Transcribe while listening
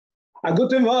A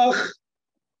gute Woche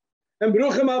and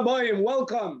Bruchim Abayim.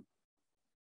 Welcome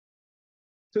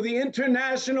to the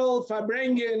international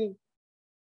Farbrengen,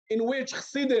 in which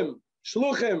Chassidim,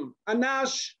 Shluchim,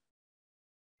 Anash,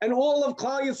 and all of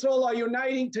Klal Yisrael are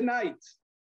uniting tonight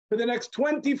for the next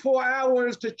 24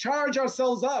 hours to charge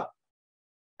ourselves up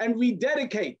and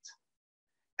rededicate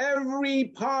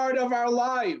every part of our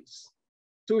lives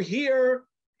to hear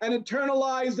and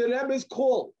internalize the Rebbe's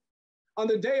call on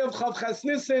the day of Chav Ches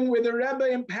Nisan, where the Rebbe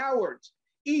empowered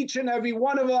each and every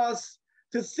one of us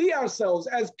to see ourselves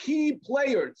as key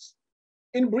players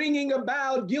in bringing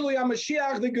about Gilui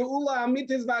HaMashiach, the Geula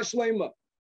HaMitis VaShlema.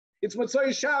 It's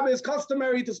Motzei Shabbos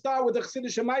customary to start with the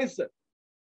Chassidish Maaseh.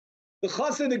 The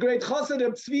Chassid, the great Chassid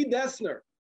of Tzvi Dessner,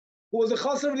 who was a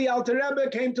Chassid of the Alter Rebbe,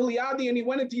 came to Liadi and he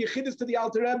went into Yechidus to the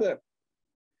Alter Rebbe.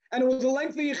 And it was a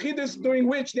lengthy Yechidus during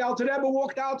which the Alter Rebbe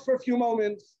walked out for a few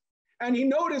moments and he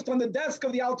noticed on the desk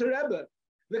of the Alter Rebbe,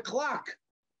 the clock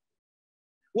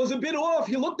was a bit off.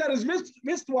 He looked at his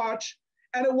wristwatch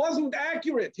and it wasn't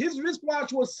accurate. His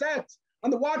wristwatch was set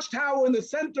on the watchtower in the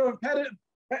center of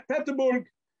Peterburg,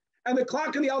 and the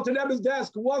clock in the Alter Rebbe's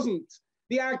desk wasn't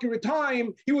the accurate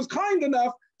time. He was kind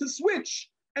enough to switch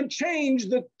and change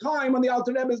the time on the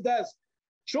Alter Rebbe's desk.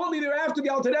 Shortly thereafter, the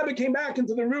Alter Rebbe came back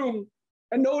into the room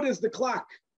and noticed the clock.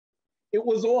 It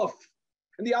was off.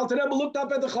 And the Alter Rebbe looked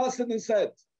up at the Chassid and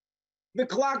said, the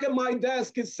clock at my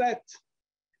desk is set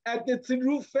at the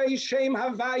Tzirufei Shem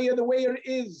Havaya, the way it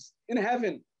is in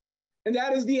heaven. And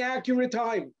that is the accurate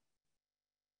time.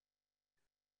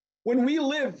 When we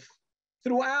live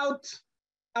throughout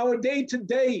our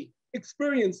day-to-day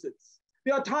experiences,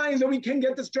 there are times that we can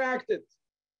get distracted.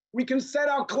 We can set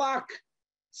our clock,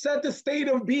 set the state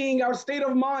of being, our state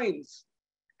of minds,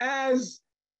 as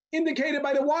indicated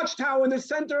by the watchtower in the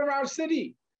center of our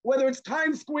city, whether it's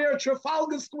Times Square,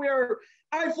 Trafalgar Square,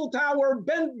 Eiffel Tower,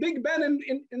 Big Ben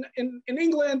in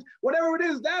England, whatever it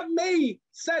is, that may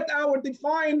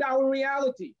define our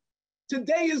reality.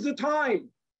 Today is the time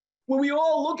when we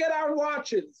all look at our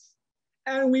watches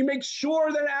and we make sure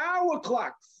that our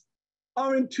clocks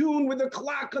are in tune with the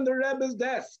clock on the Rebbe's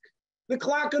desk. The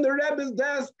clock on the Rebbe's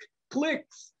desk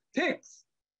clicks, ticks.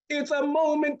 It's a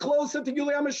moment closer to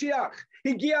Gilui HaMashiach.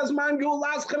 Higias man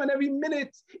Geulaschem, and every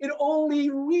minute it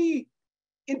only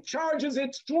charges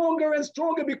it stronger and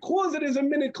stronger because it is a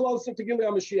minute closer to Gilui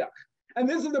HaMashiach. And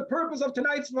this is the purpose of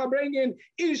tonight's Farbrengen,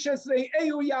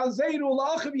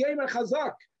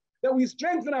 that we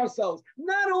strengthen ourselves,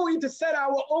 not only to set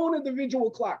our own individual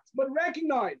clocks, but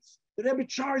recognize that Rebbe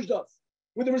charged us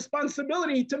with the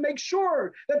responsibility to make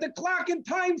sure that the clock in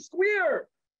Times Square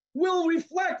will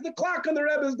reflect the clock on the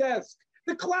Rebbe's desk.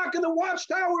 The clock in the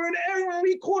watchtower in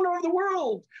every corner of the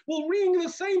world will ring the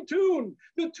same tune,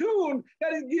 the tune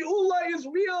that Geula is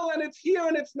real and it's here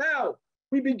and it's now.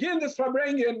 We begin this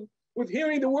Farbrengen with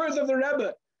hearing the words of the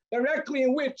Rebbe, directly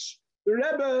in which the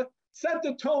Rebbe set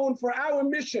the tone for our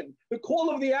mission, the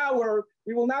call of the hour.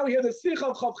 We will now hear the Sikh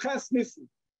of Chav Ches Nisan.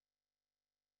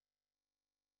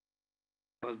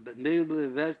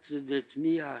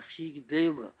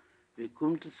 Wie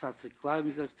kommt es, als die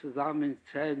Kleine zusammen,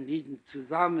 10 Lieden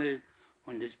zusammen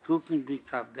und es gucken, wie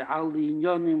ich habe alle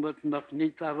Unionen, was noch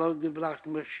nicht herausgebracht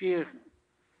marschieren.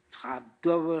 Ich habe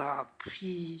Dover, habe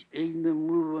Pries, eine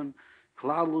Mauern,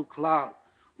 klar und klar.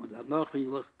 Und dann noch will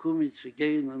ich kommen zu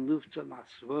gehen und Luft zu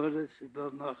Maswore, sie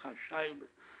dort noch eine Scheibe,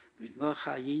 mit noch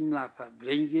ein Jena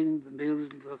verbringen, dann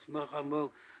müssen das noch einmal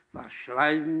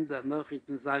verschreiben, dann noch in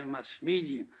seinem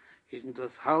Medium. In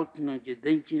das Halten und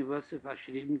Gedenken, was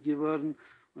verschrieben geworden,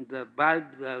 und dabei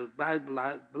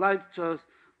bleibt es,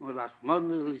 und Rachmon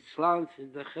al-Islam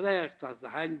ist doch recht, also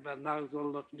Hein Banach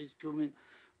soll noch nicht kommen,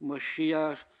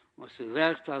 Moschiach, und es ist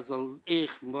recht, also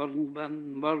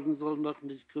morgen soll noch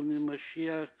nicht kommen,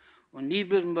 Moschiach, und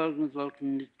übermorgen sollte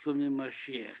nicht kommen,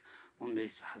 Moschiach. Und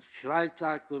es hat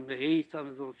Freitag, und der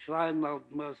Eisam soll schreien,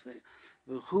 halt Mose,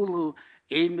 Hulu,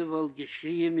 immer wohl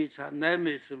geschrien mit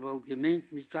Hanemes, wohl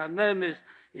gemeint mit Hanemes,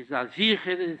 ist eine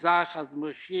sichere Sache, als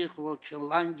Moscheech wohl schon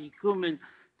lange gekommen,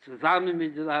 zusammen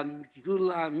mit der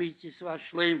Gula Amitis war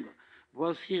schlimmer.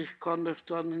 Was ich kann noch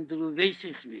tun, du weiß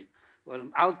ich nicht.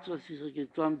 Warum alles, was ich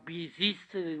getan, bis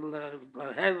ist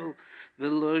der Hevel, weil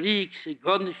Lorik, sie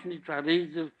gar nicht der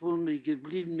Reise von mir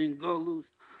geblieben in Golus.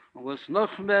 Und was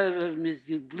noch mehr, wir sind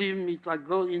geblieben mit der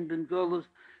Gol in den Golus,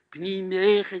 Pnim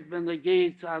Echet, wenn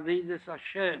geht zu Avedes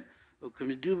Hashem, und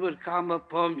kommt über Kama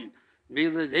Pomim.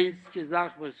 Mir wird einzige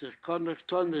Sache, was ich kann noch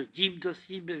tun, gibt das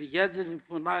über jeden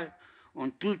von euch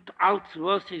und tut alles,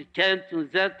 was ihr kennt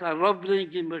und seht,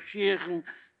 herabbringen, Moscheechen,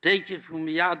 denke von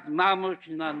Yad Mamosh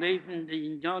in der Neben, die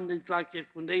Unionen, Tlake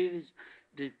von Eris,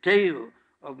 die Teo,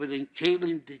 aber in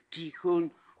Kehlen die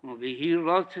Tikkun, und wir hier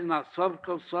rotzen nach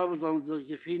Sovkov, sollen sich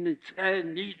gefühlen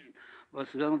 10 Nieden,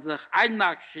 was werden sich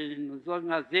einmarschen und sagen,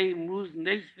 dass sie muss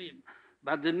nicht werden.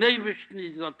 Bei den Nebensten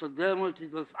ist das damals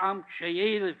das Amt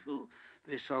Schejerefu,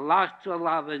 ושלח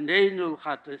צולה וננו,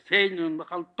 חתסנו,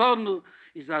 וחלטונו,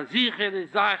 ist eine sichere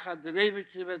Sache, der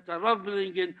Ewige wird darauf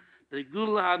bringen, der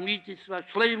Gula Amitis war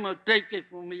schlimmer, Teke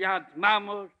von Miyad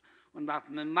Mamos, und auf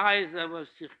dem Meise, was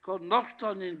sich noch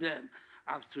tun in dem,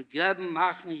 auf zu geben,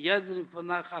 machen jeden von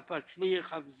nachher verschlich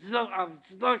auf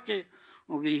Zdoke,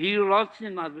 und wir hier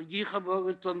lassen, aber ich habe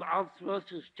getan, alles, was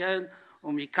ich kenne,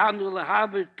 und ich kann nur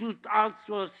haben, tut alles,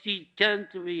 was sie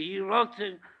kennt, wie hier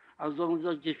lassen, also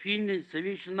unser Gefühl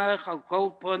zwischen euch, auf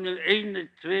Kolponen 1,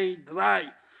 2,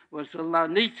 3, was Allah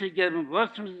nicht zu geben,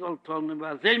 was man soll tun,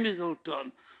 was man soll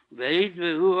tun. Weil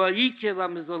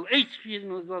man soll echt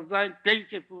spielen und soll sein,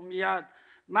 Telke von mir,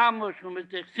 Mamos, und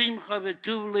mit der Simcha,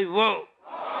 betuv levo.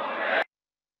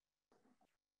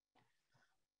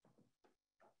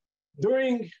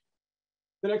 During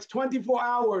the next 24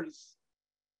 hours,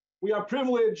 we are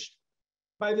privileged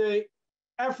by the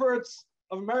efforts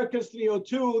of America's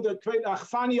 302, the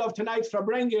Achfani of tonight's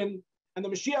Farbrengen, and the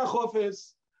Mashiach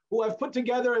office, who have put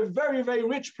together a very, very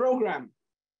rich program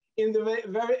in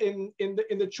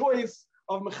the choice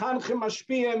of Mechanchim,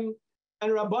 Mashpiyim,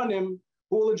 and Rabbanim,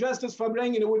 who will address this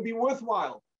Farbrengen. It would be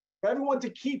worthwhile for everyone to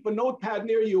keep a notepad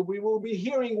near you. We will be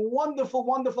hearing wonderful,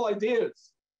 wonderful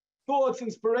ideas, thoughts,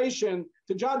 inspiration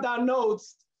to jot down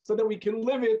notes so that we can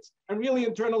live it and really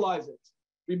internalize it.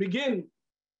 We begin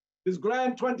this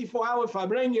grand 24-hour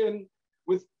Farbrengen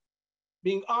with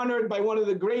being honored by one of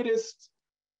the greatest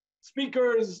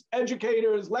speakers,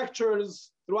 educators, lecturers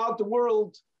throughout the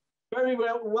world, very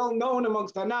well known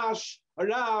amongst Anash,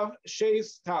 Rav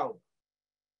Sheis Taub.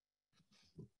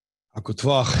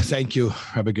 Thank you,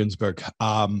 Rabbi Ginsburg.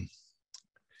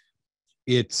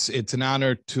 It's an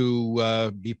honor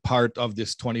to be part of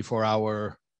this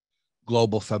 24-hour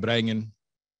global Farbrengen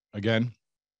again.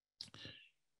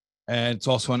 And it's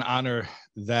also an honor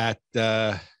that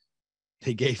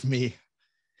they gave me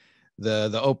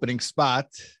the opening spot.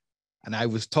 And I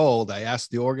was told, I asked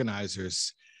the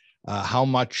organizers how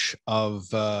much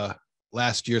of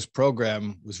last year's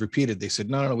program was repeated. They said,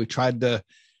 no, we tried to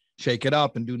shake it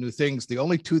up and do new things. The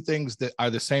only 2 things that are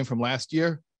the same from last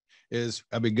year is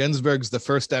Rabbi Ginsburg's the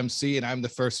first MC and I'm the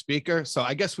first speaker. So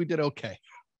I guess we did okay.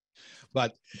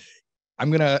 But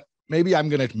maybe I'm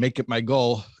gonna make it my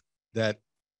goal that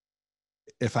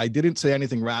if I didn't say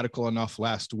anything radical enough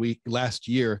last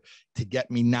year to get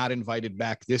me not invited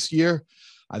back this year,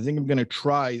 I think I'm going to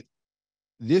try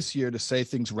this year to say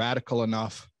things radical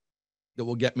enough that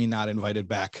will get me not invited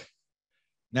back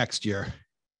next year.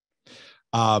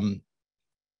 And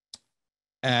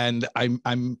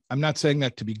I'm not saying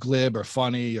that to be glib or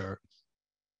funny or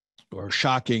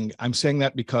shocking. I'm saying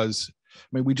that because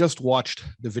we just watched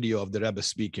the video of the Rebbe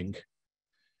speaking,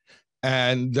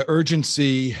 and the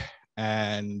urgency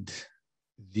and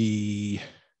the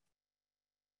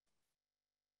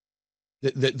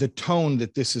tone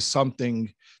that this is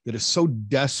something that is so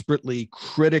desperately,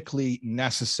 critically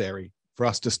necessary for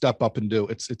us to step up and do.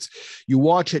 It's you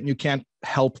watch it and you can't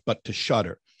help but to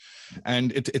shudder.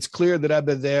 And it's clear that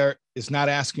Rebbe there is not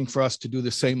asking for us to do the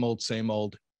same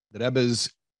old. The Rebbe is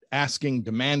asking,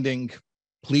 demanding,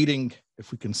 pleading,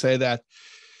 if we can say that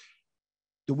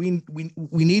we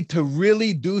need to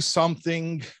really do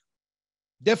something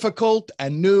difficult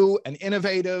and new and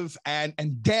innovative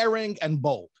and daring and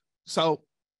bold. So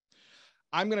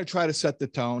I'm going to try to set the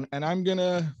tone, and I'm going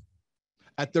to,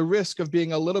 at the risk of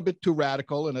being a little bit too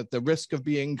radical and at the risk of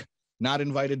being not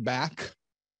invited back,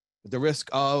 at the risk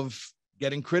of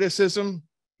getting criticism,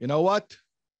 you know what?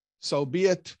 So be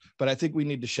it. But I think we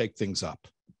need to shake things up.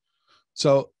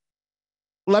 So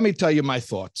let me tell you my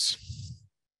thoughts.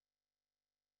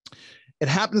 It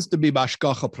happens to be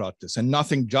Bashkacha Pratis, and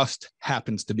nothing just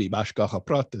happens to be Bashkacha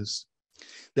Pratis,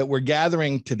 that we're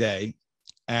gathering today,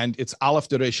 and it's Aleph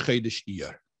de Reish Chodesh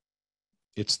Iyar.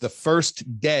 It's the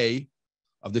first day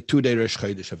of the 2-day Reish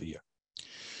Chodesh of Iyar,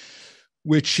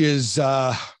 which is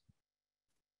the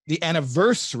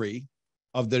anniversary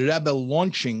of the Rebbe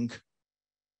launching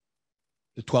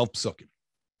the 12 Psukim.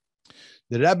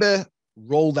 The Rebbe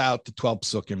rolled out the 12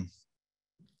 Psukim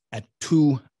at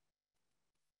 2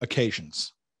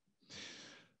 occasions.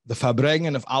 The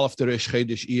Farbrengen of Aleph de Reish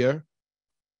Chodesh Iyar,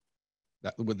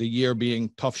 that with the year being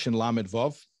Tafshin Lamed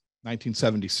Vav,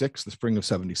 1976, the spring of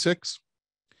 76.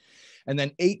 And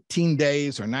then 18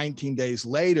 days or 19 days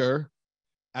later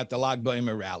at the Lag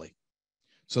BaOmer rally.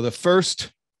 So the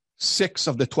first 6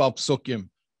 of the 12 Psukim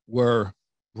were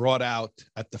brought out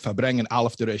at the Farbrengen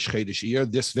Aleph de Reish Chedesh year,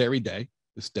 this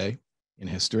day in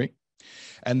history.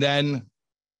 And then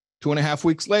 2.5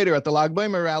 weeks later at the Lag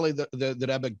B'Omer rally, the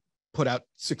Rebbe put out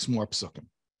 6 more psukim.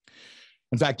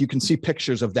 In fact, you can see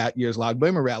pictures of that year's Lag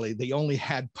B'Omer rally. They only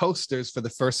had posters for the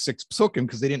first 6 psukim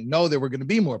because they didn't know there were going to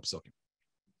be more psukim.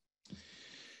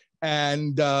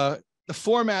 And the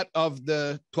format of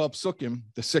the 12 psukim,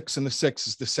 the 6 and the 6,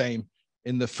 is the same.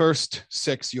 In the first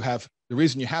 6, you have, the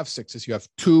reason you have 6 is you have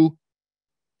 2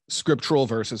 scriptural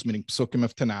verses, meaning psukim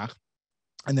of Tanakh,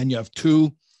 and then you have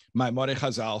 2 Maimorei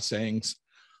Chazal sayings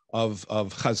of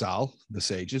Chazal, the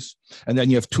sages, and then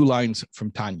you have 2 lines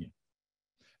from Tanya.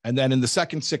 And then in the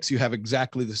second 6, you have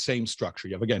exactly the same structure.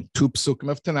 You have, again, 2 psukim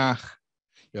of Tanakh,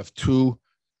 you have 2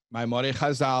 Maimorei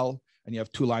Chazal, and you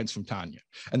have 2 lines from Tanya.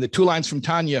 And the 2 lines from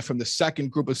Tanya from the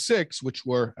second group of 6, which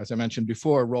were, as I mentioned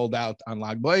before, rolled out on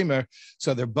Lag B'Omer,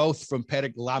 so they're both from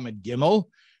Perek Lamed Gimel,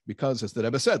 because as the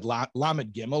Rebbe said,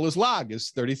 Lamed Gimel is Lag,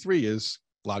 is 33, is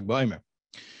Lag B'Omer.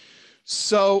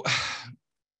 So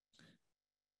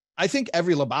I think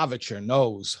every Lubavitcher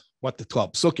knows what the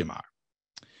 12 psukim are.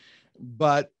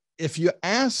 But if you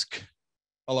ask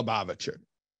a Lubavitcher,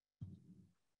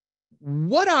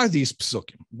 what are these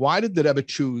psukim? Why did the Rebbe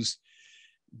choose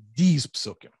these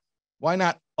psukim? Why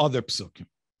not other psukim?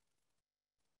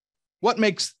 What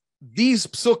makes these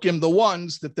psukim the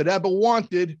ones that the Rebbe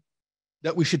wanted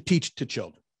that we should teach to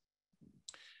children?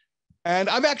 And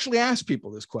I've actually asked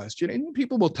people this question, and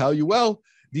people will tell you, well,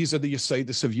 these are the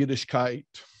Yesodis of Yiddishkeit,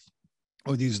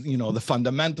 or these, the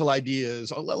fundamental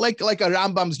ideas, like a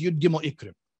Rambam's Yud Gimel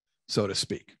Ikrim, so to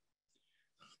speak.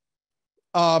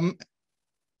 But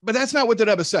that's not what the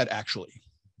Rebbe said, actually.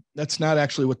 That's not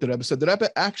actually what the Rebbe said. The Rebbe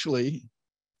actually,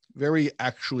 very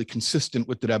consistent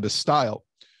with the Rebbe's style,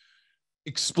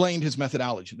 explained his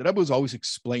methodology. The Rebbe was always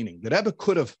explaining. The Rebbe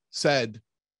could have said,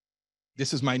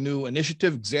 this is my new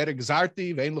initiative, and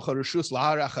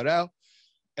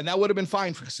that would have been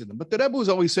fine for Chassidim. But the Rebbe was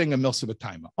always saying a milsa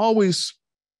b'taima, always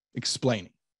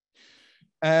explaining.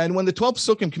 And when the 12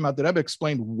 psukim came out, the Rebbe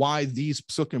explained why these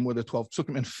psukim were the 12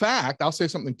 psukim. In fact, I'll say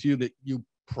something to you that you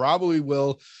probably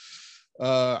will,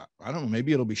 I don't know,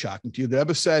 maybe it'll be shocking to you. The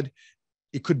Rebbe said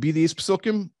it could be these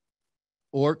psukim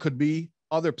or it could be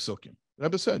other psukim. The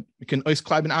Rebbe said, you can ois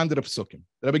kleib in andere psukim.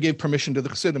 The Rebbe gave permission to the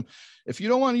Chassidim. If you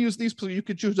don't want to use these psukim, you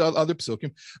could choose other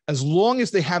psukim, as long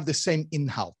as they have the same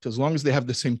inhalt, as long as they have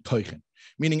the same teichen.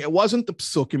 Meaning it wasn't the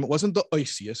psukim, it wasn't the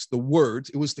oisius, the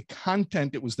words, it was the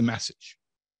content, it was the message.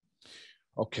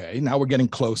 Okay, now we're getting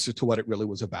closer to what it really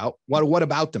was about. What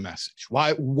about the message?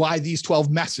 Why these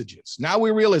 12 messages? Now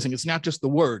we're realizing it's not just the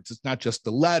words, it's not just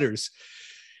the letters,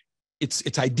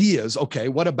 it's ideas. Okay,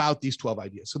 what about these 12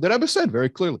 ideas? So the Rebbe said very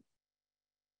clearly,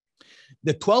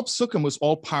 the 12 psukim was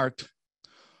all part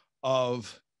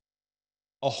of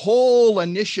a whole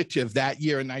initiative that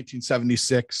year in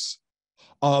 1976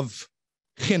 of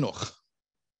chinuch,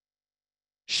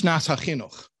 shnas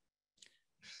hachinuch.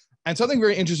 And something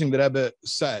very interesting that Rebbe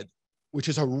said, which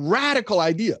is a radical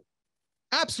idea,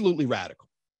 absolutely radical,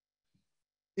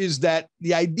 is that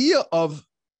the idea of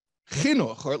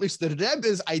chinuch, or at least the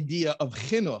Rebbe's idea of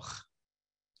chinuch,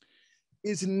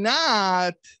 is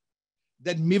not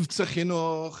that Mivtza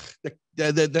Chinuch,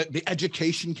 the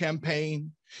education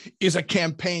campaign, is a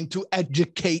campaign to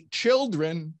educate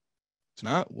children. It's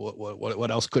not.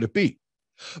 What else could it be?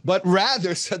 But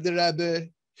rather, said the Rebbe,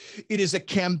 it is a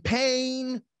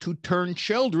campaign to turn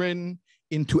children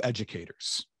into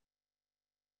educators.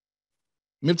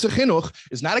 Mivtza Chinuch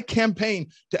is not a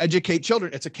campaign to educate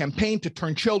children. It's a campaign to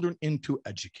turn children into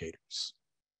educators.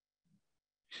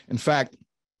 In fact,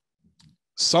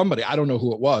 somebody, I don't know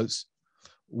who it was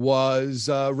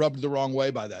rubbed the wrong way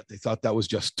by that. They thought that was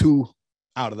just too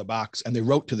out of the box. And they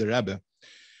wrote to the Rebbe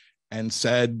and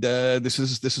said, this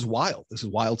is wild. This is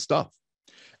wild stuff.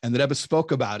 And the Rebbe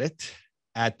spoke about it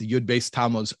at the Yud Beis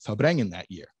Tammuz Farbrengen that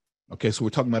year. Okay, so we're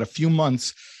talking about a few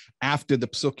months after the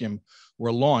psukim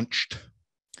were launched.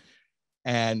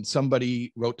 And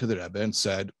somebody wrote to the Rebbe and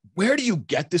said, where do you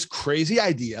get this crazy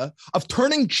idea of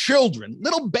turning children,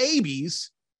 little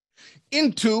babies,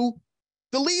 into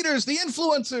the leaders, the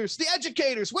influencers, the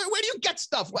educators? Where do you get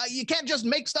stuff? Well, you can't just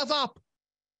make stuff up.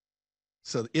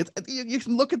 So you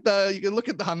can look at the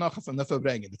Hanacha from the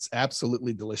Farbrengen. It's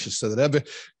absolutely delicious. So the Rebbe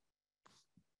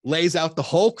lays out the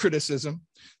whole criticism.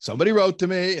 Somebody wrote to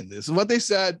me, and this is what they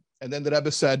said. And then the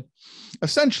Rebbe said,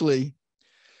 essentially,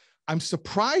 I'm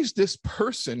surprised this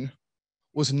person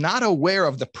was not aware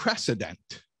of the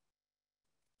precedent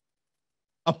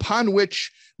upon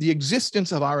which the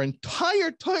existence of our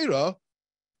entire Torah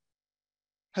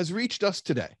has reached us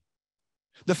today.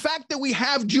 The fact that we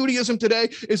have Judaism today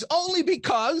is only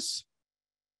because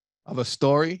of a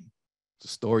story. It's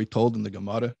a story told in the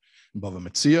Gemara in Bava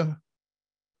Metzia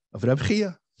of Reb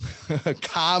Chia.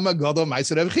 Kama Gadol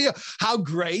Ma'aser Reb Chia. How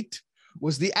great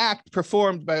was the act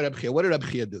performed by Reb Chia? What did Reb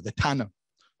Chia do? The Tana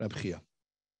Reb Chia.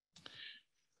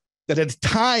 That at a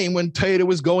time when Torah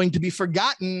was going to be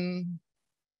forgotten,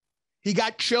 he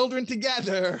got children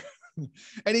together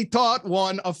and he taught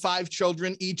one of 5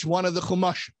 children each one of the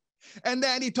Chumash. And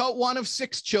then he taught one of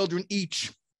 6 children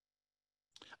each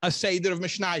a Seder of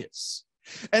Mishnayos.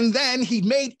 And then he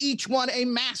made each one a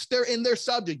master in their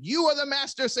subject. You are the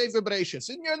master of Sefer Bereshis,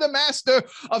 and you're the master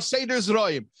of Seder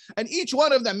Zroim. And each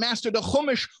one of them mastered a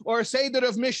Chumash or a Seder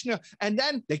of Mishnah. And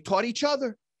then they taught each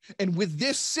other. And with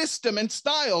this system and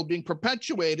style being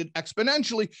perpetuated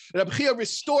exponentially, Reb Chia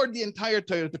restored the entire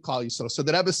Torah to Klal Yisrael. So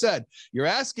the Rebbe said, you're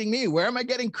asking me, where am I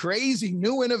getting crazy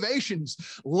new innovations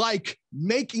like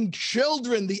making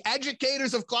children the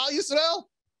educators of Klal Yisrael?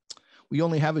 We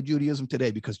only have a Judaism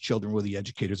today because children were the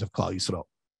educators of Klal Yisrael.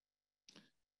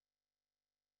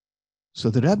 So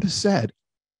the Rebbe said,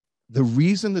 the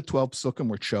reason the 12 psukim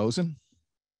were chosen,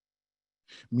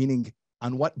 meaning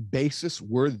on what basis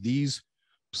were these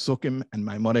psukim and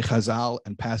Maimonides Chazal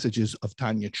and passages of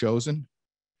Tanya chosen?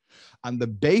 On the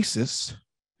basis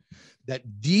that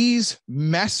these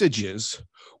messages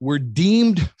were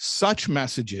deemed such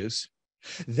messages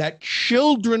that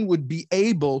children would be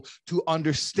able to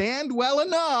understand well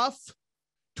enough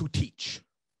to teach.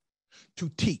 To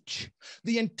teach.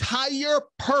 The entire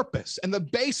purpose and the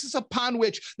basis upon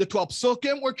which the 12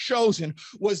 psukim were chosen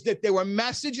was that they were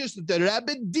messages that the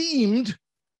Rebbe deemed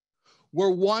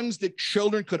were ones that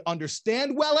children could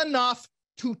understand well enough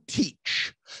to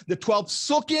teach. The 12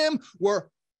 psukim were,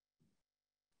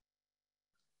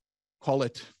 call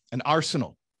it an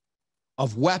arsenal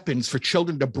of weapons for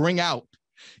children to bring out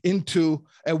into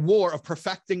a war of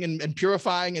perfecting and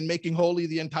purifying and making holy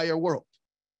the entire world.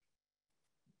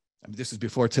 I mean, this is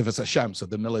before Tzivas Hashem, so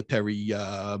the military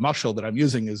mashal that I'm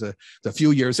using is a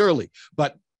few years early.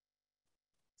 But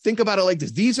think about it like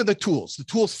this. These are the tools. The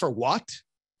tools for what?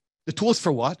 The tools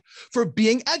for what? For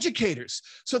being educators.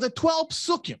 So the 12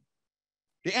 psukim,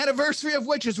 the anniversary of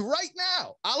which is right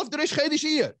now, Aleph Derish Chedesh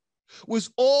Iyar, was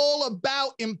all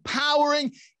about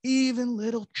empowering even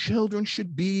little children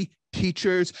should be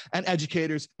teachers and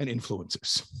educators and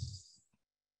influencers.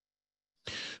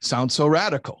 Sounds so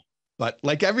radical, but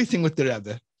like everything with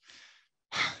the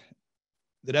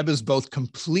Rebbe is both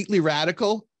completely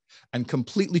radical and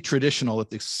completely traditional at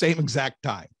the same exact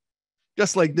time.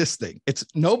 Just like this thing. It's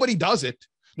nobody does it.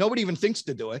 Nobody even thinks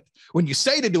to do it. When you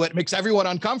say to do it, it makes everyone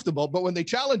uncomfortable. But when they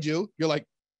challenge you, you're like,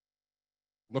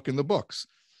 look in the books.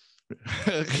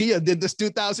 Chia did this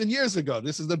 2,000 years ago.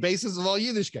 This is the basis of all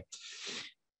Yiddishkeit.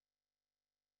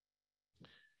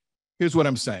 Here's what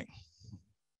I'm saying.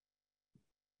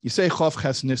 You say Chof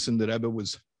Ches Nissen, the Rebbe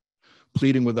was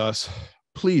pleading with us,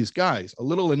 please, guys, a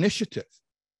little initiative,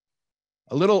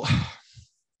 a little,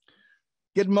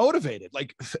 get motivated,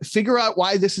 like figure out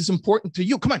why this is important to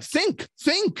you. Come on, think,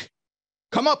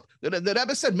 come up. The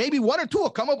Rebbe said, maybe 1 or 2 will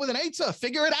come up with an eitzah,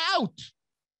 figure it out.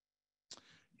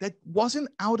 That wasn't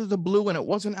out of the blue and it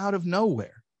wasn't out of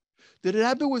nowhere. The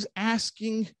Rebbe was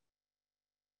asking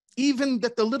even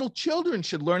that the little children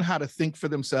should learn how to think for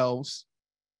themselves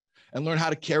and learn how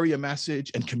to carry a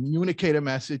message and communicate a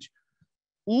message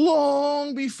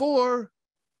long before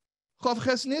Chof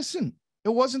Ches Nissen. It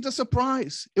wasn't a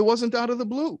surprise. It wasn't out of the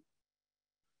blue.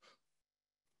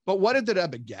 But what did the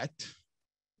Rebbe get?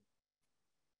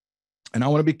 And I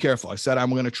want to be careful. I said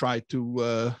I'm going to try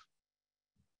to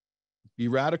be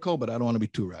radical, but I don't want to be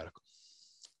too radical.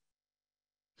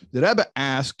 The Rebbe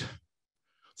asked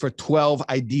for 12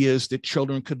 ideas that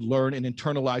children could learn and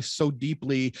internalize so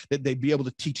deeply that they'd be able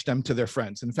to teach them to their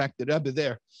friends. In fact, the Rebbe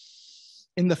there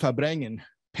in the Farbrengen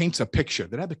paints a picture.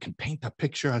 The Rebbe can paint a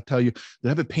picture, I tell you. The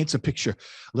Rebbe paints a picture.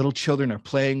 Little children are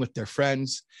playing with their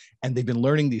friends, and they've been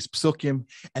learning these psukim,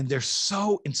 and they're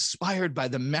so inspired by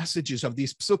the messages of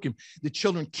these psukim. The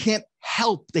children can't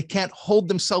help, they can't hold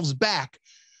themselves back,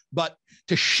 but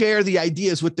to share the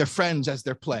ideas with their friends as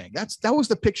they're playing. That was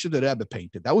the picture that the Rebbe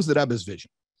painted. That was the Rebbe's vision.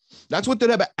 That's what the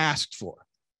Rebbe asked for.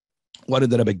 What did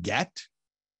the Rebbe get?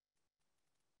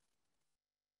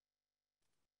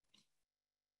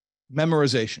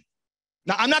 Memorization.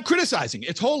 Now, I'm not criticizing.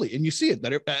 It's holy, and you see it.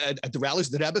 At the rallies,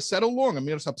 the Rebbe said along, I'm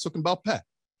going to stop psukim bal peh.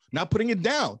 Not putting it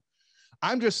down.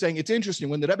 I'm just saying it's interesting.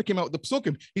 When the Rebbe came out with the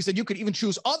psukim, he said you could even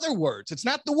choose other words. It's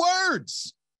not the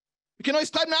words. You can always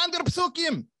type under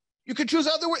psukim. You could choose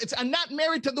other words. I'm not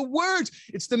married to the words.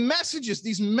 It's the messages.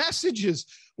 These messages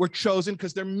were chosen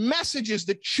because they're messages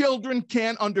that children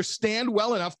can understand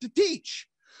well enough to teach.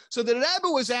 So the Rebbe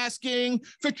was asking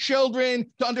for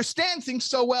children to understand things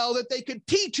so well that they could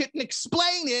teach it and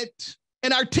explain it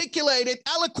and articulate it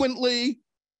eloquently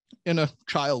in a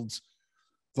child's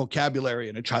vocabulary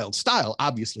and a child's style,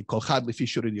 obviously, kol chad lefi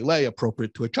shurei dilei,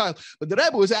 appropriate to a child. But the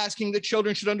Rebbe was asking that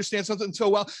children should understand something so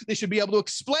well, they should be able to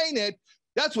explain it.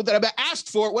 That's what the Rebbe asked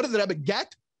for. What did the Rebbe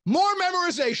get? More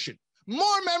memorization,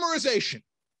 more memorization.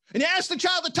 And he asked the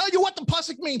child to tell you what the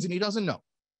pasuk means, and he doesn't know.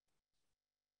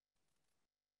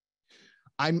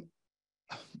 I'm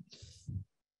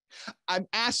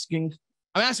asking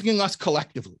us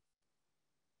collectively,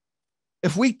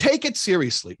 if we take it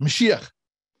seriously, Mashiach,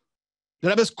 the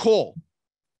Rebbe's call,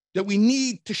 that we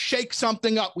need to shake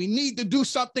something up, we need to do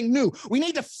something new, we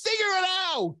need to figure it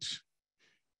out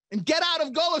and get out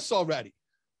of Golus already.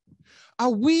 Are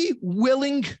we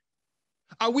willing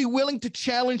to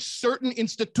challenge certain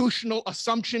institutional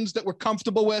assumptions that we're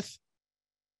comfortable with?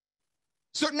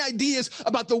 Certain ideas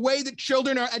about the way that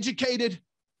children are educated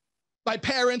by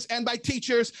parents and by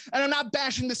teachers. And I'm not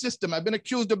bashing the system. I've been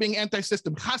accused of being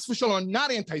anti-system. Chas v'shalom, I'm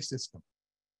not anti-system.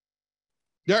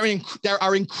 There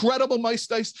are incredible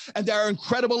meisters, and there are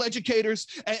incredible educators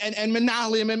and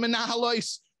menalim and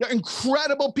menahalois. There are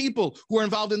incredible people who are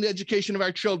involved in the education of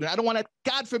our children. I don't want to,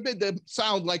 God forbid, to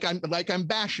sound like I'm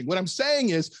bashing. What I'm saying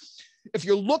is, if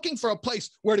you're looking for a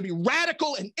place where to be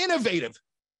radical and innovative,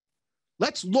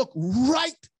 let's look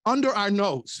right under our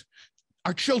nose,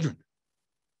 our children.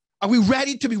 Are we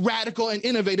ready to be radical and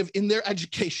innovative in their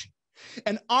education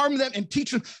and arm them and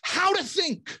teach them how to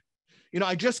think? You know,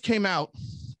 I just came out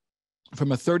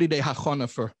from a 30-day hachana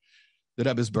for the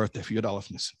Rebbe's birthday, for Yud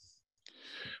Aleph Nisan.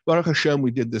 Baruch Hashem,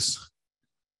 we did this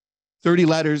 30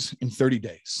 letters in 30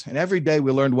 days. And every day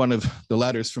we learned one of the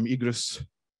letters from Igros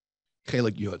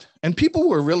Chelik Yud. And people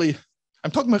were really, I'm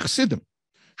talking about Chassidim,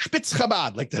 Spitz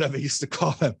Chabad, like the Rebbe used to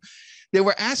call them. They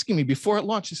were asking me before it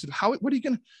launched, they said, how are you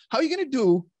gonna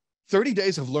do 30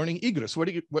 days of learning Igros? What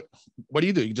do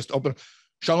you do? You just open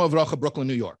Shalom Avracha, Brooklyn,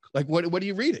 New York. Like, what are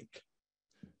you reading?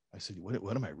 I said,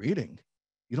 what am I reading?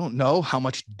 You don't know how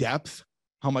much depth,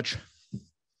 how much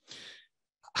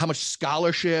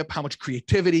scholarship, how much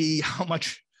creativity, how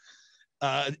much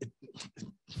a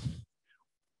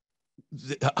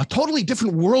totally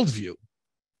different worldview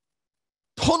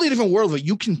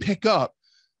you can pick up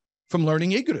from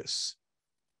learning Igros.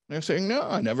 They're saying, no,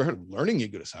 I never heard of learning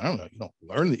Igros. I don't know. You don't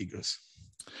learn the Igros.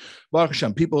 Baruch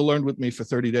Hashem, people learned with me for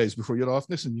 30 days before Yud Aleph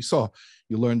Nisan, and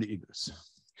you learned the Igros.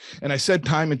 And I said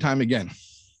time and time again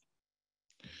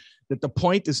that the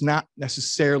point is not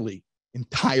necessarily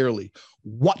entirely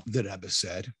what the Rebbe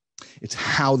said, it's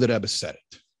how the Rebbe said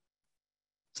it.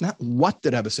 It's not what the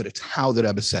Rebbe said, it's how the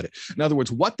Rebbe said it. In other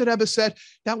words, what the Rebbe said,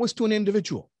 that was to an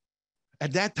individual.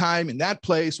 At that time, in that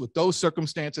place, with those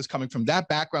circumstances, coming from that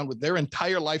background, with their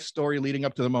entire life story leading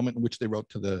up to the moment in which they wrote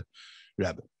to the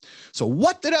Rebbe. So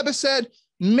what the Rebbe said,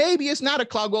 maybe it's not a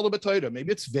klal gadol b'Torah.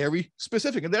 Maybe it's very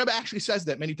specific. And the Rebbe actually says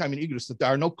that many times in Igros, that there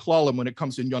are no klalim when it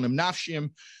comes to yonim nafshim,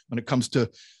 when it comes to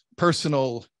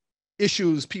personal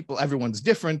issues, people, everyone's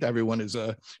different. Everyone is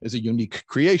a unique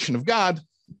creation of God.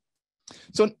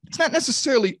 So it's not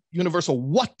necessarily universal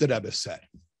what the Rebbe said.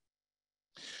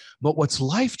 But what's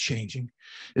life-changing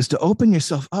is to open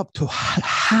yourself up to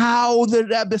how the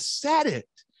Rebbe said it.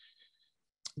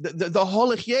 The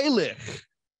holich yelich,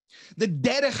 the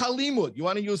derech halimud. You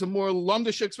want to use a more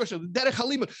lumdish expression, the derech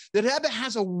halimud. The Rebbe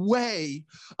has a way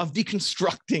of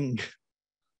deconstructing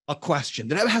a question.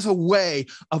 The Rebbe has a way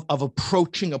of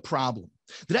approaching a problem.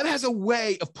 The Rebbe has a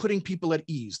way of putting people at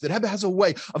ease. The Rebbe has a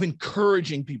way of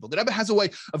encouraging people. The Rebbe has a way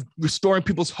of restoring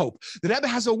people's hope. The Rebbe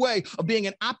has a way of being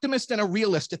an optimist and a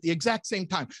realist at the exact same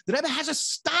time. The Rebbe has a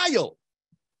style.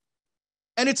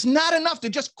 And it's not enough to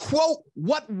just quote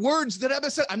what words the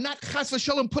Rebbe said. I'm not chas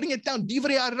v'shalom putting it down.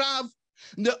 Divrei Arav,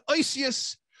 the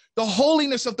oisius, the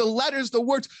holiness of the letters, the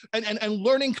words, and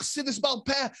learning chassidus bal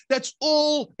peh. That's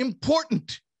all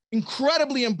important,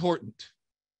 incredibly important.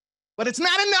 But it's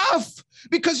not enough,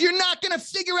 because you're not going to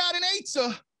figure out an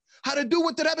eitzah how to do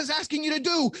what the Rebbe is asking you to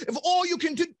do if all you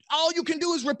can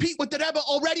do is repeat what the Rebbe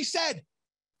already said.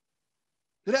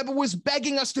 The Rebbe was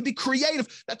begging us to be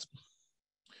creative. That's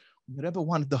the Rebbe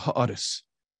wanted the ha'aris.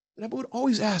 The Rebbe would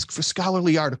always ask for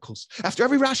scholarly articles. After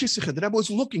every Rashi Sikha, the Rebbe was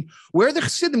looking, where are the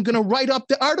Chassidim going to write up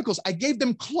the articles? I gave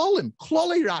them klolei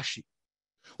Rashi.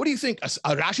 What do you think?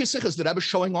 A Rashi Sikha, is the Rebbe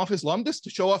showing off his lumdus to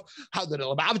show off how the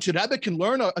Lubavitcher Rebbe can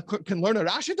learn a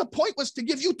Rashi? The point was to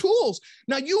give you tools.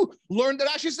 Now you learned the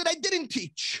Rashis that I didn't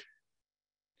teach.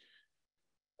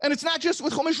 And it's not just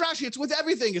with Chumash Rashi, it's with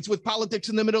everything. It's with politics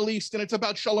in the Middle East, and it's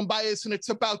about Shalom Bayis, and it's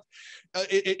about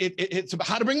it's about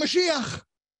how to bring Mashiach.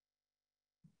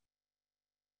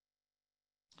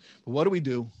 But what do we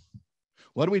do?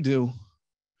 What do we do?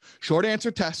 Short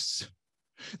answer tests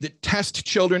that test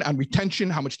children on retention,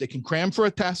 how much they can cram for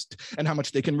a test, and how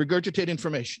much they can regurgitate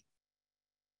information.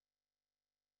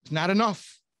 It's not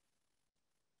enough.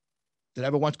 The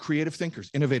Rebbe wants creative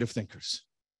thinkers, innovative thinkers.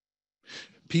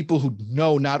 People who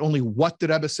know not only what the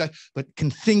Rebbe said, but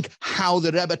can think how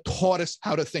the Rebbe taught us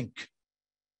how to think.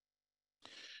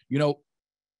 You know,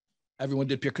 everyone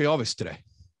did Pirkei Avos today.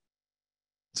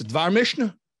 It's a Dvar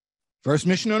Mishnah, first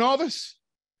Mishnah in Avos.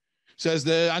 Says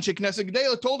the Anshe Knesset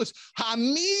Gedela told us,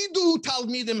 Hamidu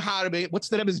Talmidim Harbe. What's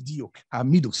the Rebbe's diuk?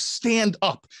 Hamidu, stand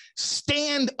up.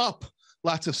 Stand up.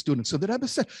 Lots of students. So the Rebbe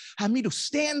said, Hamidu,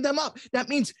 stand them up. That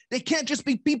means they can't just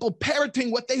be people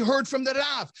parroting what they heard from the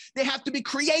Rav. They have to be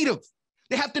creative.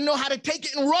 They have to know how to take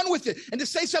it and run with it and to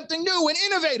say something new and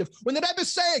innovative. When the Rebbe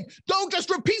is saying, don't just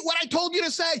repeat what I told you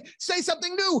to say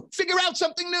something new, figure out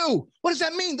something new. What does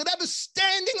that mean? The Rebbe is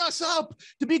standing us up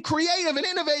to be creative and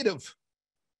innovative,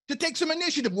 to take some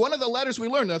initiative. One of the letters we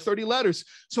learned, the 30 letters,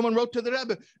 someone wrote to the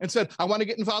Rebbe and said, I want to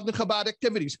get involved in Chabad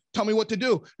activities. Tell me what to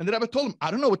do. And the Rebbe told him,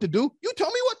 I don't know what to do. You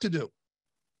tell me what to do.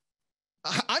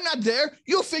 I'm not there.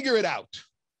 You'll figure it out.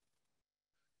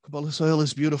 Kabbalah soil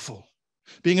is beautiful.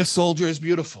 Being a soldier is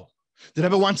beautiful. The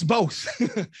Rebbe wants both.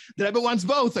 The Rebbe wants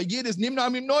both. A yid is nimna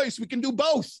mim nois. We can do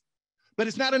both. But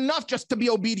it's not enough just to be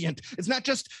obedient. It's not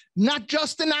just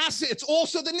the nasa. It's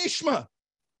also the nishma.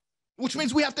 Which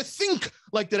means we have to think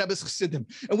like the Rebbe's Chassidim,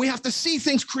 and we have to see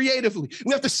things creatively.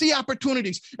 We have to see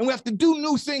opportunities, and we have to do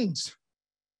new things.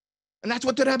 And that's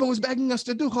what the Rebbe was begging us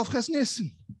to do.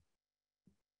 The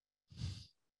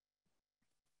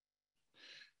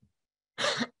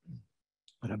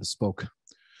Rebbe spoke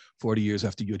 40 years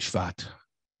after Yud Shvat,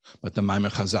 but the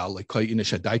Maimer Chazal,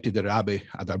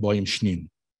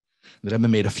 the Rebbe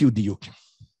made a few diyukim.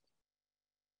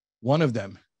 One of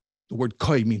them, the word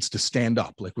koi means to stand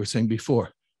up, like we were saying before.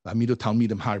 That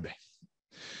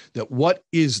what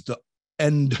is the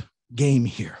end game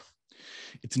here?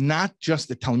 It's not just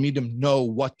that Talmidim know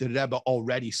what the Rebbe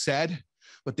already said,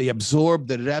 but they absorb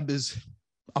the Rebbe's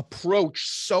approach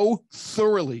so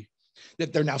thoroughly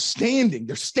that they're now standing.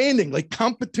 They're standing like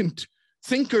competent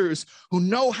thinkers who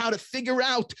know how to figure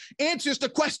out answers to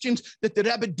questions that the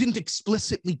Rebbe didn't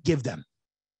explicitly give them.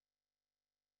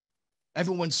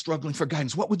 Everyone's struggling for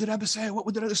guidance. What would the Rebbe say? What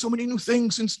would the Rebbe? There's so many new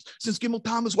things since Gimel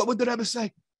Tammuz. What would the Rebbe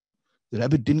say? The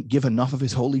Rebbe didn't give enough of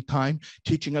his holy time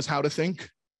teaching us how to think.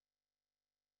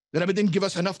 The Rebbe didn't give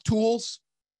us enough tools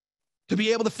to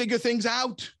be able to figure things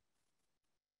out.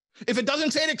 If it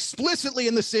doesn't say it explicitly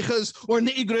in the Sichas or in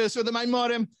the Igris or the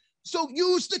Maimorim, so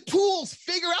use the tools.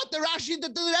 Figure out the Rashi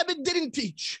that the Rebbe didn't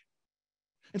teach,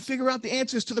 and figure out the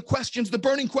answers to the questions, the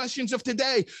burning questions of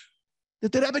today,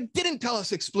 that the Rebbe didn't tell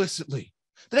us explicitly.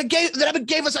 The Rebbe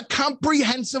gave us a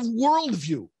comprehensive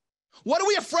worldview. What are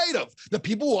we afraid of? That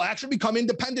people will actually become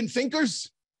independent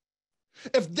thinkers?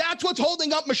 If that's what's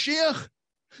holding up Mashiach,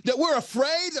 that we're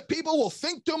afraid that people will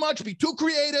think too much, be too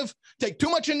creative, take too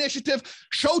much initiative,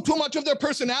 show too much of their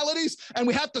personalities, and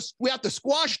we have to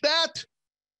squash that.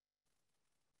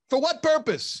 For what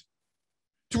purpose?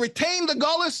 To retain the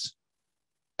Gullus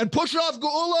and push off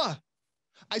Geula?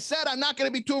 I said I'm not going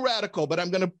to be too radical, but I'm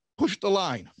going to push the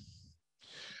line.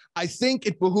 I think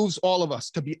it behooves all of us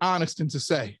to be honest and to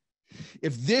say,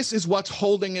 if this is what's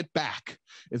holding it back,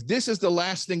 if this is the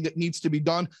last thing that needs to be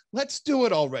done, let's do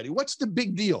it already. What's the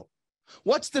big deal?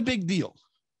 What's the big deal?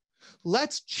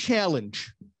 Let's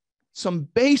challenge some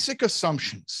basic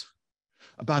assumptions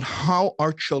about how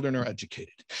our children are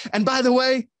educated. And by the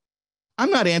way, I'm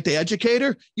not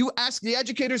anti-educator. You ask the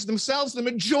educators themselves, the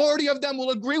majority of them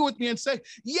will agree with me and say,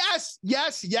 yes,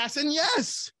 yes, yes, and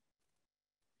yes.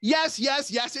 Yes,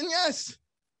 yes, yes, and yes.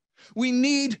 We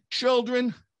need children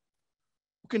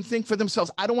who can think for themselves.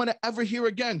 I don't want to ever hear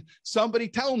again somebody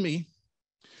tell me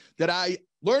that I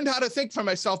learned how to think for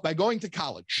myself by going to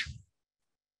college.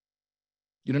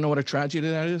 You don't know what a tragedy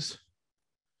that is?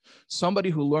 Somebody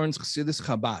who learns Chassidus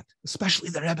Chabad, especially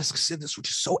the Rebbe's Chassidus, which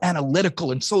is so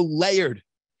analytical and so layered,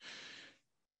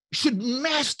 should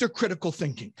master critical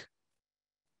thinking.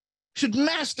 Should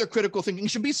master critical thinking.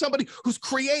 Should be somebody who's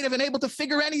creative and able to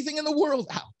figure anything in the world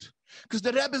out. Because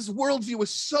the Rebbe's worldview is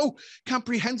so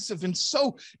comprehensive and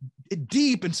so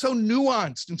deep and so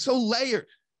nuanced and so layered.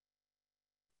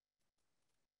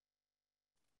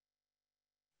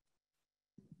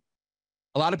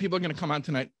 A lot of people are going to come on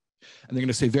tonight And they're going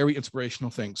to say very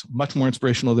inspirational things, much more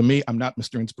inspirational than me. I'm not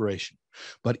Mr. Inspiration.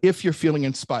 But if you're feeling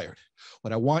inspired,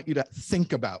 what I want you to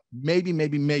think about,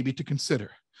 maybe to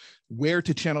consider where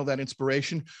to channel that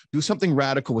inspiration, do something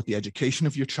radical with the education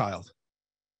of your child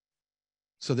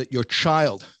so that your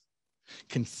child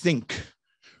can think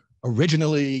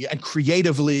originally and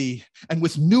creatively and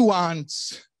with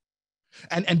nuance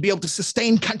and be able to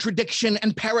sustain contradiction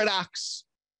and paradox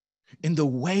in the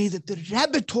way that the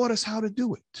Rebbe taught us how to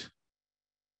do it.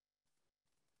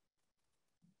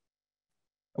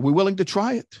 Are we willing to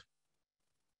try it?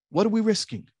 What are we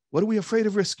risking? What are we afraid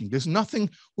of risking? There's nothing,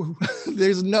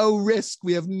 there's no risk.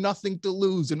 We have nothing to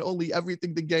lose and only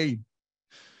everything to gain.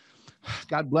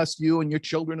 God bless you and your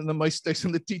children and the meisters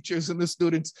and the teachers and the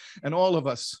students and all of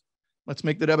us. Let's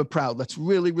make the Rebbe proud. Let's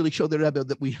really show the Rebbe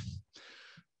that we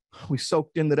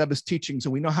soaked in the Rebbe's teachings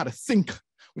and we know how to think.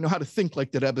 We know how to think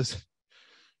like the Rebbe's.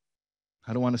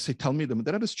 I don't want to say Talmidim, but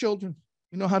the Rebbe's children.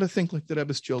 We know how to think like the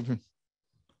Rebbe's children.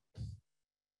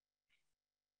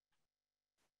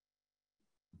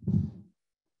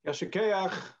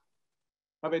 Yashikeach,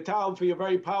 Rabbi Tal, for your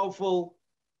very powerful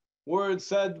words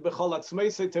said, B'chol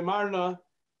atzmeisei temarna.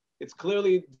 It's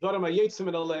clearly Dvarim hayetzim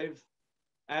min halev,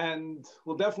 and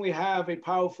will definitely have a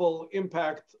powerful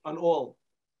impact on all.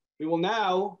 We will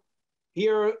now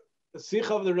hear the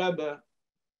Sikha of the Rebbe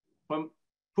from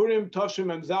Purim Toshim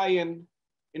Mem Zayin,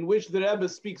 in which the Rebbe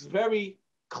speaks very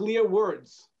clear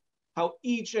words, how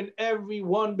each and every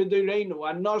one b'direinu,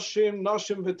 anoshim,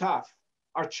 noshim v'taf,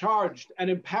 are charged and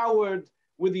empowered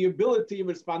with the ability,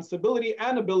 responsibility,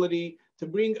 and ability to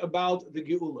bring about the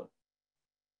Geula.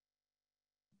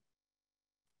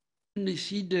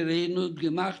 Nisiderenu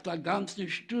gemacht a ganzen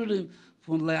Studium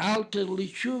von Lealter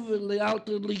Lishuve,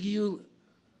 Lealter Geula.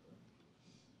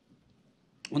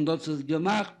 Und das ist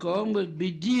gemacht, kommen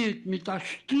bedient mit der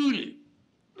Studium.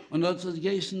 Und das ist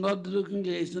geheißen, Nordrücken,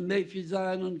 geheißen, Mefi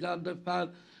sein und gab der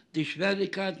Fall die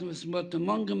Schwierigkeiten, was man mit dem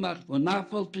Mann gemacht. Und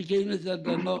nachfolgend ist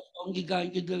dann noch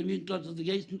umgegangen, der Winter, das ist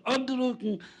geheißen,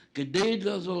 Nordrücken, gedeiht,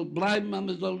 er soll bleiben,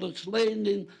 man soll das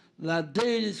lernen, la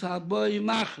deis haboi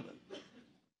machen.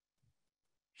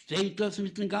 Steht das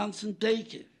mit dem ganzen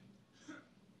Teke.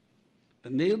 Bei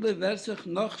mir wird sich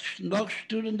noch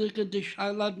stürender die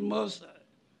Scheilat Moser.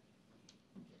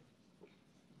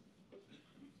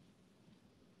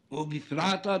 Und wie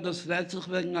fragt das wird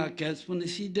sich wegen der Käse von der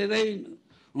Sidereine.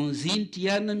 Und sind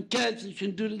jenen Käse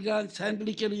schon durchgegangen,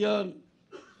 sämtliche Jahre.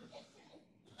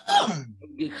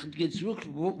 Ich gehe zurück,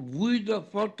 wo ich da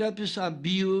fort etwas an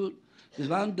Bio, das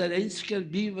war der einzige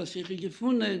Bio, was ich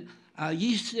gefunden habe,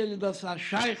 Israel, das ein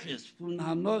Scheich ist, von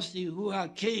Hanossi, Hu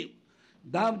Hakeil,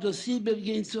 darf das Sieber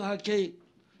gehen zu Hakeil,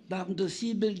 darf das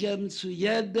Sieber geben zu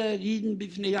jeder Rieden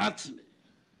bifnei Atzme.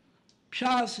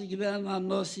 Pschaße gewähren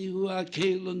Hanossi, Hu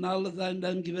Hakeil und alle seien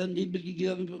dann gewähren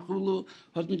übergegeben für Chulu,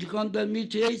 hat nicht gekonnt,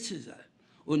 damit Jeze sein.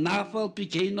 Und Nachfall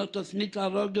Pekin hat das nicht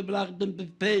herausgebracht, den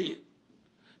Befehl.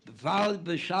 Befall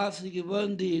beschaße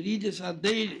geworden, die Rides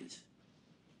Adelis.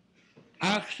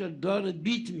 Ach, schon dort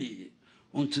biet mir.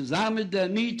 Und zusammen der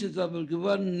Miete ist aber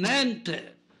geworden, nennt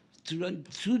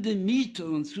zu dem Mieter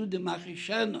und zu dem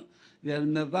Achischeno, weil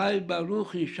Mewai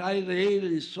Baruch in Scheire Heere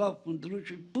in Sof und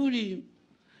Drusche Purim,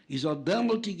 ist auch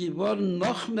damals geworden,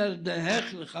 noch mehr der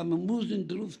Hechlich, aber man muss ihn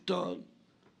drauf tun.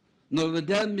 Nur wenn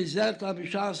der mir sagt, habe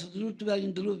ich Chance,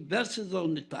 wegen drauf besser soll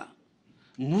nicht tun.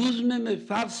 Muss man mit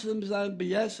Fassem sein, bei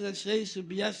Jesser Seis und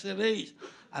bei Jesser Reis,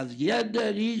 als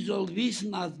jeder soll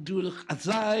wissen, als durch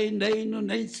sein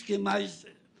 91. Meister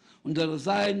und der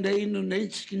sein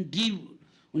 91. Divu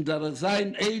und der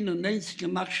sein 91.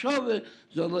 Machschove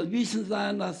soll wissen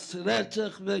sein, als rät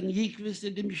sich wegen Jikwis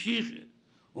in dem Schiche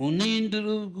und nie in der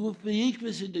Ruf Gufi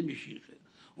Jikwis in dem Schiche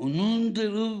und nun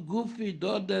der Ruf Gufi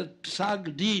dort der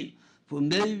Psag Din von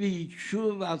Nevi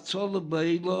Schuhe Azolle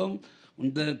Beilom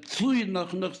und der Pfui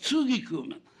noch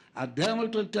zugekommen. Hat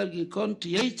damals hat gekonnt,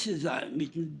 jetzt sein,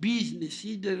 mit dem Business,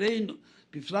 jeder Reino,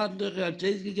 befragt er hat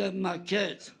es gegeben, nach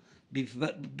Kerz.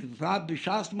 Befragt,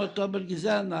 beschaßt man aber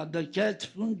gesehen, hat der Kerz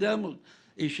von damals,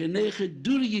 ist nachher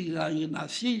durchgegangen, nach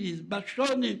Siris,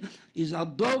 Baschonim, ist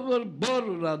ein Dover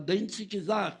Bohrer, die einzige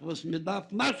Sache, was mir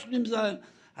darf Maschlim sein,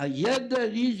 jeder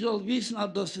soll wissen,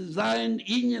 dass es sein,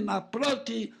 ihnen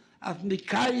Proti, auf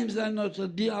Mikaim sein, oder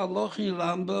die Aloch in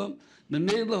Rambam, mit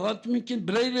mir hat man kein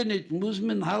Brille nicht, muss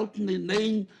man halten in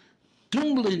ein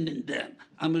Tummeln in dem.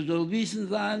 Aber man soll wissen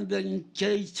sein, wegen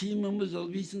Keizim, man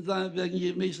soll wissen sein, wegen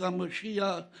Jemesa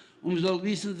Moschiach, und man soll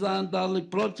wissen sein, da alle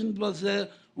Proten, was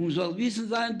und man soll wissen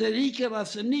sein, der Rike,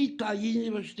 was nicht, da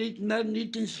jene, was steht,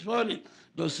 nicht ins Vorhin.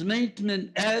 Das meint man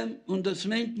und das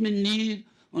meint man nie,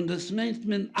 und das meint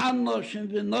man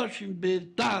Anoschen, Venoschen,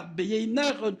 Betach,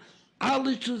 Bejemechon,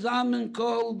 alle zusammen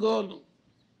kol Gol.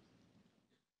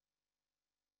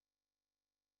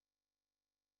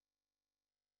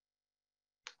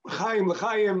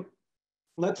 L'chaim.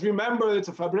 Let's remember it's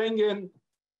a Farbrengen.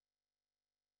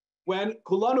 When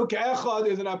Kulanu Ke'echad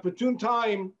is an opportune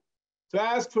time to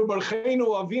ask for Barchenu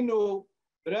Avinu.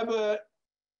 The Rebbe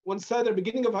once said at the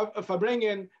beginning of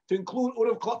Farbrengen to include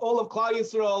all of Klal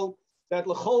Yisrael, that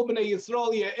L'chol B'nei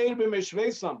Yisrael Ye'er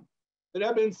B'meshveisam. The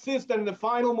Rebbe insists that in the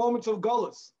final moments of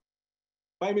Golus,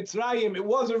 by Mitzrayim, it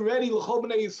was already L'chol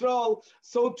B'nei Yisrael,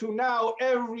 so too now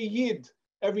every Yid,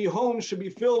 every home should be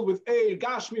filled with Eir,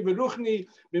 Gashmi, Veruchni,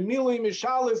 B'milui,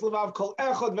 Mishalis, Levav, Kol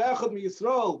Echad, Ve'echad,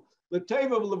 Yisrael,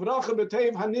 L'teva, V'levracha,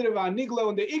 B'tev, Hanir, V'aniglo,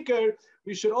 and the Iker,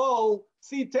 we should all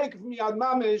see, take from Yad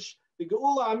Mamish, the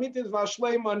Geula Amitis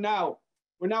V'Ashleima now.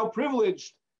 We're now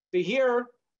privileged to hear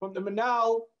from the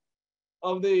Manal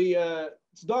of the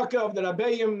Tzedakah of the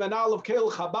Rabbeim, Manal of Kel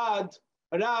Chabad,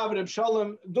 Rav Reb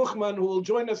Shalom Duchman, who will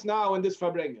join us now in this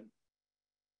Farbrengen.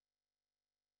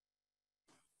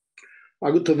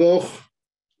 Good Tavoch,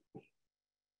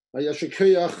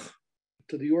 Ayashikeyach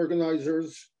to the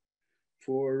organizers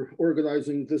for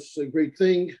organizing this great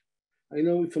thing. I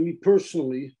know for me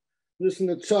personally, this in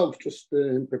itself, just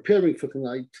in preparing for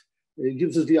tonight, it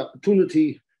gives us the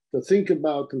opportunity to think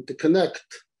about and to connect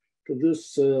to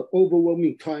this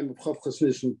overwhelming time of Chavchas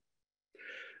Nissan.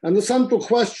 And the central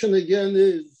question again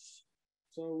is,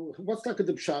 so what's like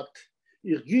the pshat?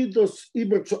 Ich gebe das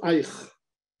über zu euch.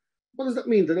 What does that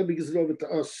mean? The Rebbe gives it over to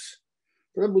us.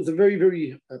 The Rebbe was a very,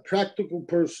 very practical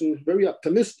person, very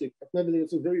optimistic, but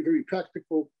nevertheless very, very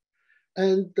practical.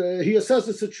 And he assesses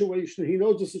the situation. He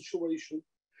knows the situation.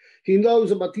 He knows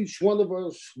about each one of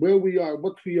us, where we are,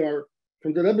 what we are,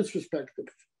 from the Rebbe's perspective.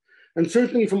 And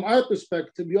certainly from our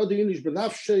perspective, Yodi Inish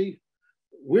Benafshe,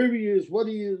 where he is, what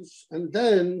he is. And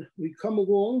then we come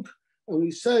along and we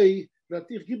say that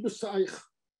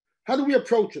how do we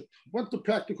approach it? What's the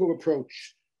practical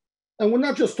approach? And we're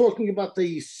not just talking about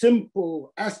the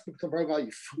simple aspect of our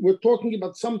life. We're talking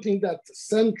about something that's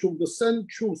central, the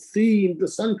central theme, the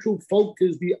central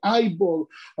focus, the eyeball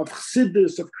of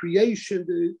Chassidus, of creation,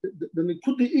 the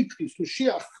Nekuda Ikris,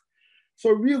 Mashiach.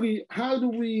 So really, how do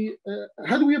we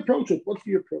approach it? What's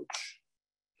the approach?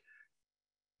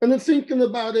 And in thinking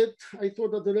about it, I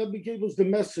thought that the Rebbe gave us the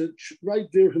message right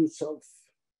there himself.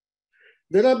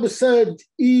 The Rebbe said,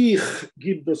 Ich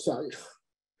gib das euch.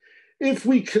 If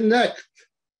we connect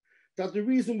that the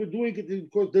reason we're doing it is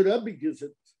because the Rebbe gives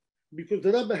it, because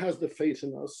the Rebbe has the faith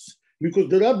in us, because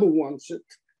the Rebbe wants it,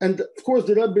 and of course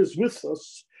the Rebbe is with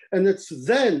us, and it's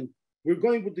then we're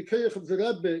going with the Keich of the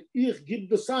Rebbe, Ich gib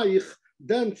das euch,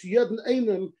 then to jeden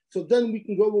einem, so then we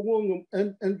can go along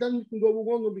and then we can go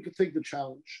along and we can take the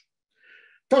challenge.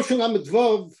 Tashin Amid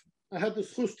Vav, I had the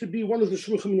chus to be one of the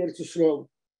shluchim in Eretz Yisrael.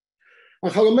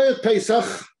 On Chalamayat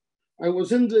Pesach, I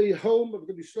was in the home of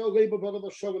the Bishro Rebbe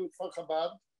Barav Shalom in Kfar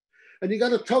Chabad, and he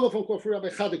got a telephone call from Rabbi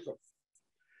Chadikov.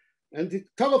 And the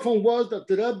telephone was that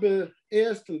the Rebbe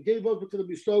asked and gave over to the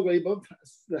Bishro Rebbe,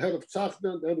 the head of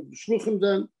Tzachdan, the head of the Shluchim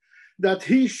then, that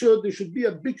there should be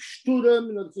a big shturem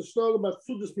in the story about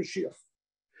Sudas Mashiach.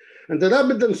 And the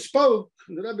Rebbe then spoke,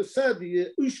 and the Rebbe said, the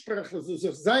Ursprach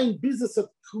is sein business of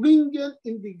klingen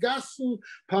in the Gassen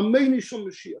Parmenishon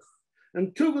Mashiach.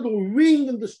 Until it will ring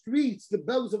in the streets, the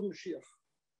bells of Mashiach.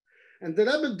 And the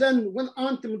Rebbe then went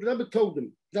on to him, and the Rebbe told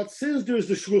him that since there is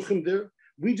the Shluchim there,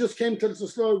 we just came to the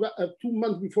story 2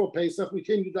 months before Pesach, we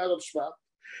came to the of Shvat.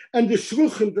 And the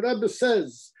Shluchim, the Rebbe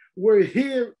says, were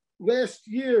here last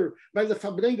year by the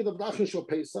Farbrengen of Rachel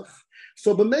Pesach.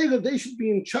 So B'meila, they should be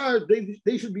in charge,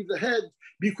 they should be the head,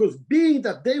 because being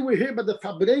that they were here by the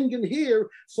Farbrengen here,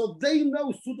 so they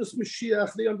know Sudas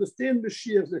Mashiach, they understand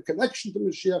Mashiach, their connection to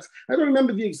Mashiach. I don't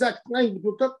remember the exact language,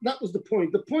 but that was the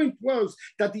point. The point was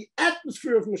that the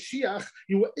atmosphere of Mashiach,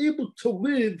 you were able to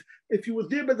live if you were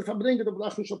there by the Farbrengen of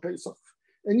Rachel Pesach.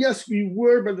 And yes, we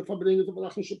were by the Farbrengen of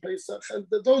Rachel Pesach. And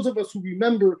those of us who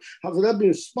remember how the Rebbe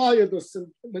inspired us,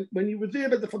 and when you were there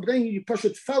by the Farbrengen, you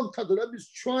felt how the Rebbe is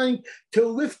trying to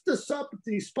lift us up,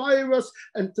 to inspire us,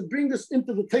 and to bring us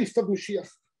into the taste of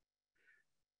Mashiach.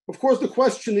 Of course, the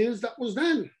question is, that was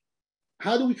then.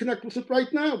 How do we connect with it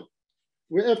right now?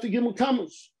 We're after Gimel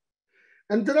Tammuz.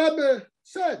 And the Rebbe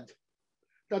said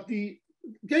that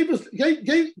gave us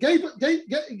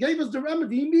the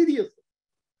remedy immediately.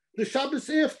 The Shabbos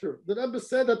after, the Rebbe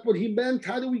said that what he meant,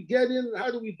 how do we get in,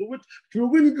 how do we do it? Through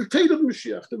winning the Tate of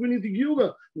Mashiach, through winning the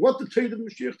Gula. What the Tate of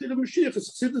Mashiach? Tate of Mashiach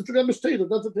is the Rebbe's Tate,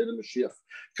 that's the Tate of Mashiach.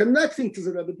 Connecting to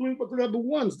the Rebbe, doing what the Rebbe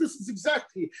wants. This is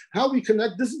exactly how we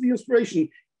connect. This is the inspiration.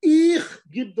 Ich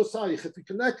gib das euch. If we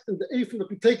connect in the Eifin that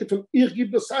we take it from Ich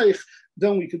gib das euch,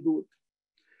 then we can do it.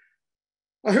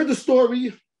 I heard the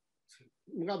story,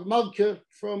 Rav Malke,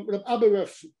 from Rav Abba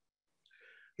Refson.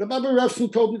 Rav Abba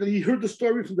Refson told me that he heard the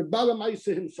story from the Bala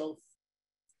Maisa himself.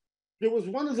 There was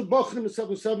one of the Bacher in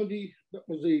 770, that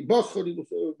was a Bacher, he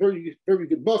was a very, very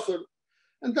good Bacher,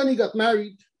 and then he got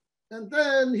married, and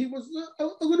then he was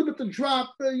a little bit of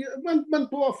drop,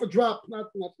 went off a drop, not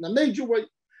in a major way.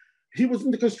 He was in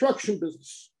the construction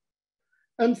business.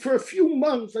 And for a few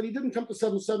months that he didn't come to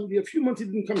 770, a few months he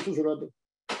didn't come to the Rebbe.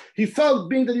 He felt,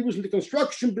 being that he was in the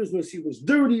construction business, he was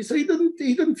dirty, so he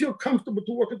didn't feel comfortable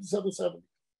to work at the 770.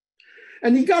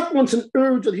 And he got once an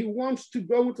urge that he wants to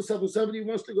go into 770, he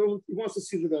wants to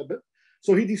see the Rebbe.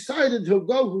 So he decided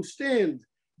he'll stand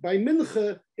by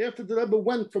Mincha after the Rebbe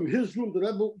went from his room, the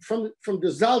Rebbe from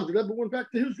the Zal, the Rebbe went back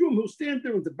to his room, he'll stand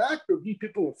there in the back, there'll be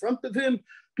people in front of him.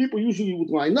 People usually would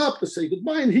line up to say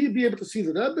goodbye, and he'd be able to see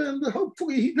the Rebbe, and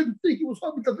hopefully he didn't think, he was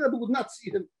hoping that the Rebbe would not see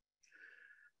him.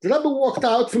 The Rebbe walked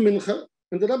out from Mincha,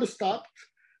 and the Rebbe stopped,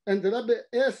 and the Rebbe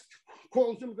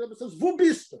calls him, the Rebbe says, "Wo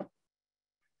bist du?"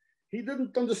 He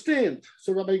didn't understand.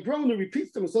 So Rabbi Groner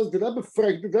repeats them and says, the Rebbe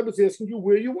is asking you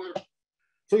where you are.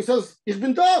 So he says, "Ich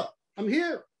bin da, I'm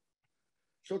here."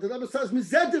 So the Rebbe says, "Mir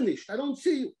seht nicht, I don't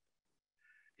see you."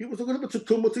 He was a little bit too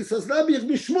tumult. He says, "Rebbe, ich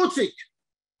bin schmutzig,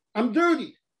 I'm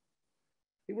dirty."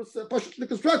 He was in the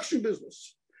construction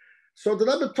business. So the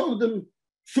Rebbe told him,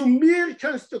 "Zu mir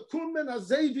kannst du kommen,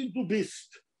 azay wie du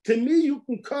bist. To me, you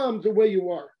can come the way you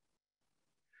are."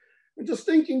 And just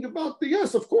thinking about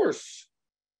yes, of course.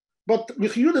 But the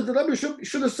Rebbe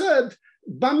should have said,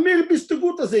 "Bei mir bist du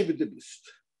gut, azay wie du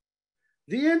bist."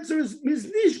 The answer is, "Mir ist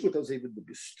nicht gut, azay wie du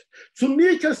bist. Zu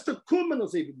mir kannst du kommen,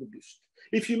 azay wie du bist."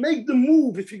 If you make the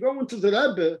move, if you go into the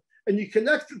Rebbe and you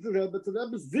connect to the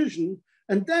Rebbe's vision,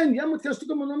 and then Yamut has to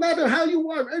come, no matter how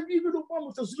you are, every little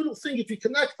moment, this little thing, if you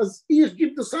connect as Ich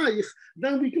give the Saich,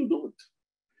 then we can do it.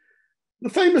 The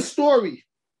famous story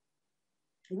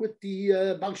with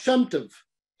the Baal Shem Tov,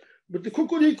 with the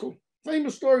Kukuriku,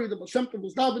 famous story, the Baal Shem Tov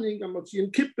was davening, and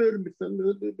Yom Kippur, with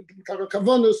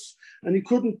Kavanas, and he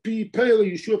couldn't be pale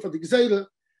Yeshua for the Gzeira,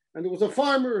 and there was a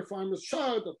farmer's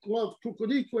child that loved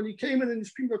Kukuriku, and he came in and he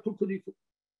screamed at Kukuriku.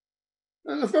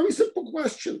 And a very simple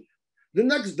question. The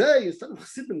next day, instead of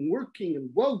sitting working and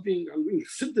welding and doing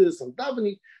chassidus and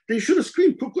davening, they should have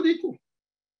screamed Kukuriku.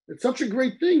 It's such a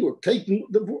great thing, or take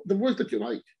the word that you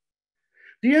like.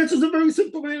 The answer is a very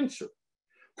simple answer.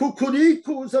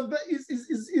 Kukuriku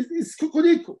is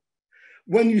Kukuriku.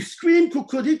 When you scream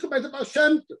Kukuriku by the Baal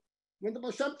Shem Tov, when the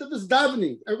Baal Shem Tov is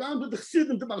davening around with the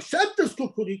chassidim, the Baal Shem Tov's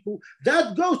Kukuriku,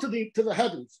 that goes to the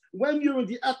heavens. When you're in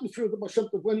the atmosphere of the Baal Shem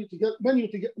Tov, when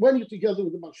you're together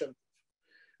with the Baal Shem Tov.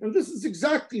 And this is the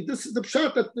pshat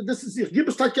that this is Ich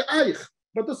Gibes Take Eich,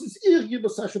 but this is Ich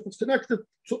Gibes Hashem, it's connected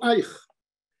to Eich.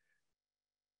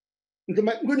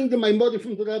 Learning the Maimodi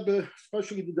from the Rebbe,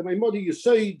 especially the Maimodi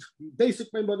Yesod, the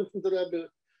basic Maimodi from the Rebbe,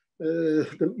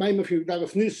 the Maimah from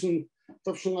Daraf Nissen,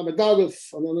 Tavshon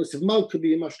Amedalef, and then Yosef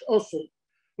Malkabi, Masht Osir,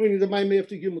 learning the Maimah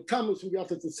after Gimel Tammuz from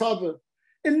Yatat Tzava.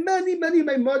 In many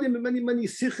Maimodim, and many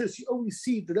Sichos, you always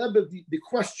see the Rebbe, the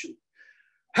question,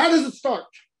 how does it start?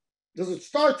 Does it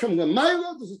start from the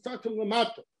Maila? Does it start from the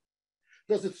Mata?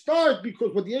 Does it start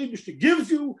because what the Eibishter gives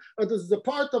you, or does it a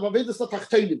part of Avedas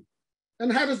HaTachtelim?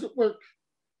 And how does it work?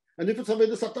 And if it's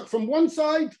Avedas HaTach from one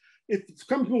side, if it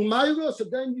comes from Maila, so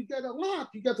then you get a lot.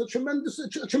 You get a tremendous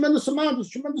amount, a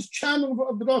tremendous channel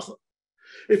of bracha.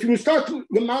 If you start from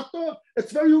the Mata,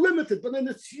 it's very limited, but then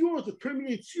it's yours. It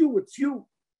permeates you. It's you.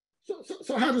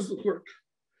 So how does it work?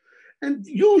 And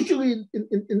usually,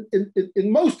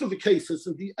 in most of the cases,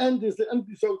 and the end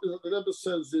result that the Rebbe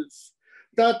says is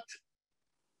that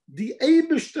the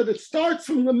Eibishter, that it starts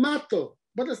from the Mata,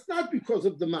 but it's not because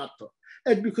of the Mata,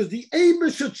 and because the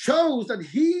Eibishter chose that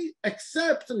he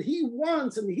accepts and he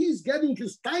wants and he's getting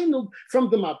his tainug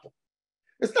from the Mata.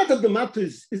 It's not that the Mata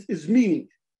is meaning.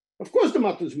 Of course, the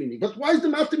Mata is meaning, but why is the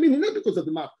Mata meaning? Not because of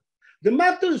the Mata. The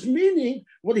matter is meaning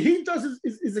what he does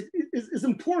is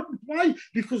important. Why?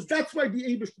 Because that's why the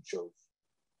Eibishter chose.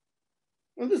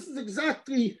 And this is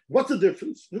exactly what's the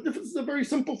difference. The difference is a very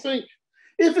simple thing.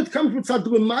 If it comes with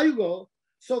Sadru Maila,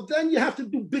 so then you have to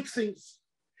do big things.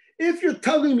 If you're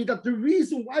telling me that the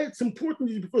reason why it's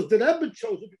important is because the Rebbe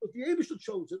chose it, because the Eibishter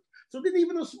chose it, so then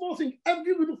even a small thing,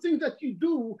 every little thing that you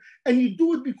do, and you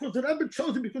do it because the Rebbe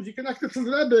chose it, because you connected to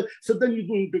the Rebbe, so then you're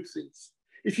doing big things.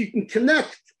 If you can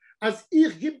connect as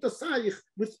Ich Gib das Saich,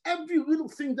 with every little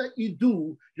thing that you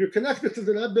do, you're connected to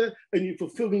the Rebbe, and you're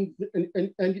fulfilling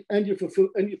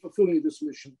you're fulfilling this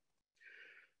mission.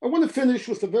 I want to finish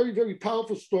with a very, very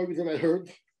powerful story that I heard.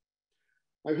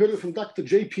 I heard it from Dr.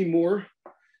 J.P. Moore,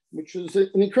 which is an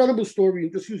incredible story,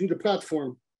 just using the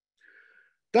platform.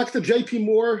 Dr. J.P.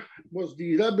 Moore was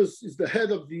is the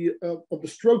head of the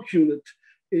stroke unit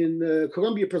in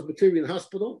Columbia Presbyterian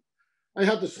Hospital. I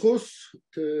had the schus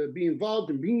to be involved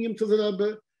in bringing him to the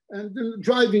Rebbe and then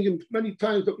driving him many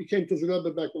times that we came to the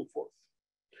Rebbe back and forth.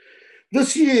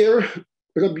 This year,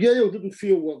 Rabbi Yael didn't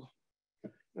feel well.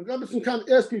 And Rabbi Simkan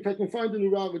asked me if I can find a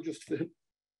neurologist for him.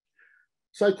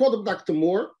 So I called up Dr.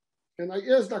 Moore, and I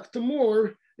asked Dr.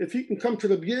 Moore if he can come to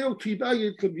Rabbi Yael to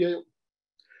evaluate Rabbi Yael.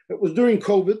 It was during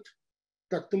COVID.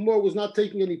 Dr. Moore was not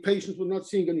taking any patients, was not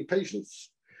seeing any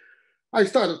patients. I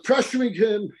started pressuring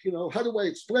him, how do I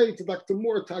explain to Dr.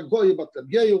 Moore, to Agoy about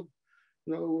Rabbi Yael?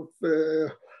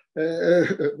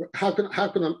 How can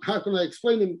I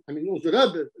explain him? I mean, he was the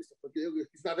Rebbe.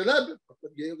 He's not a Rebbe, but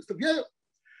Rabbi Yael is Rabbi Yael.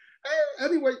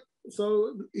 Anyway,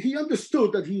 so he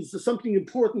understood that he's something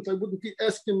important. I wouldn't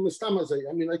ask him Mistamazay.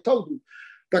 I mean, I told him,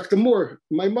 Dr. Moore,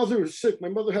 my mother is sick. My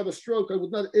mother had a stroke. I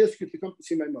would not ask you to come to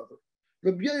see my mother.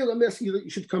 Rabbi Yael, I'm asking you that you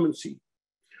should come and see.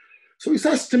 So he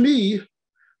says to me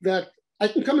that I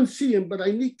can come and see him, but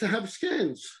I need to have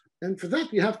scans. And for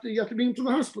that, you have to bring him to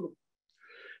the hospital.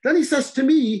 Then he says to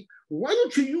me, why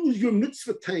don't you use your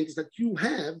mitzvah tanks that you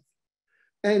have,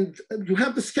 and you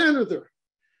have the scanner there?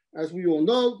 As we all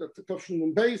know, that the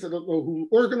Tafshin base, I don't know who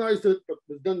organized it, but it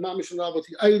was done mamish and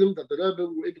the item that the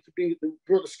Rebbe were able to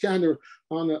brought a scanner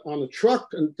on a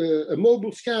truck, and a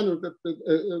mobile scanner,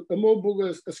 a mobile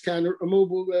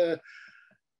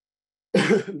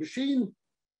machine.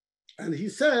 And he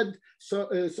said, so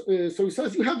he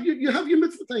says, you have your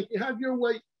mitzvah tank, you have your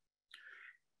way.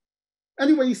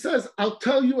 Anyway, he says, I'll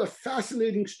tell you a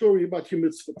fascinating story about your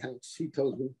mitzvah tanks, he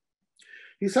told me.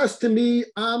 He says to me,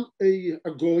 I'm a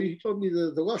goy. He told me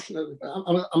the Russian,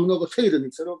 I'm an Ogotaden. He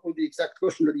said, I don't know the exact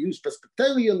Russian that he used,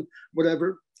 Presbyterian,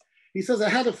 whatever. He says, I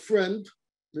had a friend.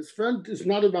 His friend is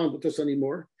not around with us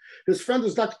anymore. His friend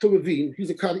is Dr. Levine. He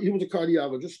was a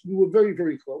cardiologist. We were very,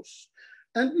 very close.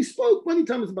 And we spoke many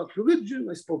times about religion.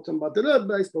 I spoke to him about the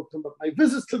Rebbe. I spoke to him about my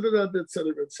visits to the Rebbe, et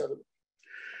cetera, et cetera.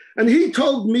 And he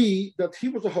told me that he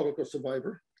was a Holocaust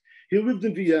survivor. He lived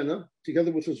in Vienna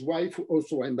together with his wife, who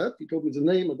also I met. He told me the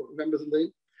name, I don't remember the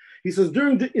name. He says,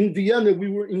 in Vienna, we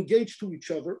were engaged to each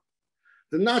other.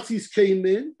 The Nazis came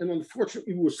in, and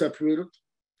unfortunately, we were separated.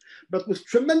 But with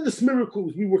tremendous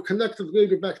miracles, we were connected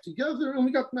later back together, and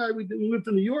we got married, and we lived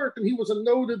in New York, and he was a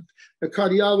noted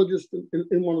cardiologist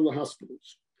in one of the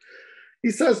hospitals. He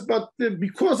says, but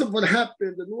because of what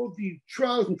happened and all the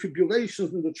trials and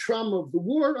tribulations and the trauma of the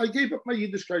war, I gave up my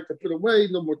Yiddishkeit. I put away,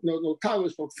 no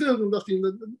towers, no film,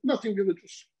 nothing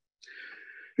religious.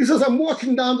 He says, I'm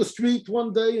walking down the street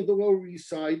one day in the Lower East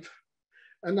Side,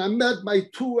 and I met my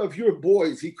two of your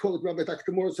boys. He called Rabbi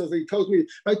Dr. Moore, says, he told me,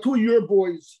 my two of your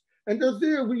boys. And they're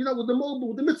there, with the mobile,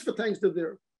 with the mitzvah tanks, they're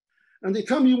there. And they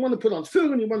tell me, you want to put on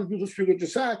film and you want to do this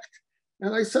religious act.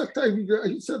 And I said,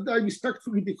 I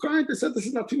respectfully declined. I said, this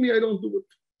is not to me, I don't do it.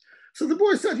 So the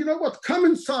boy said, you know what, come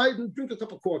inside and drink a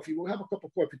cup of coffee. We'll have a cup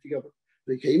of coffee together.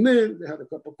 They came in, they had a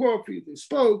cup of coffee, they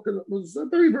spoke, and it was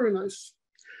very, very nice.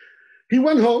 He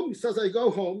went home, he says, I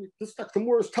go home. This Dr.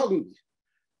 Moore is telling me,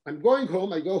 I'm going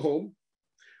home, I go home.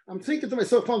 I'm thinking to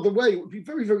myself on the way, it would be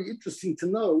very, very interesting to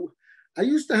know. I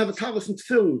used to have a Talis and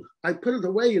film. I put it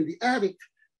away in the attic.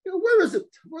 Where is it?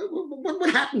 What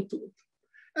happened to it?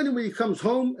 Anyway, he comes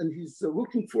home and he's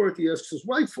looking for it. He asks his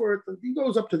wife for it, and he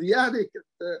goes up to the attic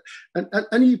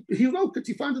and he wrote it.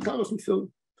 He finds the Talis and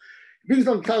film. He brings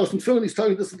down the Talis and film, and he's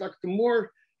telling this to Dr.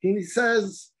 Moore. And he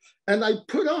says, and I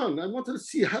wanted to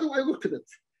see, how do I look at it?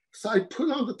 So I put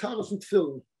on the Talis and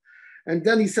film. And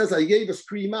then he says, I gave a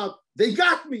scream out, they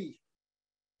got me.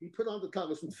 He put on the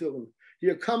Talis and film. He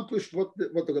accomplished what they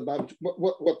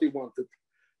wanted,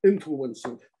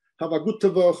 influencing. Have a good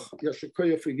tavach.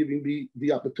 Yashikoya for giving me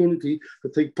the opportunity to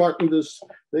take part in this.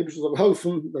 The Rebbe should have helped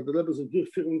that the Rebbe should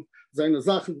durchführen, seine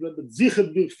Sachen, the Rebbe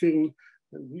sicher durchführen,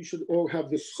 and we should all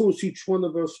have the schus, each one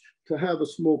of us, to have a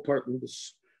small part in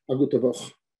this. A good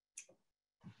tavach.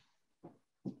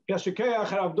 Yashikoya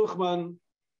Harav Duchman,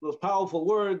 those powerful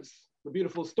words, the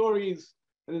beautiful stories,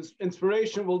 and this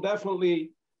inspiration will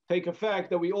definitely take effect,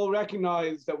 that we all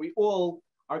recognize that we all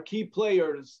are key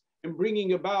players in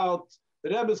bringing about the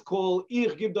Rebbe's call,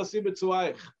 Ich gib das Ibe zu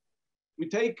euch. We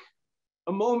take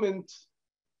a moment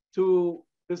to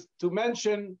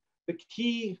mention the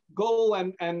key goal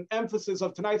and emphasis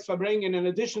of tonight's Farbrengen, in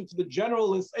addition to the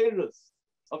general hiserus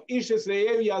of Ishes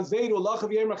Re'ev Yazeru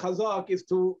Lachav Yemer Chazak, is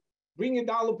to bring it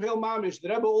down to Peil Mamish. The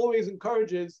Rebbe always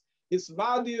encourages his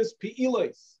Vadius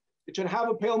Pi'iles. It should have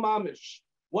a Peil Mamish.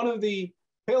 One of the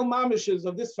Peil Mamishes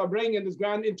of this Farbrengen, this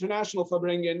grand international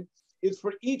Farbrengen, is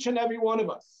for each and every one of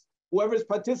us, whoever is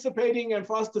participating, and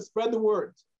for us to spread the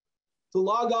word. to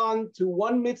log on to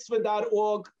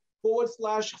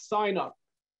onemitzvah.org/sign up.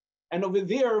 And over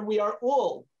there, we are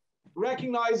all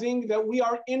recognizing that we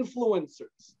are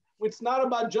influencers. It's not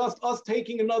about just us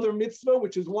taking another mitzvah,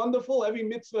 which is wonderful. Every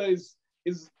mitzvah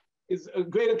is a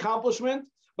great accomplishment.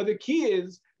 But the key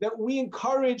is that we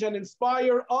encourage and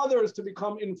inspire others to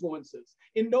become influencers.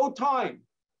 In no time,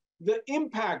 the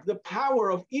impact, the power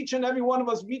of each and every one of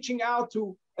us reaching out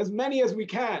to as many as we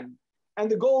can. And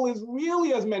the goal is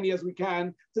really as many as we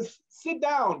can to sit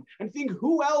down and think,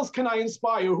 who else can I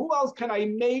inspire? Who else can I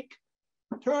make,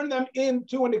 turn them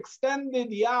into an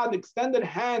extended yad, extended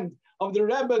hand of the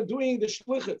Rebbe doing the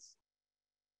shlichus,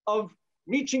 of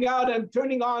reaching out and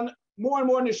turning on more and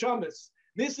more neshamas.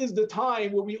 This is the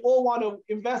time where we all want to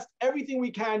invest everything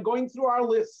we can, going through our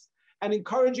lists and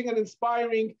encouraging and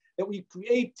inspiring that we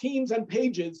create teams and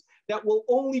pages that will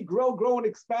only grow and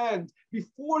expand.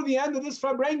 Before the end of this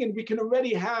Farbrengen, we can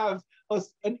already have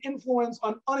an influence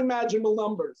on unimaginable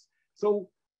numbers. So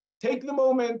take the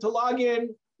moment to log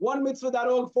in,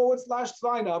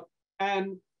 onemitzvah.org/sign up,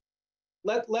 and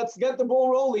let's get the ball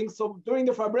rolling. So during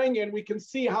the Farbrengen, we can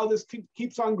see how this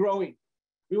keeps on growing.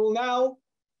 We will now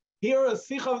hear a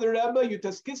sikh of the Rebbe,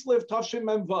 Yutes Kislev Tavshim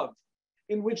Mem Vav,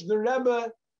 in which the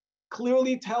Rebbe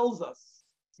clearly tells us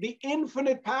the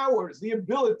infinite powers, the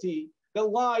ability that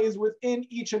lies within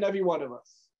each and every one of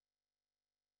us.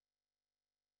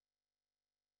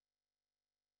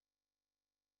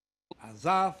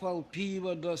 Azafal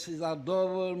piva das is a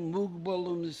dover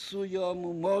mugbal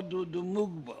suyam modu du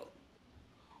mugbal.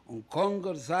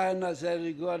 Konger sein als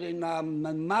gar in am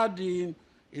Madim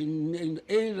in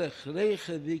Erech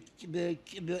Reche wie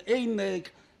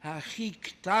Emek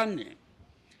Hachiktane.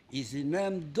 Is in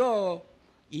dem do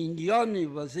in Joni,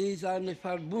 was ist eine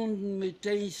verbunden mit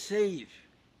den Seif.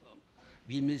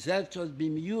 Wie mir selbst aus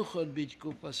beim Juchot mit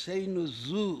Kupaseinu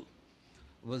Zu,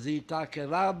 wo sie Take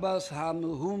Rabbas haben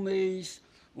Humeis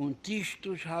und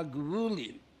Tischtusch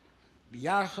HaGvulim.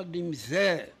 Biachad im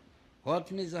See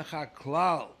hat mir sich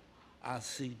erklau,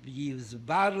 als sie wie es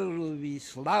Barru, wie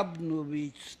es Labnu,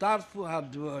 wie es Starfu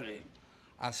Hadvorim,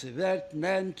 als sie wird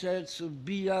nennte zu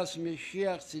Bias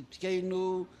Meshiach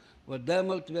Zitkenu, wo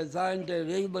demult wird sein der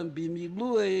Reben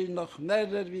bimilue noch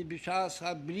mehr wie Bishas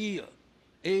Habrio,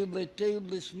 Eile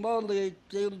Teilis Mole,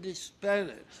 Teilis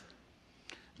Peres.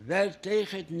 Wer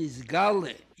teichet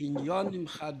Nisgale in Yonim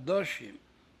Chadoshim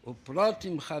und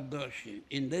Protim Chadoshim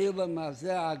in Eilem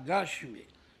Hazeh Agashmi,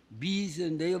 bis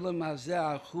in Eilem Hazeh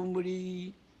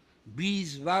Achumri,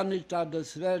 bis wanita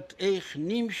das wird Eich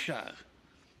Nimshach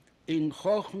in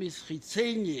Chochmis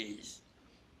Chitzenies,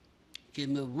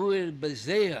 Kemevur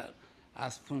Bezeher,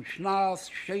 als von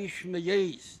Schnaas Sheish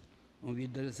Meyes, und wie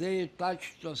der See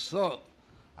tatscht das so,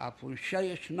 als von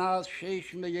Schnaas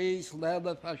Sheish Meyes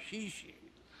lebe Fashishi,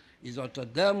 is ot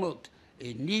demot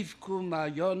nifku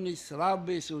mayonis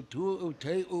rabbis ut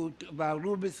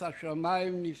varubis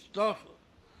hashamayim niftoch,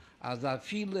 as a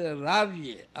viele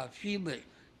ravie, a viele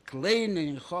kleine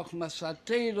in chochmas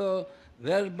atero,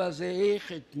 verba ze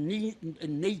echet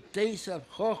nicht teisa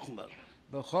chochma,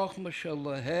 בחוכמה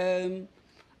שלהם,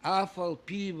 אף על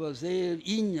פי וזה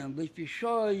עניין, לפי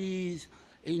שויז,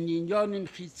 in עניונים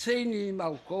חיצוניים,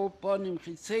 על כל פנים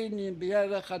חיצוניים,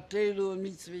 בערך התורה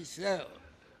ומצוות ישראל.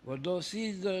 ודוס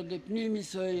ist der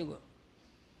פנימיס האלה.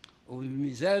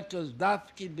 ומזאת אז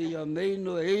דווקא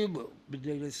בימינו אלו,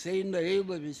 בדרסינו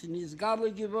אלו, וסנסגלה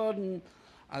geworden,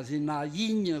 אז in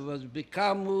העניין, was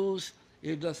בקמוס,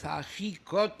 das הכי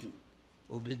קוטן,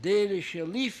 ובדרך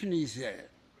שלפני זה,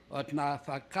 hat na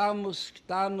Fakamus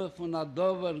Ktano von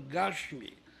Adover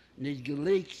Gashmi nicht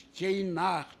gelegt kein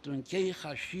Nacht und kein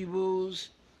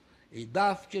Chashivus,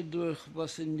 dafke durch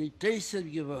was in die Teser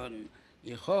geworden,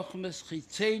 Chochmes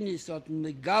Chitzenis hat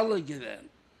Megale geworden,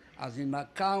 als in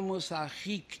Akamus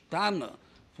Achi Ktano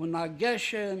von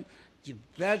Ageshem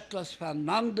wird das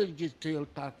voneinander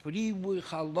geteilt, Afribu,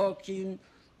 Chalokim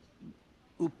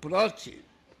und Protim.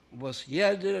 Was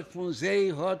jeder von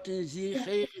sie hat in sich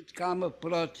echt kam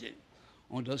Protein.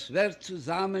 Und das wird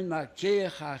zusammen nach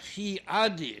Keach Achi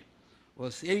Adi,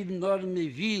 was eben nur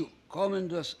mehr will, kommen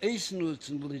das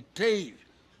Eisnutzen, Liteiv,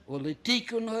 und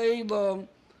Litikun Hoelom,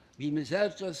 wie man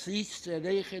sagt, das ist der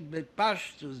Rechet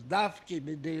Bepashtus, Davke,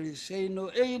 Bedeliseno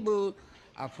Elu,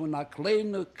 auf einer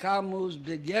kleinen Kamus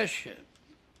Begeshe,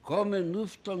 kommen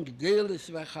Nufton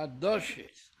Gdelis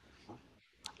Vachadoshes,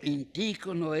 in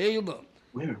Tikun Hoelom,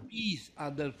 Bis a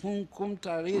der Funk kommt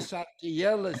a res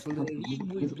aktuelles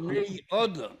Libu Bnei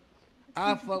Odom,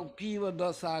 afal piva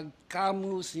das a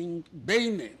Kamus in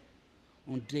Beine.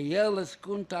 Und die Jeles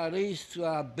kommt a res zu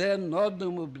a Ben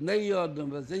Odom und Bnei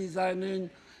Odom, was sie seinen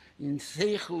in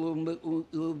Sechel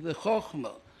und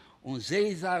Chochma. Und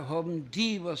sie haben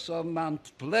die, was man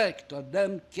pflegt, oder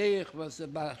dem Kirch, was sie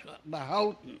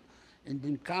behalten, in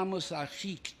dem Kamus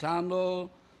Achik Tano.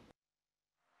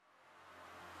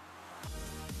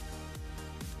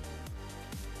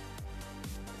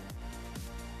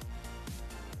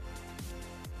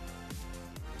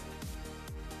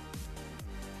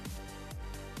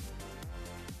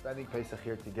 Spending Pesach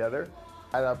here together.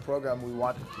 At our program, we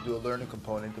wanted to do a learning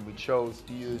component, and we chose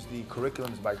to use the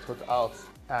curriculums by Tut Alts.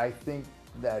 I think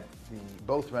that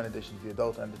both renditions, the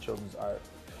adult and the children's, are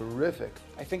terrific.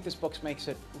 I think this book makes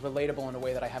it relatable in a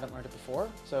way that I haven't learned it before,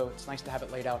 so it's nice to have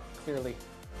it laid out clearly.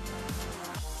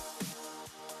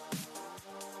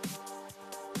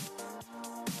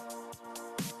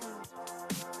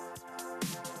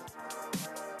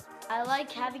 I like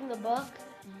having the book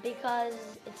because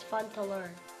it's fun to learn.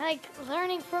 I like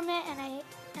learning from it, and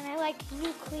I like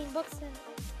new clean books.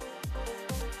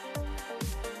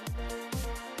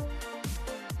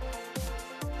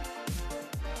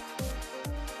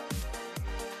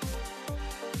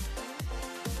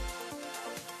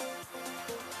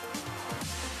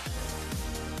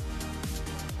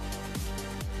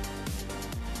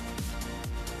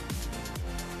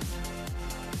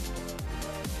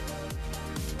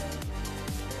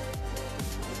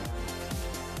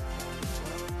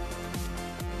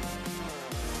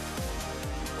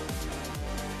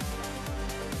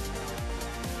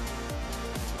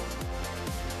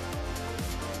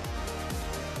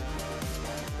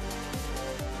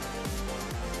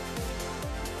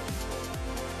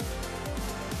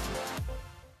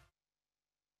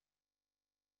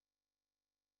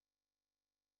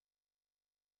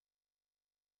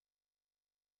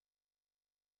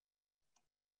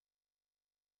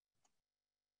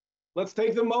 Let's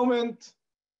take the moment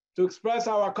to express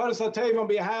our Hakaras HaTov on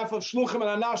behalf of Shluchim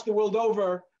and Anash the world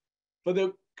over for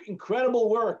the incredible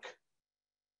work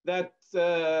that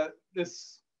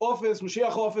this office,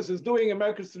 Mashiach office, is doing in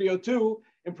Merkez 302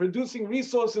 in producing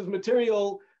resources,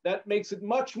 material that makes it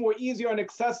much more easier and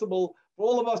accessible for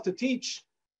all of us to teach,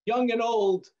 young and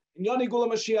old, in Yoni Gula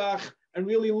Mashiach, and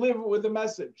really live with the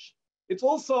message. It's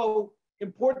also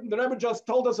important, the Rebbe just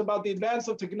told us about the advance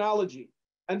of technology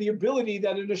and the ability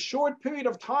that in a short period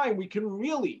of time, we can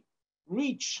really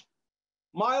reach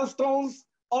milestones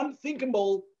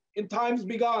unthinkable in times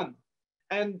bygone.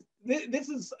 And this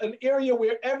is an area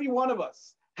where every one of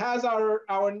us has our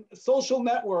social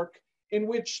network in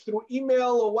which through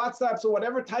email or WhatsApps or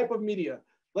whatever type of media,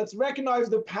 let's recognize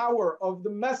the power of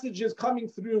the messages coming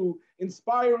through,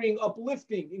 inspiring,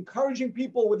 uplifting, encouraging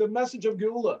people with the message of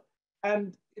Geula.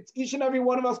 And it's each and every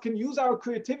one of us can use our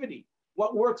creativity,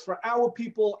 what works for our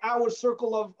people, our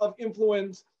circle of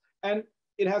influence. And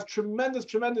it has tremendous,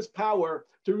 tremendous power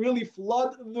to really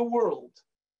flood the world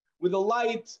with the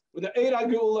light, with the Eira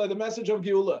Geula, the message of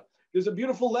Geula. There's a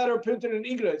beautiful letter printed in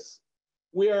Igros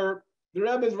where the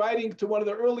Rebbe is writing to one of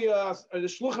the earlier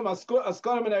Shluchim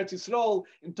Askarim in Eretz Yisrael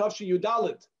in Tafshi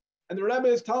Yudalit. And the Rebbe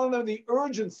is telling them the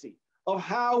urgency of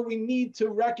how we need to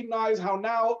recognize how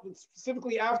now,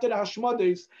 specifically after the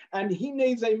Hashmodes, and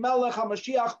Hinei Zei Melech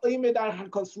HaMashiach Oimed Al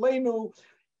Koslenu,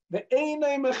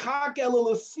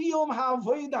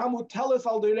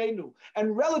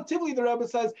 and relatively, the Rebbe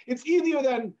says, it's easier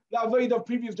than the Avodah of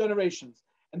previous generations.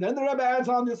 And then the Rebbe adds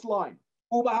on this line,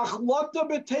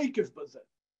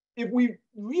 if we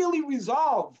really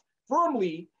resolve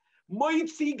firmly,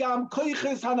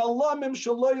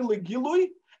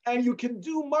 and you can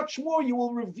do much more, you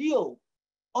will reveal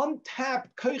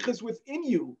untapped koiches within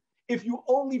you if you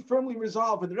only firmly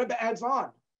resolve. And the Rebbe adds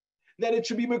on that it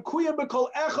should be mekuyah b'kol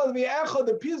echad v'echad,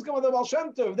 the pizgam of the Baal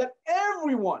Shem Tov, that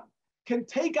everyone can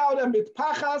take out a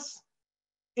mitpachas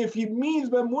if he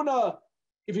means b'emunah,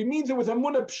 if he means it with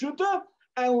emunah pshuta,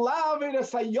 and laved a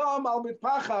sayam al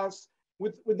mitpachas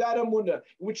with that emunah,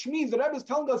 which means the Rebbe is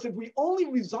telling us if we only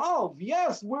resolve,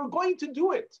 yes, we're going to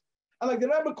do it. And like the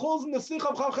Rebbe calls in the Sikh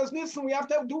of Chavchas Nissen, we have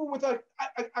to do it with a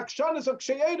akshanis of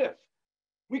ksheyedev.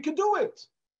 We can do it.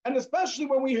 And especially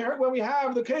when we have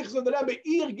the keiches of the Rebbe,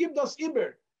 Ir give us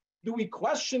iber. Do we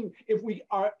question if we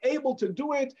are able to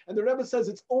do it? And the Rebbe says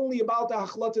it's only about the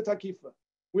hachlata takifa.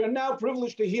 We are now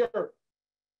privileged to hear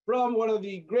from one of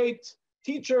the great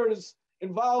teachers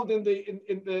involved in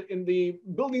the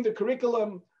building the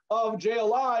curriculum of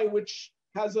JLI, which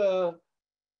has a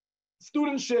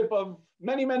studentship of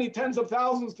many, many tens of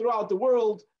thousands throughout the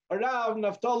world, Rav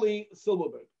Naftali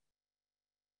Silberberg.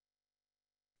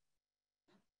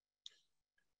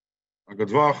 Good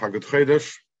Vach, good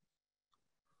Chedesh.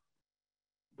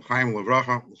 L'chaim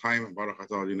levracha, l'chaim baruch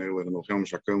atah adinei le'nochem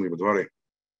shakelni b'dvari.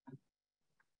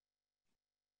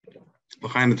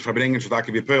 L'chaim et Farbrengen shadaki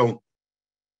b'pil.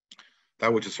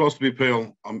 that which is supposed to be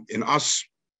pale in us,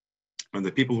 and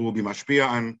the people who will be mashpia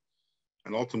on,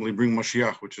 and ultimately bring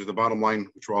Mashiach, which is the bottom line,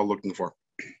 which we're all looking for.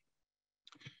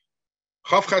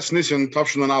 Chav Ches Nisan,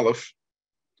 Tavshin and Aleph.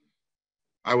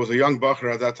 I was a young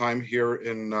bacher at that time here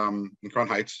in Crown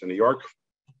Heights in New York.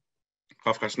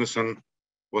 Chav Ches Nisan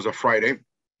was a Friday,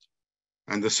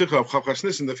 and the Sikha of Chav Ches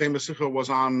Nisan, the famous Sikha, was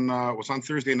on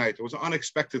Thursday night. It was an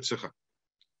unexpected Sikha.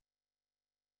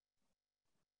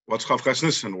 What's Chav Ches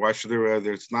Nisan? Why should there?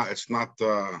 It's not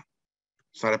a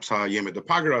Yom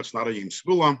Pagra. It's not a Yom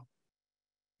Segula.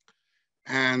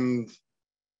 And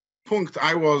punkt,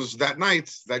 I was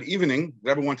that evening. The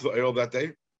Rebbe went to the oil that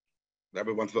day. The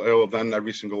Rebbe went to the oil then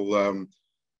every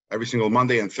single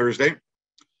Monday and Thursday.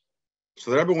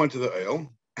 So the Rebbe went to the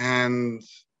oil, and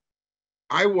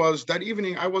that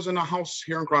evening I was in a house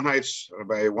here in Crown Heights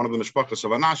by one of the mishpachas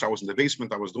of Anash. I was in the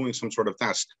basement. I was doing some sort of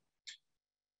task,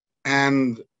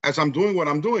 and as I'm doing what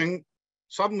I'm doing,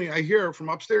 suddenly I hear from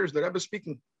upstairs the Rebbe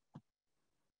speaking.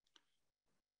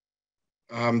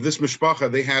 This mishpacha,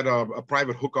 they had a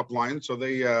private hookup line, so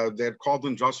they had called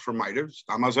in just for Maidiv,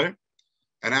 Tamazeh.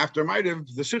 And after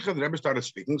Maidiv, the Sikha, the Rebbe started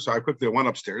speaking, so I quickly went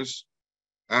upstairs,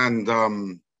 and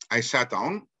I sat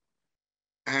down,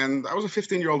 and I was a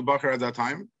 15-year-old bacher at that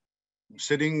time,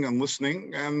 sitting and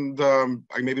listening, and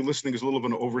maybe listening is a little of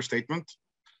an overstatement.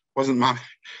 Wasn't my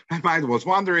mind was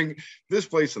wandering this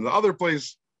place and the other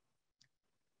place,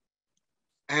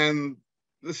 and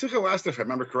the Sikha lasted, if I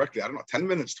remember correctly, I don't know, 10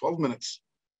 minutes, 12 minutes.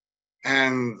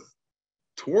 And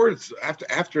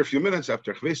after a few minutes,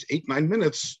 after 8, 9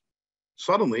 minutes,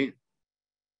 suddenly,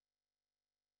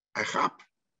 I chap,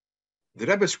 the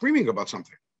Rebbe is screaming about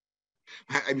something.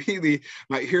 I immediately,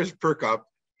 my ears perk up,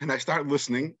 and I start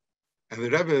listening, and the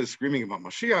Rebbe is screaming about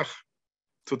Mashiach,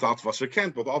 Tutat Wasser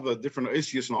Kent, with all the different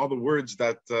oisius and all the words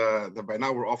that by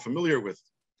now we're all familiar with.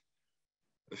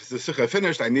 The Sikha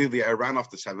finished, I ran off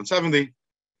to 770,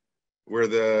 where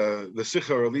the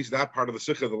Sikha, or at least that part of the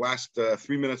Sikha, the last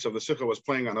 3 minutes of the Sikha was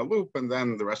playing on a loop, and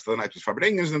then the rest of the night was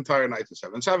Farbrengen the entire night to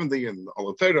 770, and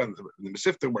all the Torah, and the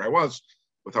Mesifta, where I was,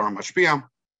 with our Mashpia.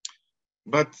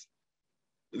 But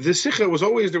the Sikha was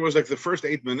always, there was like the first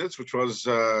 8 minutes, which was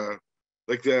I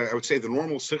would say the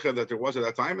normal Sikha that there was at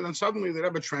that time, and then suddenly the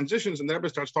Rebbe transitions, and the Rebbe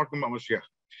starts talking about Mashiach.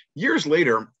 Years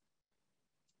later,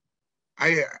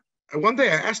 one day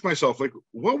I asked myself, like,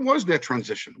 what was that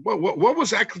transition? What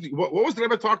was the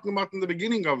Rebbe talking about in the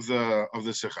beginning of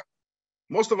the Sikha?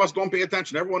 Most of us don't pay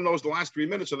attention. Everyone knows the last 3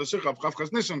 minutes of the Sikha of Chav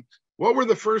Ches Nisan. What were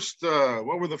the first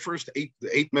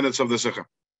 8 minutes of the Sikha?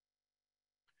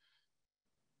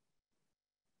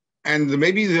 And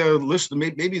maybe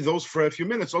maybe those for a few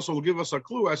minutes also will give us a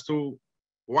clue as to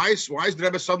why is the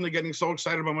Rebbe suddenly getting so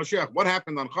excited about Mashiach? What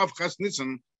happened on Chav Ches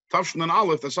Nisan, Tavshin and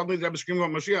Aleph, that suddenly the Rebbe screaming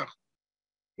about Mashiach?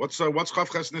 What's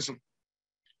Chav Ches Nisan?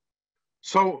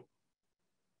 So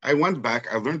I went back,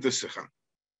 I learned the Sikha.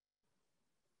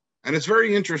 And it's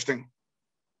very interesting.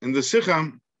 In the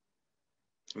Sikha,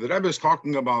 the Rebbe is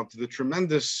talking about the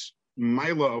tremendous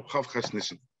Maila of Chav Ches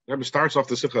Nisan. The Rebbe starts off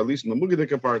the Sikha, at least in the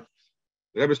Mugidika part,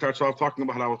 the Rebbe starts off talking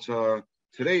about how it's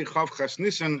today Chav Ches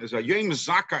Nisan is a Yom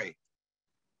Zakai,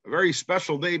 a very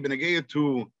special day, benegayah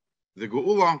to the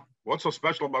Geula. What's so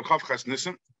special about Chav Ches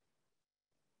Nisan?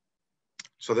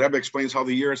 So the Rebbe explains how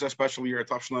the year is a special year,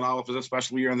 Tavshin and Aleph is a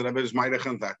special year, and the Rebbe is Meidach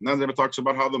and that. And then the Rebbe talks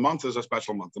about how the month is a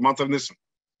special month, the month of Nisan.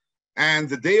 And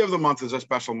the day of the month is a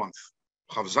special month.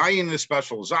 Chav Zayin is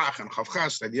special, Zach and Chav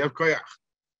Ches, the idea of Koyach.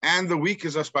 And the week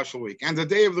is a special week. And the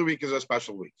day of the week is a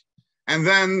special week. And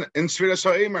then in Sfiras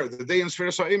HaEmer, the day in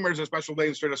Sfiras HaEmer is a special day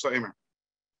in Sfiras HaEmer.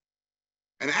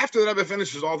 And after the Rebbe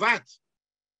finishes all that,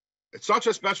 it's such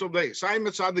a special day. Sai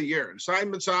Mitzad the year, and Sai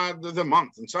Mitzad the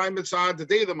month, and Sai Mitzad the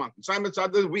day of the month, and Sai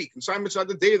Mitzad the week, and Sai Mitzad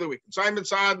the day of the week, and Sai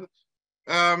Mitzad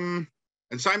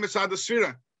the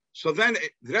Sfira. So then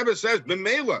the Rebbe says,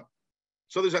 B'meila.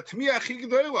 So there's a Tmiya Chi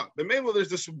Gedola. B'meila, there's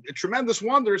this tremendous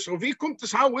wonder. So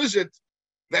how is it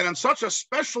that on such a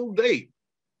special day,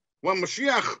 when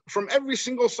Mashiach from every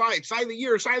single side the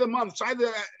year, side the month, side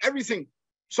the everything.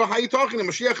 So how you talking? The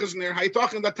Mashiach is in there. How you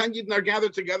talking that 10 Yidden are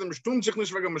gathered together?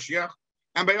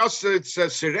 And by us, it's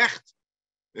serecht.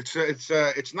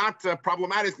 It's not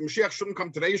problematic. Mashiach shouldn't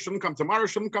come today, shouldn't come tomorrow,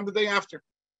 shouldn't come the day after.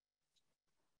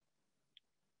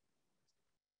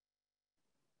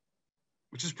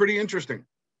 Which is pretty interesting,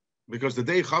 because the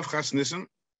day Chav Ches Nisan,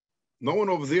 no one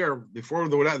over there before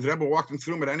the Rebbe walked in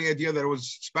through him had any idea that it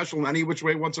was special in any which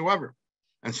way whatsoever.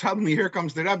 And suddenly here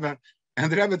comes the Rebbe,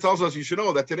 and the Rebbe tells us, you should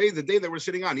know that today, the day that we're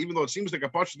sitting on, even though it seems like a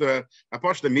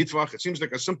Pashta Mitzvah, it seems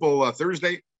like a simple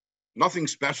Thursday, nothing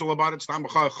special about it.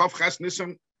 Chav Ches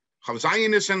Nisan, Chav Zayin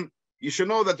Nisan, you should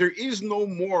know that there is no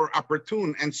more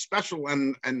opportune and special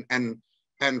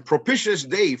and propitious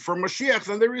day for Mashiach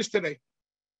than there is today.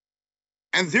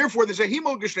 And therefore, there's a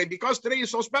Himel Geshrei, because today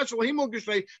is so special, Himel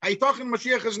Geshrei, Hayitachin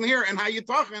Mashiach isn't here, and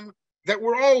Hayitachin that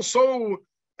we're all so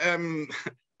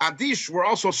adish, we're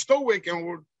also stoic,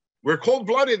 and we're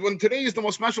cold-blooded when today is the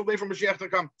most special day for Mashiach to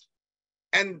come.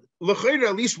 And l'chayra,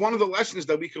 at least one of the lessons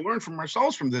that we can learn from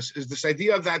ourselves from this is this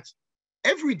idea that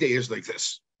every day is like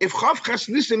this. If Chav Ches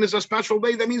Nisan is a special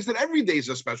day, that means that every day is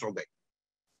a special day.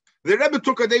 The Rebbe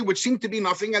took a day which seemed to be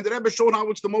nothing, and the Rebbe showed how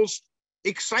it's the most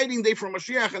exciting day for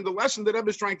Mashiach. And the lesson the Rebbe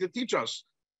is trying to teach us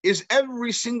is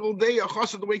every single day a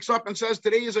chassid wakes up and says,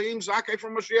 today is a Yom Zakai for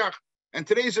Mashiach, and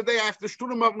today is a day after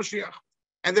Shturim of Mashiach.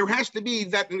 And there has to be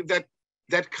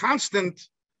that constant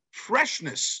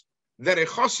freshness that a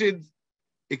chassid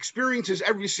experiences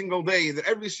every single day, that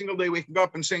every single day waking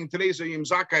up and saying, today is a Yom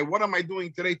Zakai, what am I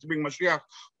doing today to bring Mashiach?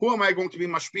 Who am I going to be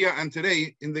Mashpia and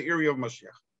today in the area of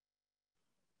Mashiach?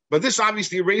 But this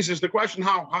obviously raises the question,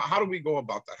 how do we go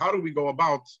about that? How do we go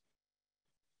about,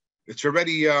 it's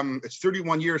already, it's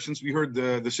 31 years since we heard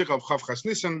the Sikha of Chav Ches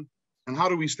Nisan, and how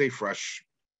do we stay fresh?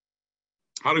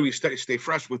 How do we stay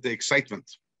fresh with the excitement?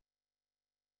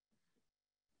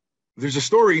 There's a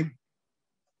story.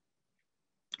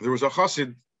 There was a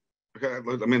chassid. Okay,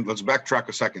 let's backtrack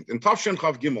a second. In Tafshin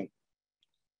Chav Gimel,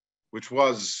 which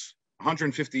was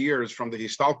 150 years from the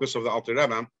Histalkus of the Alter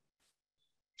Rebbe,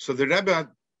 so the Rebbe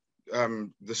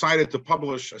decided to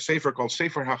publish a sefer called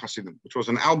Sefer HaChasidim, which was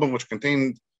an album which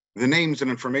contained the names and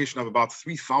information of about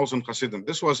 3,000 Chasidim.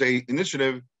 This was an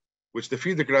initiative which the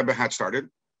Frierdiker Rebbe had started,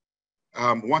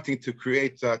 wanting to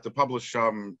create, to publish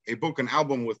a book, an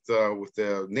album with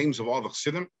the names of all the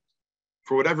Chasidim.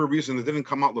 For whatever reason, it didn't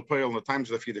come out L'Poel in the times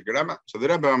of the Frierdiker Rebbe. So the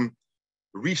Rebbe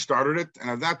restarted it.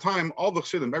 And at that time, all the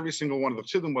Chassidim, every single one of the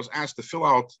Chassidim was asked to fill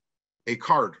out a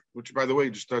card, which, by the way,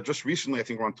 just recently, I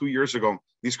think around 2 years ago,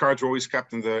 these cards were always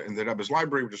kept in the Rebbe's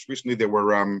library. Just recently, they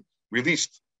were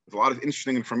released with a lot of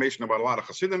interesting information about a lot of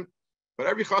Chassidim. But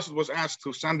every Chassid was asked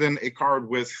to send in a card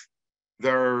with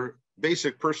their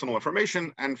basic personal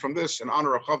information. And from this, in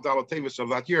honor of Chav Dalet Tevis of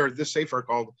that year, this sefer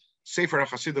called Sefer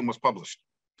HaChasidim was published.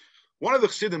 One of the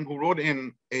Chassidim who wrote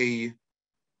in a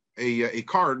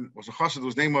card was a Chassid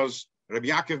whose name was Rabbi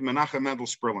Yaakov Menachem Mendel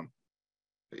Sperlin.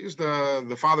 He's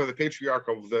the father, the patriarch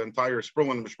of the entire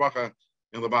Sperlin Mishpacha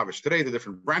in Lubavitch. Today, the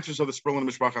different branches of the Sperlin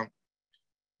Mishpacha.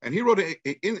 And he wrote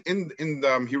he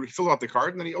filled out the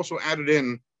card, and then he also added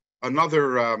in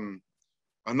another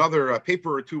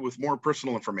paper or two with more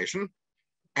personal information.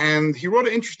 And he wrote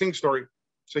an interesting story.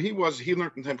 So he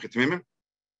learned in Temchet Mimim.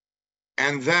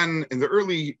 And then in the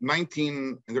early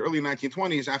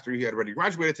 1920s, after he had already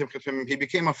graduated Temchet Mimim, he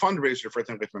became a fundraiser for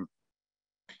Temchet Mimim.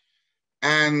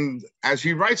 And as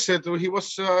he writes it,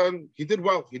 he did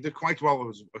well. He did quite well. He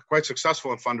was quite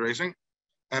successful in fundraising.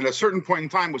 And at a certain point in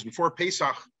time, was before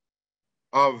Pesach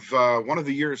of one of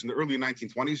the years in the early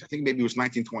 1920s, I think maybe it was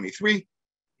 1923,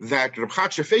 that Reb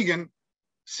Chatzke Fagin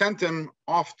sent him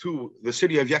off to the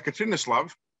city of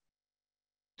Yekaterinoslav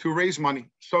to raise money.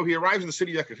 So he arrives in the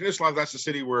city of Yekaterinoslav. That's the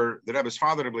city where the Rebbe's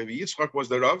father, Rebbe Levi Yitzchak, was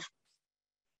the Rav.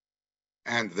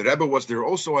 And the Rebbe was there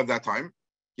also at that time.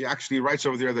 He actually writes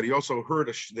over there that he also heard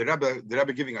the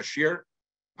Rebbe giving a shir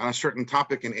on a certain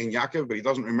topic in Ein Yaakov, but he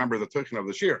doesn't remember the token of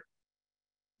the shir.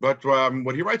 But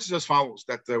what he writes is as follows: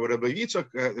 that Rebbe Yitzchak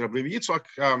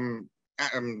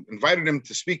invited him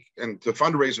to speak and to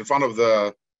fundraise in front of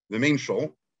the main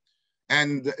shul,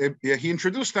 and he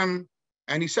introduced them,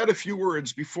 and he said a few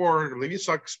words before. Rebbe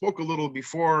Yitzchak spoke a little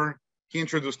before he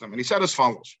introduced them, and he said as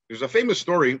follows. There's a famous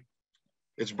story.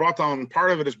 It's brought on,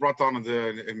 part of it is brought on in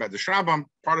the Medrash Rabbah,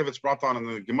 part of it's brought on in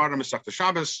the Gemara Masechta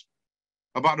Shabbos,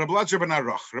 about Reb Elazar ben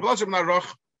Aruch. Reb Elazar ben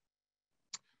Aruch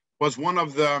was one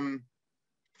of the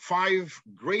 5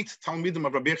 great Talmidim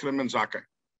of Rabbi Yochanan ben Zakkai.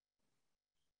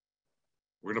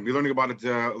 We're going to be learning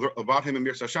about him in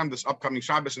Mir Hashem this upcoming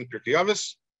Shabbos in Pirkei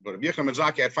Avos. But Rabbi Yochanan ben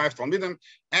Zakkai had 5 Talmidim,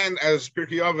 and as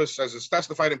Pirkei Avos, as is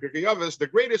testified in Pirkei Avos, the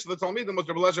greatest of the Talmidim was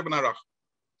Reb Elazar ben Aruch.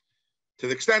 To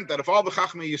the extent that if all the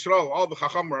Chachmei Yisrael, all the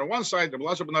Chacham were on one side, Reb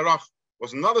Elazar ben Aruch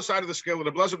was on another side of the scale,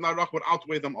 Reb Elazar ben Aruch would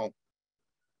outweigh them all.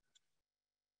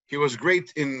 He was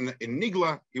great in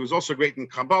Nigla. He was also great in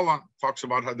Kabbalah. Talks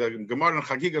about how the Gemara and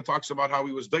Chagiga talks about how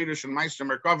he was Deidish and Meister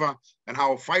Merkava and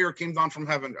how fire came down from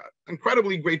heaven.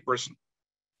 Incredibly great person.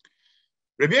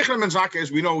 Rabbi Yochanan ben Zakkai,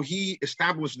 as we know, he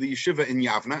established the yeshiva in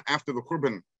Yavna after the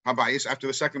Churban Habayis, after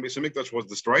the second Beis Hamikdash was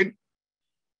destroyed.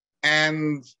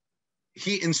 And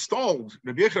he installed,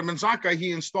 Rabbi Yochanan ben Zakkai,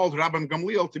 he installed Rabban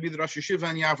Gamliel to be the Rosh Yeshiva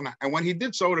in Yavna. And when he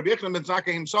did so, Rabbi Yochanan ben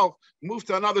Zakkai himself moved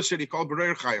to another city called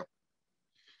Bereir Chayil.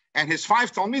 And his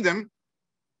 5 Talmidim,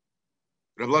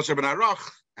 Rabbi Elazar ben Arach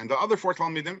and the other 4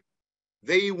 Talmidim,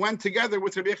 they went together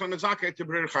with Rabbi Yochanan ben Zakkai to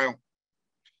Brer Chayil.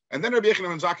 And then Rabbi Yochanan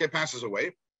ben Zakkai passes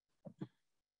away.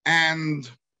 And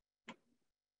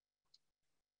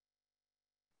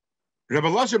Rabbi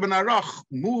Elazar ben Arach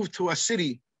moved to a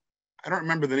city. I don't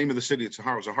remember the name of the city. It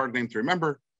was a hard name to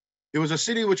remember. It was a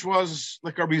city which was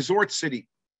like a resort city.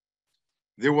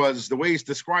 There was, the way it's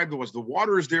described, was the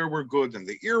waters there were good and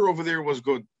the air over there was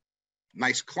good.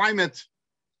 Nice climate.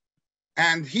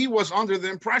 And he was under the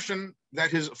impression that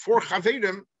his 4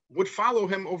 Chavedim would follow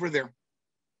him over there.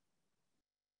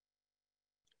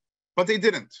 But they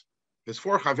didn't. His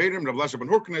 4 Chavedim, Rabbi Elazar ben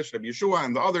Hurknish, Rabbi Yeshua,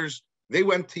 and the others, they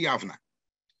went to Yavna.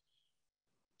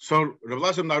 So Rabbi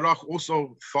Elazar ben Arach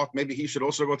also thought maybe he should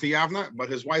also go to Yavna, but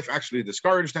his wife actually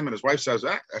discouraged him, and his wife says,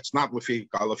 that's not Lefi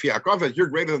Hakaved, you're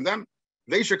greater than them,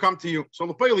 they should come to you. So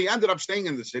Lepoil, he ended up staying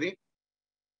in the city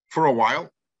for a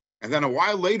while, and then a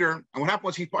while later, and what happened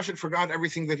was he forgot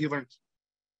everything that he learned.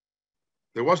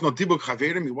 There was no Dibuk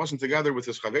Chavedim, he wasn't together with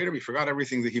his Chavedim, he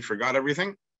forgot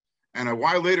everything. And a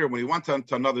while later, when he went to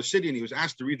another city and he was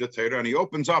asked to read the Torah, and he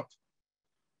opens up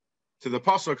to the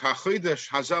pasuk HaChodesh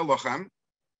Hazel Lachem,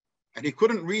 and he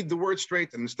couldn't read the word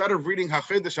straight. And instead of reading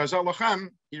HaChodesh Hazel Lachem,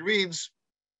 he read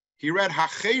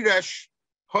HaChedesh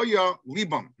Hoya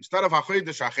Libam. Instead of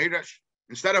HaChodesh HaChedesh,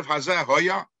 instead of Hazeh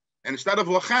Hoya, and instead of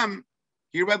Lachem,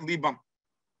 he read Libam.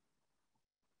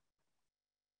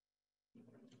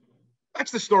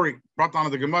 That's the story brought down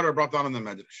in the Gemara, brought down in the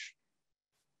Medrash.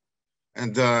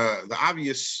 And the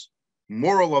obvious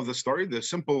moral of the story, the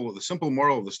simple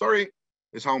moral of the story,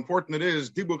 is how important it is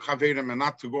dibuk chaverim, and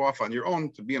not to go off on your own,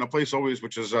 to be in a place always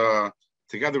which is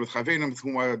together with chaverim, with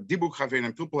whom dibuk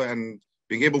chaverim people, and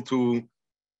being able to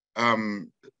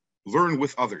learn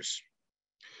with others.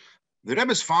 The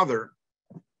Rebbe's father,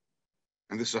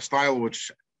 and this is a style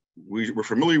which we were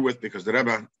familiar with because the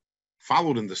Rebbe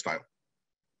followed in the style.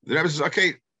 The Rebbe says,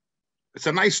 okay, it's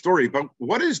a nice story, but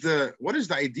what is the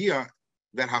idea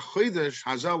that HaChodesh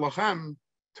Hazel Lachem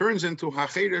turns into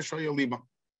HaChedesh Hoya Libam?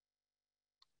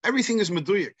 Everything is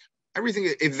meduyik. Everything.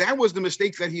 If that was the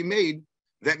mistake that he made,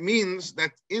 that means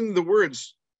that in the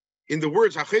words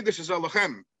HaChedesh Hazel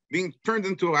Lachem being turned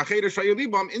into HaChedesh Hoya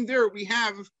Libam, in there we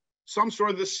have some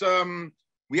sort of this.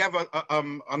 We have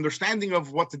a understanding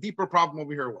of what the deeper problem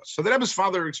over here was. So the Rebbe's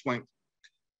father explained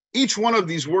each one of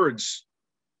these words,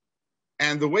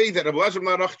 and the way that Rabbi Elazar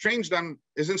ben Arach changed them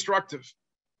is instructive.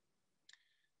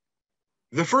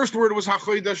 The first word was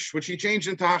HaChodesh, which he changed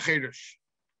into HaChedesh.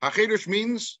 HaChedesh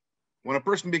means when a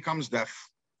person becomes deaf.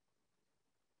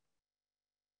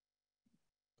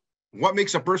 What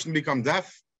makes a person become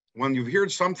deaf? When you've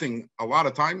heard something a lot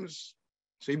of times,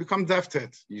 so you become deaf to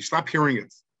it. You stop hearing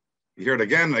it. You hear it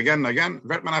again, again, again.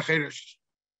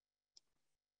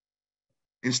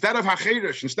 Instead of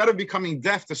HaChedesh, instead of becoming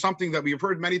deaf to something that we've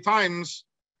heard many times,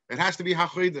 it has to be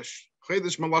HaChodesh.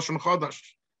 Chodesh Melashon Chodesh.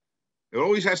 It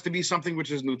always has to be something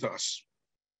which is new to us.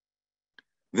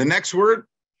 The next word,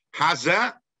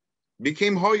 Hazeh,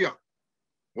 became Hoya.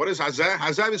 What is Hazeh?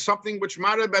 Hazeh is something which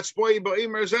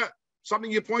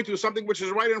something you point to, something which is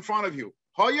right in front of you.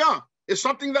 Hoya is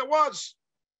something that was.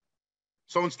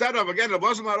 So instead of, again, Rabbi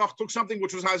Elazar ben Arach took something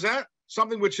which was Hazeh,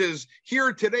 something which is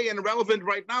here today and relevant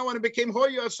right now, and it became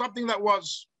Hoya, something that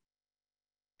was.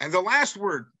 And the last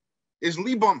word is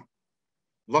Libam.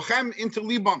 Lachem into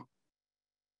Libam.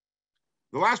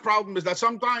 The last problem is that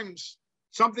sometimes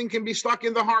something can be stuck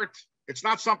in the heart. It's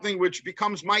not something which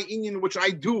becomes my inyan, which I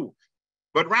do,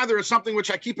 but rather it's something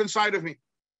which I keep inside of me.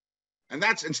 And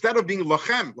that's instead of being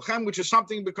lachem, which is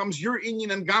something becomes your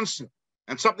inyan and gansen,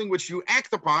 and something which you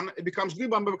act upon, it becomes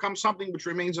libam, it becomes something which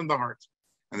remains in the heart.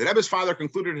 And the Rebbe's father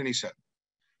concluded and he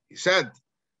said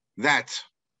that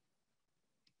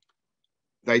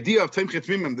the idea of Timchet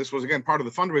Mimim, this was again part of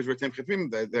the fundraiser of Timchet Mimim,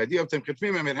 the idea of Timchet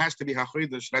Mimim, it has to be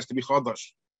HaChodesh, it has to be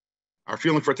Chodesh. Our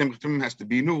feeling for Timchet Mimim has to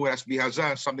be new, it has to be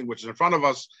Hazeh, something which is in front of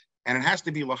us, and it has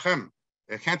to be Lachem.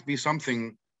 It can't be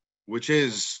something which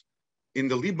is in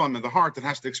the Libam, in the heart, that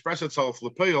has to express itself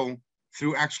Lepeil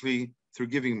through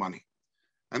giving money.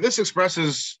 And this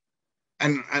expresses,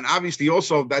 and obviously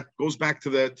also that goes back to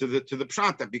the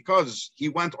pshat, that because he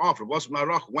went off, Rabbi Elazar ben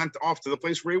Arach went off to the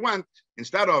place where he went,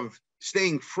 instead of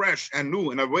staying fresh and new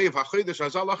in a way of HaChodesh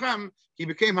Hazel Lachem, he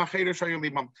became HaChedesh Hoya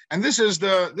Libam. And this is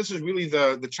really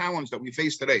the challenge that we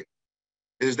face today,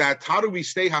 is that how do we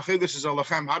stay HaChedesh Hazel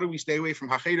Lachem? How do we stay away from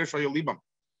HaChedesh Hoya Libam?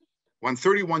 When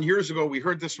 31 years ago we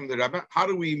heard this from the Rebbe, how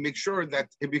do we make sure that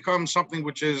it becomes something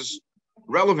which is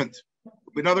relevant?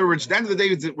 In other words, at the end of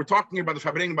the day, we're talking about the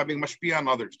Farbrengen, about being mashpia on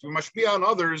others. To be mashpia on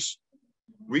others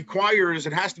requires,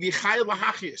 it has to be chayil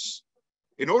lahachis.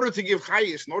 In order to give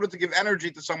chayis, in order to give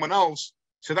energy to someone else,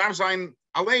 Sadar Zain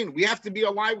Alain, we have to be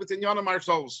alive within Yonam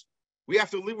ourselves. We have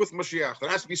to live with Mashiach. There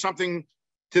has to be something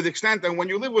to the extent that when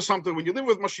you live with something, when you live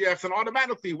with Mashiach, then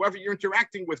automatically, whoever you're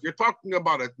interacting with, you're talking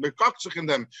about it. But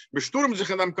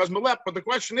the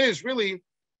question is really,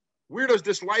 where does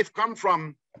this life come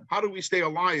from? How do we stay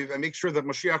alive and make sure that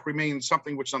Mashiach remains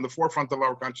something which is on the forefront of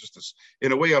our consciousness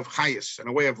in a way of chayis, in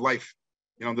a way of life?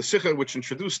 You know, the Sikha which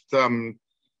introduced,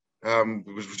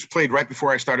 which played right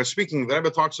before I started speaking, the Rebbe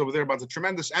talks over there about the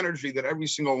tremendous energy that every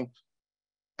single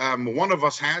one of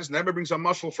us has. And the Rebbe brings a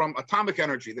muscle from atomic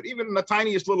energy, that even in the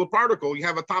tiniest little particle, you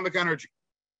have atomic energy.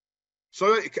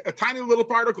 So a tiny little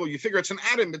particle, you figure it's an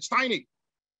atom, it's tiny.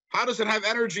 How does it have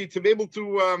energy to be able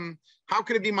to, how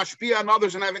can it be mashpia on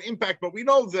others and have an impact? But we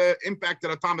know the impact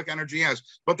that atomic energy has.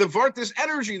 But the vart is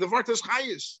energy, the vart is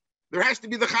chayis. There has to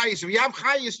be the chayis. If you have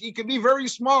chayis, you can be very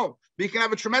small, but you can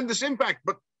have a tremendous impact.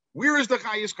 But where does the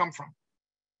chayis come from?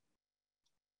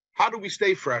 How do we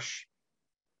stay fresh?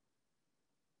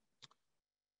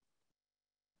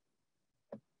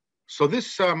 So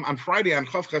this, on Friday, on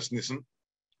Chav Ches Nissen,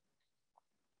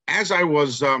 as I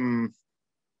was learning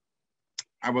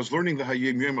the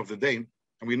Hayom Yom of the day,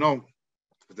 and we know,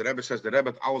 the Rebbe says, the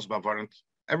Rebbe alles bavarant.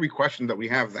 Every question that we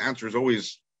have, the answer is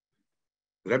always,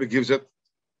 the Rebbe gives it,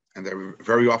 and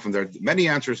very often there are many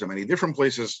answers in many different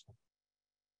places.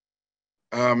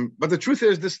 But the truth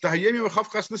is, the Hayom Yom of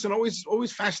Chav Ches Nissen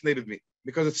always fascinated me,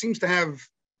 because it seems to have,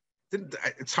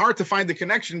 it's hard to find the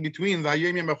connection between the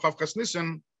Hayom Yom of Chav Ches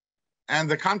Nissen and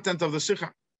the content of the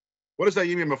Sikha. What is the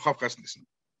Hayom Yom of Chav Ches Nissen?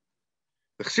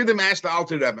 The Chassidim asked the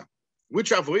Alter Rebbe,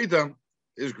 which Avodah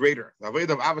is greater, the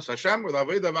Avodah of Avos Hashem or the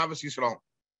Avodah of Avos Yisrael?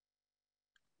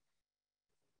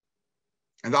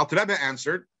 And the Alter Rebbe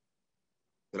answered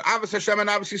that Avos Hashem and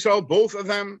Avos Yisrael, both of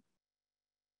them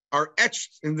are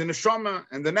etched in the neshama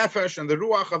and the nefesh and the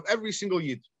ruach of every single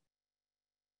yid.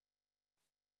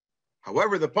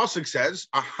 However, the pasuk says,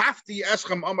 "Ahafti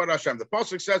eschem amar Hashem." The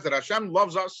pasuk says that Hashem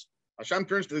loves us. Hashem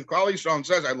turns to the Klal Yisrael and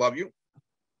says, "I love you."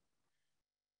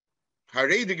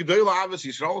 Harei de gedola Avos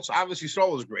Yisrael. So Avos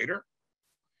Yisrael is greater.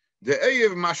 The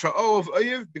Eiv Masha'o of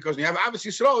Eiv, because when you have Avos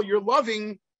Yisrael, you're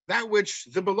loving that which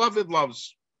the beloved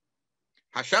loves.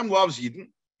 Hashem loves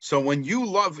Yidden. So when you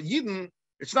love Yidden,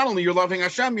 it's not only you're loving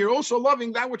Hashem, you're also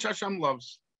loving that which Hashem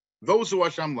loves, those who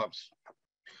Hashem loves.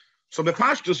 So the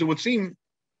Pashtus, it would seem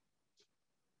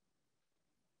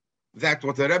that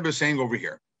what the Rebbe is saying over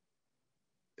here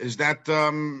is that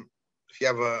if you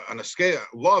have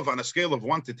love on a scale of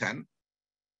 1 to 10,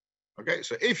 okay,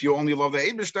 so if you only love the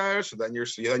Eibishter, so then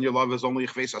your love is only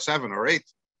a 7 or 8.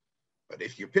 But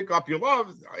if you pick up your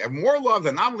love, I have more love,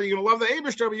 then not only you're going to love the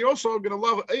Eibishter, but you're also going to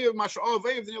love Eiv Masha'o of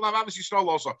Eiv, then you'll have Avos Yisrael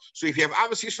also. So if you have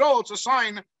Avos Yisrael, it's a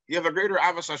sign you have a greater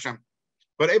Avos Hashem.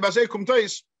 But Eibazei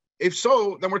Kumtais, if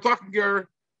so, then we're talking here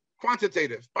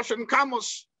quantitative. Pashat and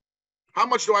Kamos. How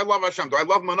much do I love Hashem? Do I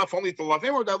love him enough only to love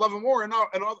him, or do I love him more in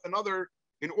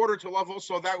order to love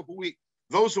also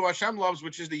those who Hashem loves,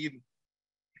 which is the Yidden?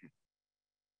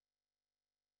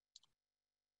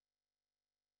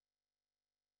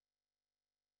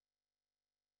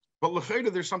 But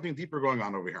l'chayda, there's something deeper going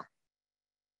on over here.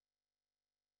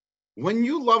 When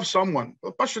you love someone,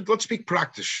 let's speak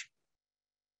practice.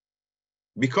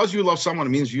 Because you love someone,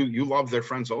 it means you love their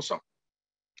friends also.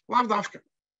 Lav dafka.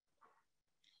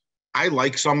 I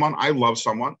like someone, I love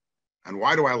someone. And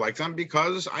why do I like them?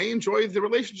 Because I enjoy the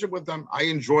relationship with them. I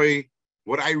enjoy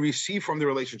what I receive from the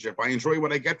relationship. I enjoy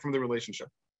what I get from the relationship.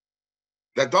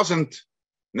 That doesn't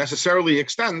necessarily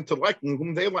extend to liking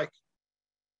whom they like.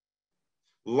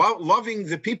 Loving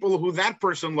the people who that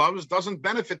person loves doesn't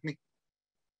benefit me.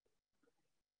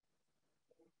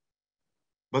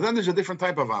 But then there's a different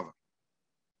type of ava.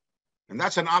 And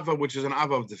that's an ava which is an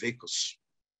ava of devekus.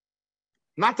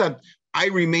 Not that I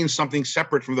remain something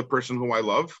separate from the person who I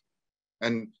love.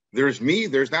 And there's me,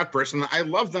 there's that person. I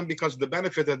love them because of the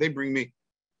benefit that they bring me.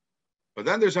 But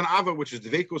then there's an ava which is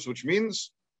devekus, which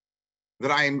means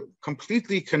that I'm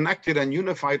completely connected and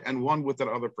unified and one with that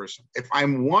other person. If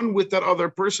I'm one with that other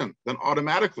person, then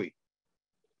automatically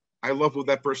I love who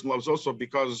that person loves also,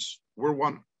 because we're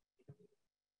one.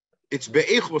 It's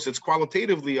be'echos, it's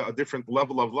qualitatively a different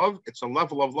level of love. It's a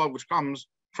level of love which comes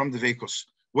from devekus.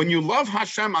 When you love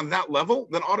Hashem on that level,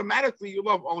 then automatically you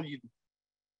love all Yidden.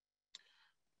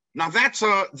 Now that's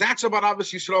about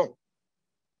Avos Yisrael.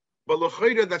 But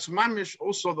l'chayda, that's mamish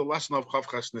also the lesson of Chav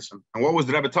Ches Nissen. And what was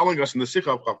the Rebbe telling us in the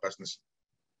Sikha of Chav Ches Nissen?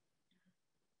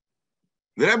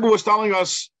 The Rebbe was telling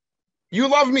us, you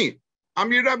love me.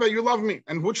 I'm your Rebbe, you love me.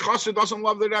 And which Chassid doesn't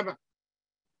love the Rebbe?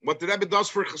 What the Rebbe does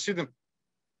for Chassidim.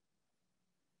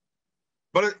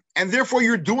 And therefore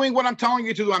you're doing what I'm telling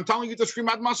you to do. I'm telling you to scream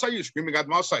Ad Masai, you're screaming Ad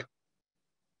Masai.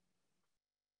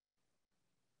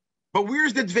 But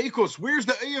where's the dveikus? Where's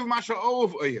the Oyev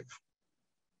Masha'ov Oyev?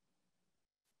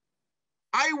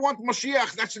 I want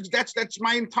Mashiach. That's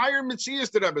my entire mitzvah,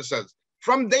 the Rebbe says.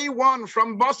 From day one,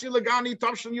 from Basi Lagani,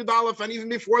 Tavshin Yudalef, and even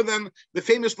before then, the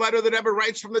famous letter that Rebbe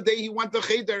writes from the day he went to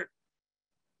Cheder,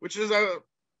 which is a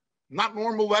not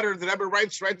normal letter that Rebbe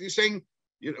writes, right? He's saying,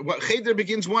 Cheder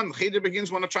begins when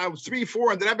a child is 3,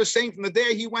 4, and the Rebbe is saying from the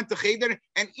day he went to Cheder,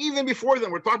 and even before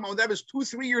then, we're talking about when the Rebbe is 2,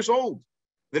 3 years old.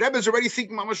 The Rebbe is already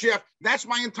thinking about Mashiach. That's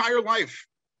my entire life.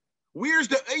 Where's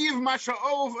the Oyev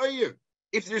Masha'ov Oyev?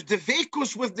 If there's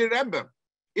devekus with the Rebbe,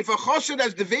 if a chassid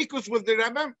has devekus with the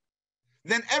Rebbe,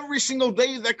 then every single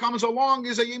day that comes along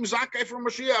is a Yom Zakai from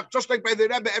Mashiach. Just like by the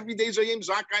Rebbe, every day is a Yom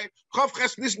Zakai. Chav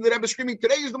Ches Nissen, the Rebbe screaming,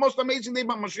 today is the most amazing day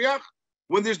about Mashiach.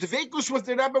 When there's devekus with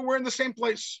the Rebbe, we're in the same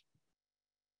place.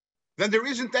 Then there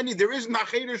isn't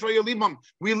Achedesh Vayalibam.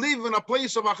 We live in a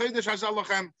place of Achedesh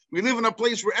Hazalachem. We live in a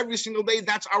place where every single day,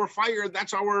 that's our fire,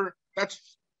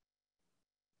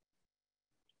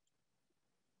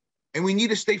 and we need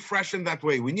to stay fresh in that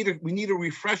way. We need to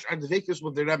refresh our devekus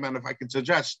with the Rebbe, and if I could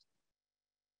suggest,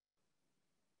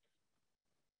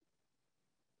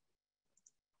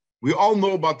 we all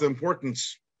know about the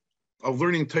importance of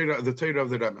learning the Torah of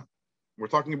the Rebbe. We're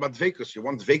talking about dveikus. You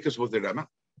want dveikus with the Rebbe.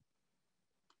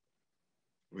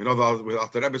 We know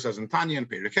that the Rebbe says in Tanya and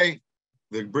Perikei,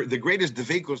 the greatest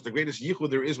dveikus, the greatest yichud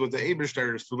there is with the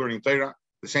Eibishter is through learning Torah.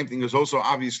 The same thing is also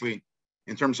obviously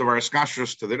in terms of our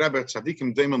eskashrus to the Rebbe,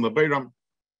 tzadikim deiman lebeiram.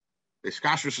 The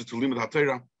eskashrus is to limit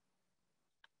HaTorah.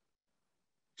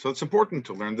 So it's important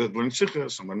to learn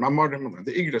sichas and learn mamarim and learn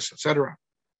the igros, etc.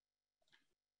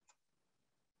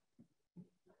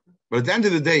 But at the end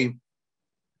of the day,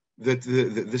 the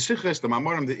sichas, the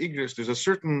mamarim, the igros, there's a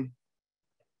certain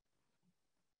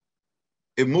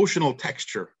emotional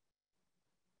texture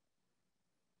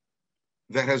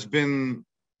that has been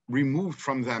removed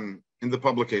from them in the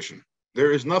publication.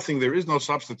 There is no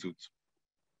substitute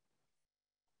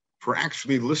for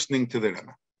actually listening to the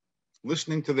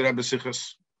Rebbe,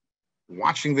 sichas,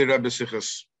 watching the Rebbe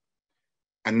sichas,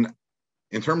 and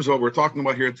in terms of what we're talking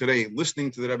about here today, listening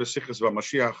to the Rebbe sichas about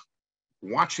Mashiach,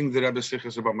 watching the Rebbe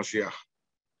sichas about Mashiach,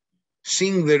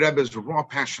 seeing the Rebbe's raw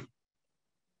passion.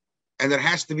 And it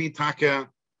has to be taka,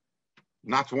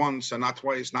 not once and not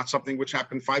twice, not something which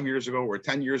happened 5 years ago or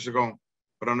 10 years ago,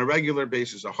 but on a regular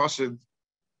basis. A chassid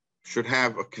should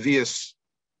have a kvias.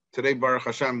 Today, Baruch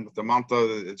Hashem, with the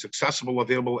Manta, it's accessible,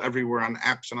 available everywhere on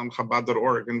apps and on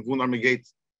Chabad.org and Vunar Megate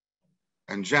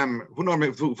and Gem, Vunar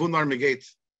Megate.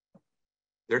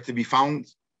 They're to be found.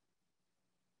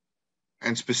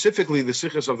 And specifically the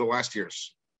sichas of the last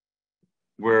years,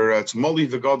 where it's Moli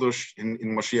V'Gadosh in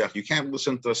Mashiach. You can't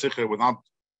listen to a sicha without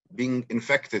being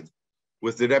infected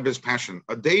with the Rebbe's passion.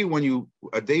 A day when you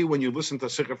listen to a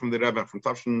sicha from the Rebbe, from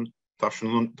Tafshin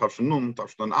Nun,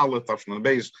 Tafshin Aleph, Tafshin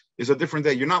Beis, is a different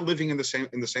day. You're not living in the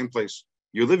same place.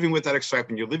 You're living with that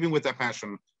excitement. You're living with that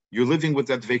passion. You're living with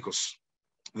that dveikus.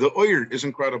 The oyer is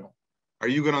incredible. Are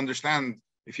you going to understand?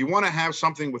 If you want to have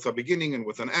something with a beginning and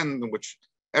with an end, in which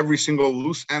every single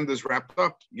loose end is wrapped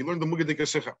up, you learn the Mugadik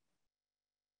Sicha.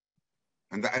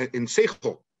 And in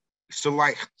Seichel, it's so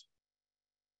leicht.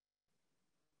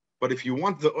 But if you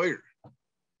want the oyer,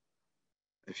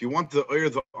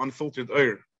 the unfiltered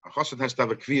oyer, a chassid has to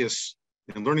have a kvias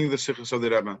in learning the sichas of the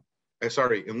Rebbe.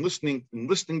 In listening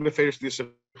the feiros to the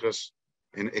sichas,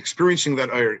 in experiencing that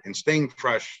oyer, in staying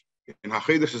fresh, in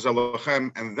hachedes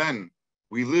zalachem, and then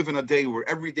we live in a day where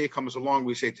every day comes along.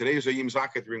 We say today is a Yom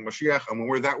Zakat during Mashiach, and when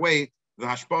we're that way, the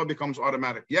hashpah becomes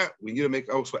automatic. Yeah, we need to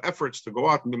make also efforts to go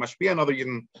out and be mashpia another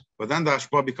yidden, but then the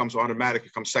hashpah becomes automatic,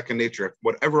 becomes second nature.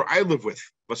 Whatever I live with,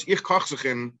 was ich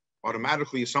kachzichin,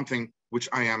 automatically is something which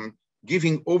I am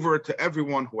giving over to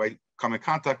everyone who I come in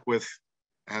contact with,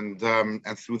 and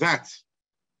through that,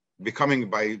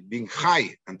 by being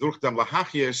chai and durch dem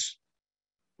lahachiyes,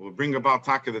 will bring about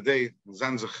taka the day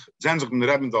zenzich den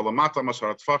Rebbe dalamata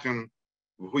masarat fachim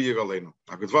v'hu yigaleinu.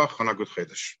 A good vach and a good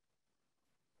chedesh.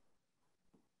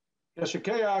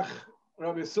 Yeshikeach,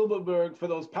 Rabbi Silberberg, for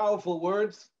those powerful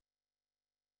words.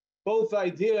 Both the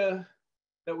idea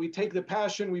that we take the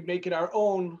passion, we make it our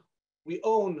own, we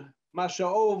own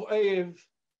Masha'ov Oyev,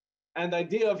 and the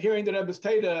idea of hearing the Rebbe's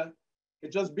Teda,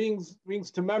 it just brings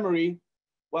to memory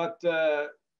what the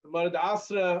Marad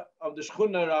Asra of the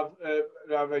Shechuna of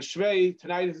Rabbi Shvei,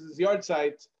 tonight is his yard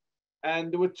site.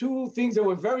 And there were two things that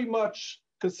were very much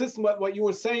consistent with what you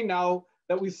were saying now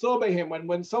that we saw by him.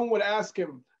 When someone would ask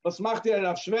him, was macht ihr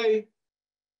Rav Shvei?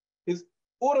 His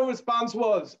auto response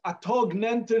was, Atog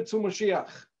nenter zu Mashiach.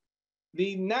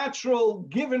 The natural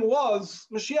given was,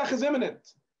 Mashiach is imminent.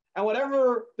 And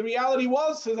whatever the reality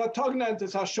was, his atognant,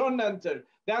 his hashonant,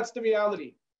 that's the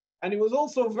reality. And he was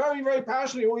also very, very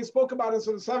passionate. He always spoke about it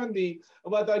in the 70s,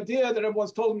 about the idea that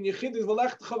everyone's told him,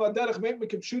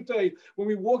 when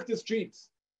we walk the streets.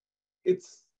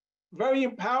 It's very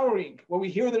empowering when we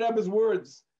hear the Rebbe's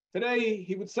words. Today,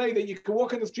 he would say that you could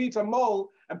walk in the streets on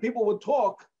Mol and people would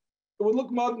talk. It would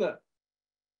look modna.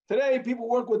 Today, people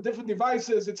work with different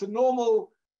devices. It's a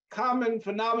normal, common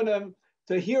phenomenon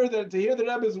to hear the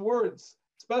Rebbe's words,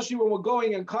 especially when we're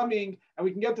going and coming and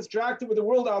we can get distracted with the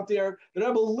world out there. The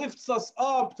Rebbe lifts us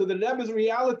up to the Rebbe's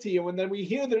reality. And when then we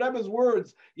hear the Rebbe's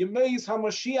words, Yemeis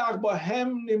HaMashiach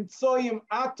Bahem Nimtsoyim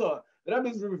Ata, the Rebbe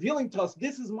is revealing to us,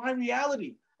 this is my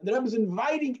reality. And the Rebbe is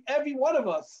inviting every one of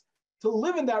us to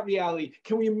live in that reality.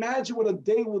 Can we imagine what a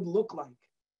day would look like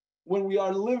when we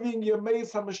are living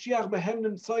Yemeis HaMashiach Behem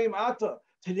Nimtsoyim Ata?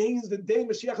 Today is the day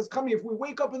Mashiach is coming. If we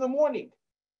wake up in the morning,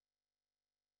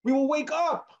 we will wake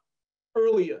up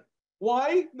earlier.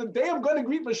 Why? The day I'm going to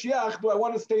greet Mashiach, do I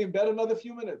want to stay in bed another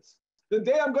few minutes? The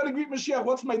day I'm going to greet Mashiach,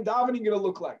 what's my davening going to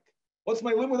look like? What's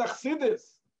my limud achsidus?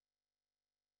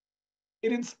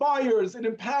 It inspires, it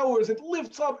empowers, it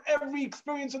lifts up every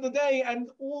experience of the day and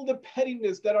all the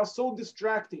pettiness that are so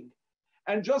distracting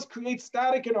and just create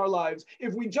static in our lives.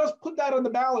 If we just put that on the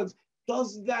balance,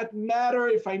 does that matter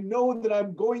if I know that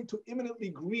I'm going to imminently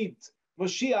greet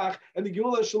Mashiach and the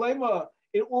Geula Shalema?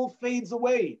 It all fades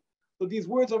away. So these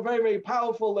words are very, very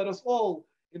powerful. Let us all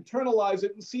internalize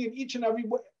it and see in each and every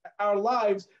our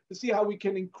lives to see how we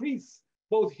can increase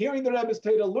both hearing the Rebbe's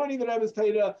Teda, learning the Rebbe's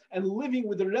Teda, and living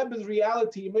with the Rebbe's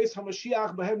reality. We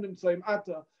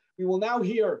will now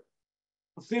hear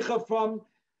a sikha from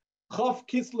Chav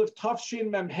Kislev Tafshin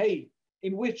Mem Hey,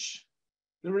 in which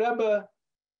the Rebbe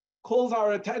calls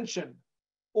our attention.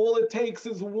 All it takes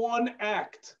is one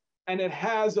act, and it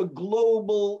has a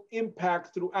global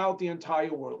impact throughout the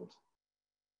entire world.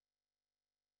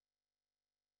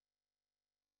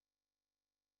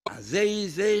 Zij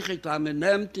zegt dat men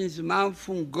neemt in zijn man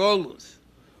van Golus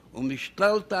und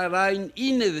stellt rein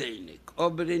inne wenig,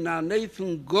 aber in der Nähe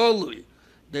von Golui,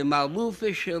 der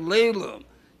malufische Lelom,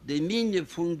 der Mine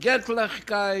von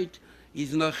Göttlichkeit,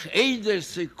 ist noch jede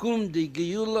Sekunde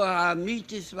Geula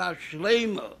Hamitis war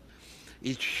schlimmer,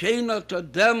 ist schöner zu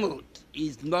dämmelt,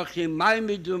 ist noch in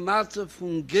meinem Dumatze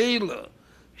von Gela,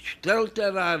 stellt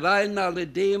rein alle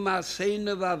dem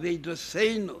Szene war wieder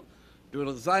Szene,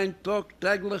 durch sein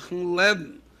tagtäglichen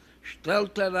Leben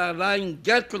stellt rein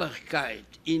Göttlichkeit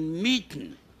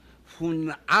inmitten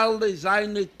von all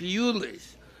seinen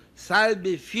Piulis, sei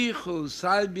Befichu,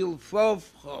 sei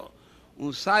Bilfofcho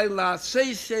und sei La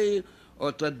Seise,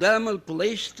 oder dämmelt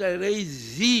lässt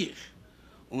sich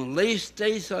und lässt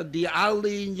es die alle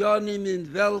Unionen,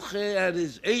 in welche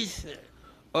ist Eise,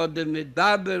 oder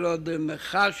Medaber, oder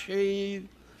Mechashev,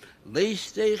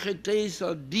 leest tegen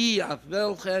deze die af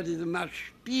welke is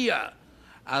maspia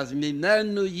als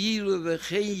minenu jiru we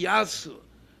geen jasu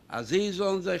als ze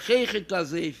onze geget als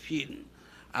ze vielen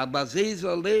aber ze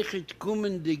so leget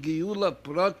kommen die geula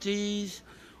protis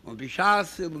und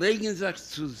beschaße legen sich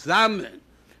zusammen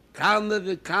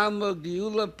kamen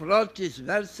geula protis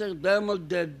wer sich demol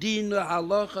der dine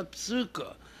halocha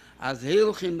psuko als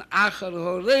hilchen acher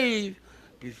horev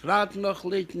befragt noch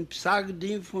leten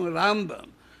psagdin von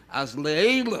Rambam as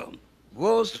Leilom,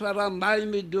 was für ein Mai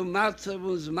mit dem Matze,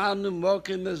 wo es Mann und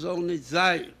Mokke mehr soll nicht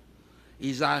sein.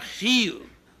 Is a Chil,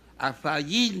 a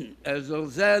Fayiden, soll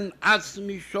sein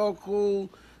Atzmi Schokul,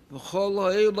 v'chol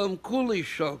Leilom Kuli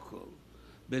Schokul.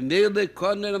 Bemele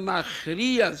kann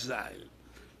Machria sein,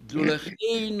 durch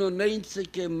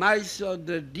 91 Meister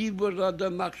der Dibur oder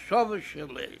Machshove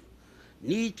Shalei.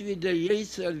 Nicht wie der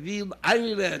Jeser will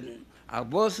einlernen,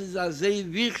 aber es ist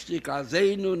sehr wichtig, als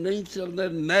ein und einzelner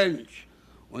Mensch.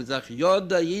 Und sagt, ja,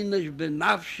 da jenisch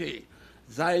benafsche,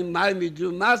 sei mal mit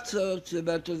dem Matze, sie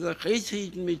wird sich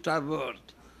eishitten mit dem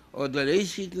Wort. Oder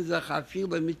eishitten sich auch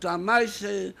viele mit der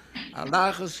Meise,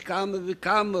 Allah es kam wie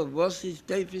kam, was ist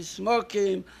Tefis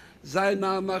Smokim, sei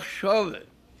nach Machshove.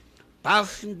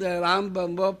 Passend der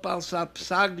Rambam ob als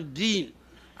Psag Din,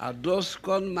 das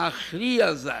kann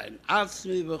Machria sein,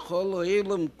 Atzmi v'chol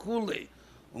Elam Kule,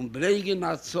 und bringen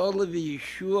Azole wie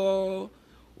Yeshua,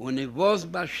 und in was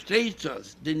besteht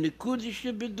das? Der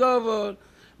nekudische Bedauer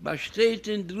besteht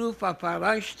in Druf auf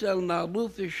Hereinstellen nach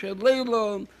Rufische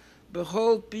Leilon,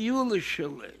 bechol Piulische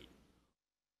Leilon.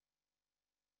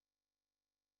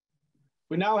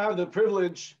 We now have the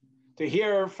privilege to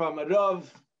hear from a Rav,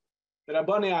 the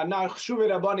Rabbani Anash, Shuvi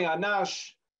Rabbani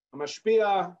Anash, a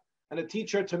Mashpia, and a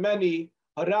teacher to many,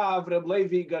 Harav Reb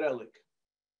Levi Garelik.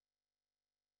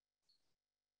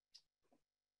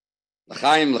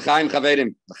 L'chaim,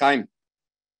 Chaverim, l'chaim.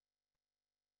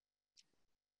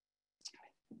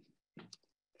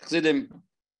 Chassidim,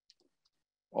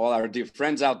 all our dear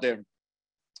friends out there,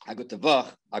 Agut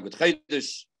Tavach, Agut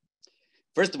Chaydish.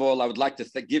 First of all, I would like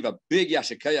to give a big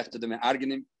yashikayach to the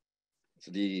Me'argenim,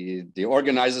 for the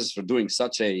organizers for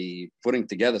putting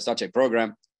together such a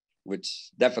program, which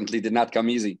definitely did not come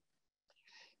easy.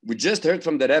 We just heard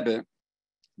from the Rebbe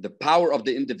the power of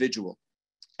the individual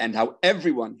and how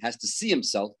everyone has to see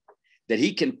himself that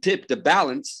he can tip the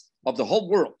balance of the whole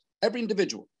world, every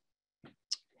individual.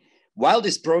 While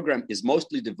this program is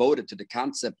mostly devoted to the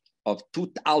concept of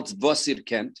tut als vosir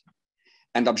kent,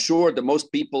 and I'm sure that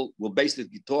most people will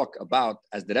basically talk about,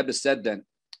 as the Rebbe said then,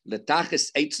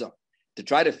 letaches eitzah, to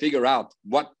try to figure out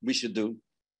what we should do,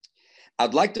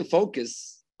 I'd like to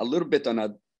focus a little bit on a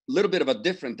little bit of a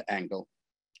different angle,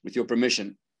 with your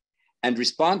permission, and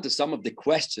respond to some of the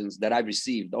questions that I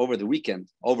received over the weekend,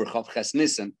 over Chav Ches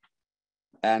Nissen,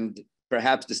 and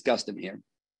perhaps discuss them here.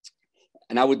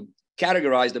 And I would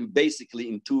categorize them basically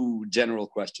in two general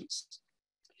questions.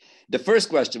 The first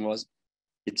question was,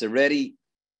 it's already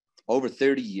over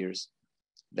 30 years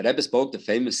that Rebbe spoke the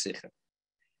famous Sikha,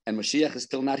 and Mashiach is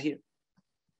still not here.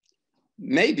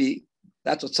 Maybe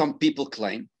that's what some people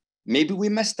claim. Maybe we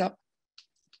messed up.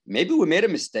 Maybe we made a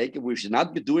mistake and we should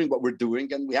not be doing what we're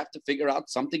doing and we have to figure out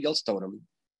something else totally.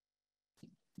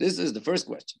 This is the first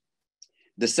question.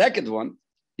 The second one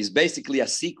is basically a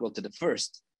sequel to the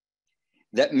first,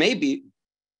 that maybe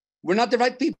we're not the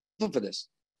right people for this.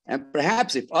 And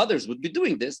perhaps if others would be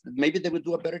doing this, maybe they would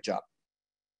do a better job.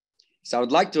 So I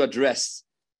would like to address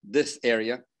this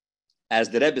area, as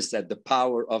the Rebbe said, the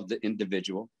power of the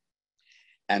individual.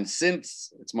 And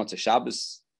since it's Motzei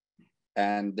Shabbos,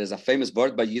 and there's a famous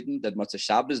word by Yidden that Motzei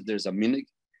Shabbos, there's a minig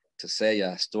to say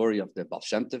a story of the Baal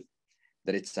Shem Tov,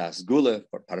 that it's a sgula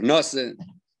for parnose,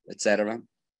 etc.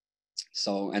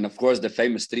 So, and of course, the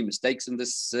famous three mistakes in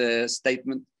this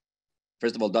statement.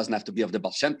 First of all, doesn't have to be of the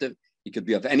Baal Shem Tov. It could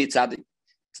be of any tzaddik.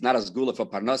 It's not a sgula for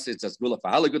parnose, it's a sgula for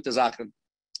alle gute Sachen,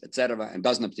 etc. And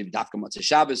doesn't have to be dafka Motzei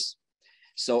Shabbos.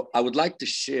 So I would like to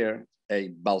share a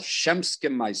Baal Shemske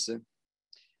Maise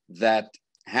that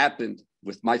happened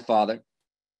with my father,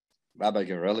 Rabbi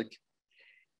Gerelik,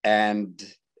 and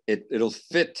it'll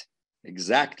fit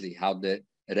exactly how the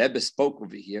Rebbe spoke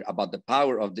over here about the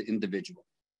power of the individual.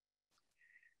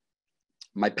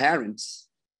 My parents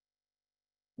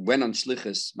went on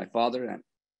shlichus, my father and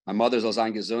my mother's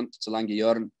Alzheimer gesund, so lange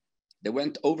Jahren. They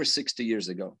went over 60 years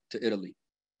ago to Italy.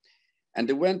 And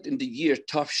they went in the year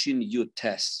Tafshin Yud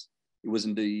Tes. It was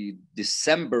in the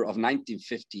December of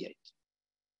 1958.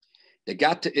 They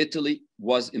got to Italy,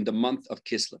 was in the month of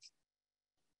Kislev.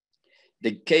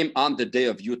 They came on the day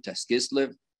of Yud Tes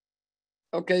Kislev.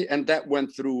 Okay, and that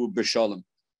went through B'Shalom.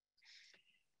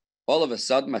 All of a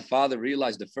sudden, my father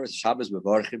realized the first Shabbos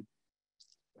Bevarchim,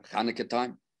 Chanukah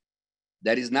time,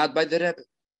 that is not by the Rebbe.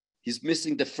 He's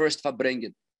missing the first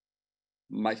Farbrengen.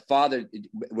 My father,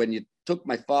 when you took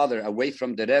my father away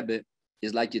from the Rebbe,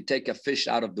 is like you take a fish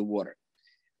out of the water.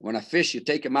 When a fish, you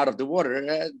take him out of the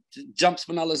water, jumps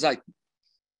from alle Seiten.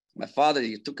 My father,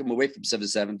 you took him away from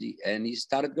 770 and he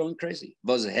started going crazy.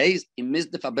 Was haze, he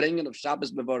missed the Farbrengen of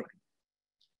Shabbos Bevarchim.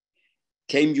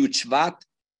 Came Yud Shvat,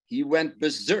 he went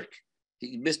berserk.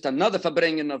 He missed another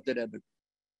Farbrengen of the Rebbe.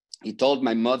 He told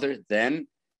my mother then,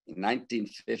 in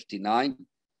 1959,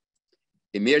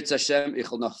 those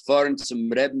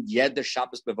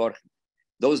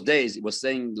days, it was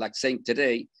saying, like saying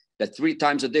today, that 3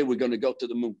 times a day we're going to go to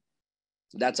the moon.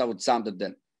 So that's how it sounded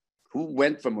then. Who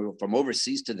went from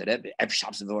overseas to the Rebbe?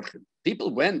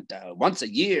 People went once a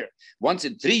year, once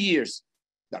in 3 years.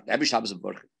 Every Shabbos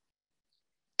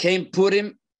came, put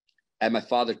him, and my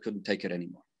father couldn't take it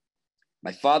anymore.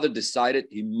 My father decided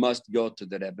he must go to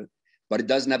the Rebbe, but he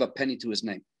doesn't have a penny to his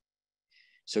name.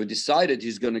 So he decided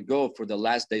he's going to go for the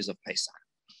last days of Pesach.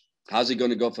 How's he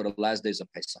going to go for the last days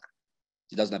of Pesach?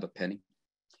 He doesn't have a penny.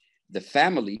 The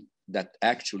family that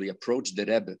actually approached the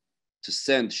Rebbe to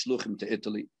send shluchim to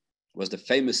Italy was the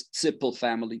famous Zippel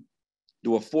family.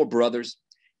 There were 4 brothers.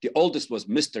 The oldest was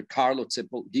Mr. Carlo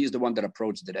Zippel. He's the one that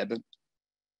approached the Rebbe.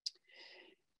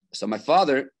 So my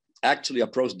father actually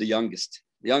approached the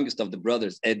youngest of the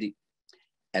brothers, Eddie,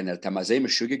 and Tamazeh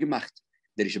Meshuge gemacht,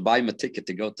 that he should buy him a ticket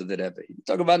to go to the Rebbe. He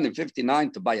talked about in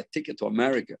 59 to buy a ticket to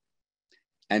America.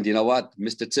 And you know what?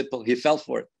 Mr. Zippel, he fell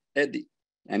for it, Eddie,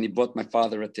 and he bought my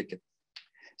father a ticket.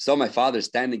 So my father is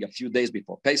standing a few days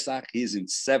before Pesach. He's in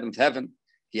 7th heaven.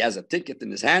 He has a ticket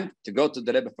in his hand to go to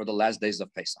the Rebbe for the last days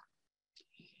of Pesach.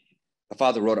 My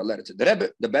father wrote a letter to the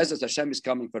Rebbe. The Bezos Hashem is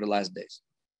coming for the last days.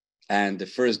 And the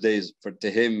first days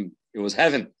to him, it was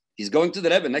heaven. He's going to the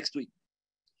Rebbe next week.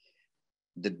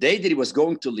 The day that he was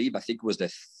going to leave, I think it was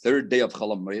the 3rd day of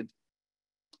Chol HaMoed,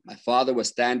 My father was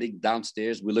standing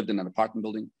downstairs. We lived in an apartment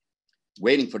building,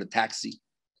 waiting for the taxi.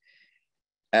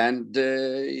 And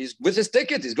he's with his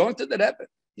ticket. He's going to the Rebbe.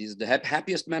 He's the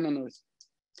happiest man on earth.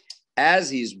 As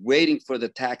he's waiting for the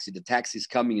taxi's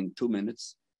coming in 2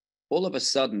 minutes. All of a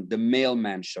sudden, the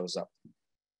mailman shows up.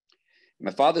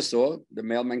 My father saw the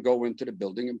mailman go into the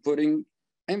building and putting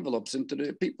envelopes into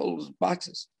the people's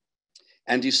boxes.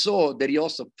 And he saw that he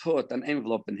also put an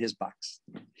envelope in his box.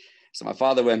 So my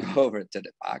father went over to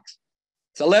the box.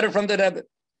 It's a letter from the Rebbe.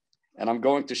 And I'm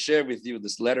going to share with you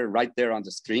this letter right there on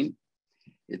the screen.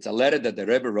 It's a letter that the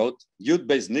Rebbe wrote, Yud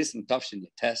Beis Nisan Tafshin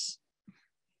Yates,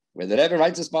 where the Rebbe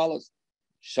writes as follows,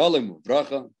 Shalom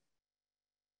Uvracha.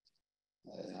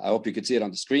 I hope you can see it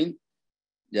on the screen.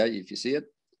 Yeah, if you see it.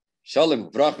 Shalom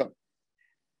Uvracha.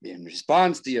 In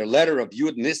response to your letter of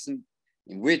Yud Nisan,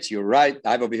 in which you write,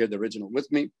 I have over here the original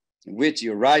with me, in which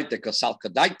you write the Kasal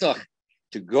Kadaitach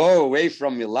to go away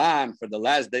from Milan for the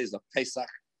last days of Pesach.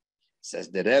 Says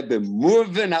the Rebbe,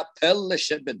 moving appelle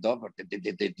shebedover.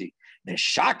 The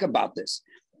shock about this,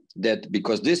 that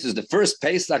because this is the first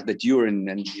Pesach that you're in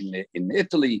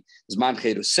Italy, Zman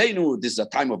Cherusenu, this is a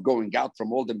time of going out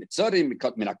from all the Mitzarim,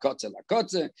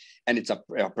 and it's a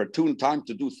opportune time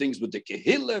to do things with the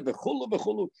Kehille,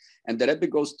 v'chulu. And the Rebbe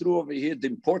goes through over here the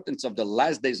importance of the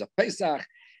last days of Pesach,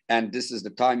 and this is the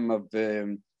time of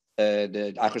the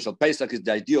Acher Shel Pesach is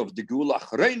the idea of the Geula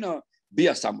Achreina,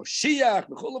 Bias HaMoshiach,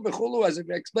 v'chulu, as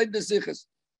we explained the Sichos.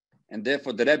 And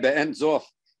therefore the Rebbe ends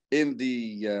off in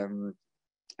the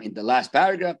last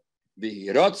paragraph,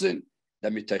 v'hirotzin, the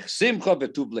mitech simcha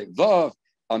v'tuv levav,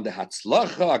 on the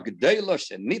hatzlacha agdeila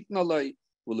shenitna lei,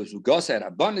 u'lezugos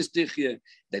ha'rabanis tichye,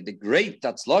 that the great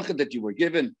hatzlacha that you were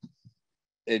given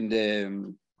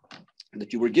to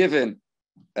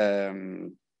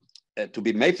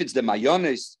be mefitz the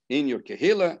mayones in your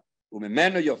kehila,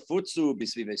 u'memeno yofutzu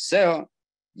b'sviveseha,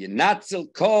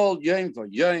 Yenatzel kol yom for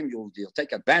yom, you'll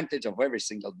take advantage of every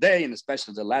single day, and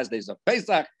especially the last days of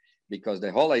Pesach, because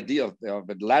the whole idea of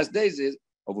the last days is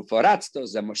of Uforatzto,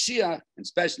 the Moshiach, and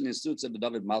especially in suits of the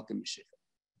David Malcolm Mashiach.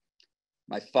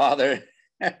 My father,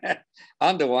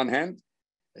 on the one hand,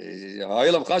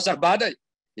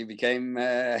 he became,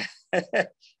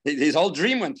 his whole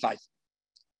dream went five.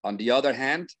 On the other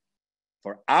hand,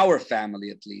 for our family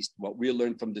at least, what we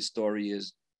learned from the story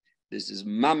is, this is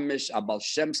mamish abal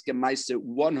shemske maise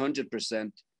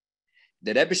 100%.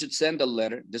 The Rebbe should send a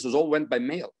letter. This was all went by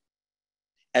mail.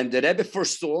 And the Rebbe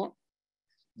foresaw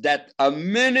that a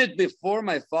minute before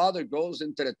my father goes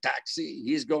into the taxi,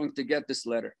 he's going to get this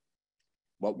letter.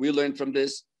 What we learned from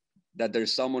this, that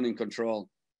there's someone in control.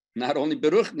 Not only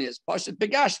beruchnis, pashat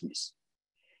begashmis.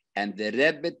 And the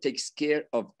Rebbe takes care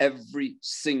of every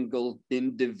single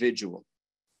individual.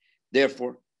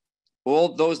 Therefore,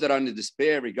 all those that are in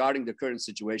despair regarding the current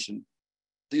situation,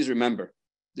 please remember,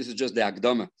 this is just the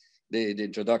Akdama, the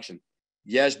introduction.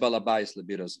 Yesh balabayis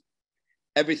lebiros.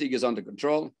 Everything is under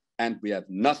control, and we have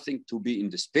nothing to be in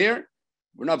despair.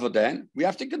 We're not voden. We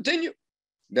have to continue.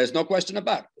 There's no question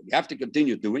about it. We have to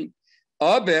continue doing.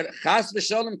 Aber chas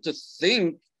v'shalom, to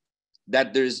think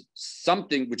that there's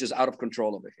something which is out of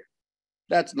control over here.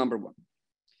 That's number one.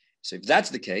 So if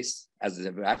that's the case, as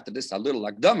after this, a little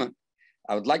Akdama,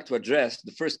 I would like to address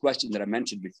the first question that I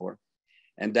mentioned before,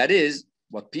 and that is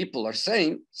what people are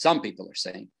saying, some people are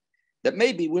saying, that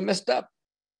maybe we messed up.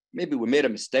 Maybe we made a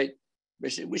mistake. We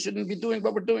shouldn't be doing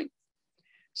what we're doing.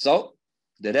 So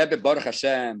the Rebbe Baruch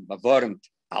Hashem bewarnt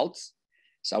als.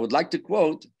 So I would like to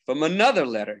quote from another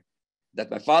letter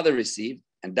that my father received,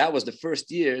 and that was the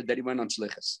first year that he went on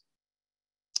Shlichus.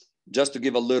 Just to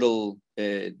give a little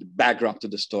background to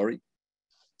the story.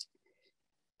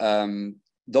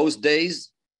 Those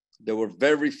days, there were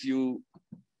very few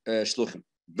shluchim,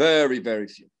 very, very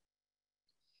few.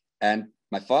 And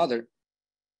my father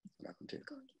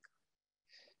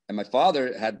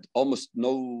had almost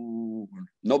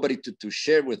nobody to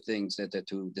share with things,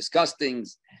 to discuss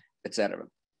things, etc.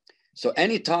 So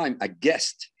anytime a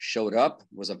guest showed up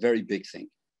was a very big thing.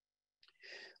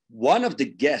 One of the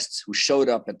guests who showed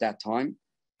up at that time,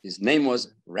 his name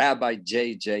was Rabbi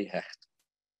J.J. Hecht.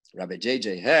 Rabbi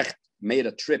J.J. Hecht made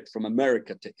a trip from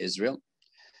America to Israel.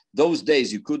 Those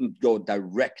days, you couldn't go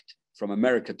direct from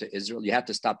America to Israel. You had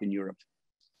to stop in Europe.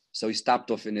 So he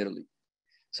stopped off in Italy.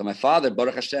 So my father,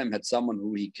 Baruch Hashem, had someone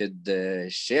who he could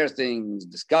share things,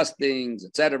 discuss things,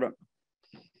 etc.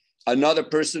 Another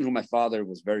person who my father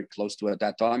was very close to at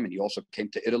that time, and he also came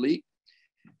to Italy.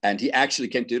 And he actually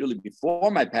came to Italy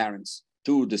before my parents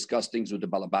to discuss things with the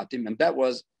Balabatim, and that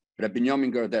was Rabbi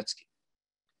Binyamin Gordetsky.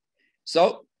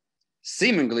 So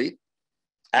seemingly,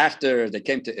 after they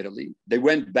came to Italy, they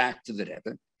went back to the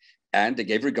Rebbe, and they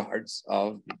gave regards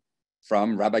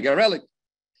from Rabbi Garelik.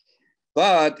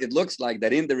 But it looks like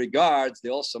that in the regards, they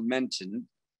also mentioned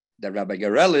that Rabbi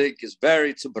Garelik is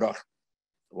very zubrachen.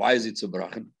 Why is he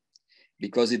zubrachen?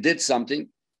 Because he did something.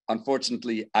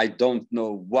 Unfortunately, I don't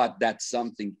know what that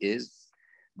something is,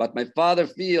 but my father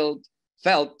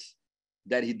felt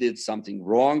that he did something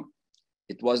wrong.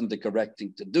 It wasn't the correct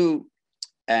thing to do,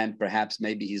 and perhaps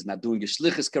maybe he's not doing his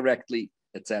shlichus correctly,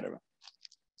 etc.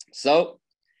 So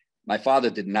my father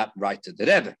did not write to the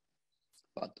Rebbe,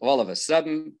 but all of a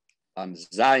sudden, on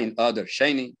Zayin Adar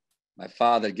Sheni, my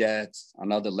father gets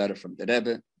another letter from the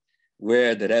Rebbe,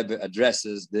 where the Rebbe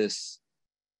addresses this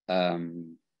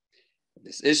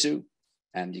issue,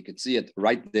 and you can see it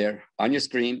right there on your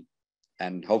screen,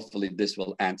 and hopefully this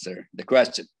will answer the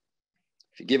question.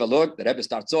 If you give a look, the Rebbe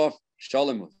starts off,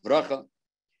 Shalom Uvracha,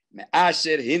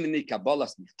 Me'asher hinni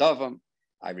kabbalas michtavam,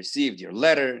 I received your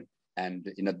letter, and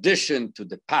in addition to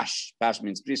the Pash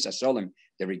means Prisha Shalom,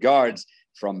 the regards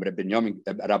from Rabbi Binyamin,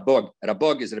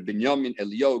 Rabog is Rabbi Binyamin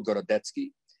Elio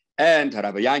Gorodetsky, and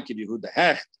Rabbi Yankiv Yehuda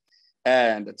Hecht,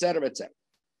 and etc., etc.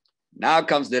 Now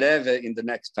comes the Rebbe in the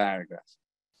next paragraph.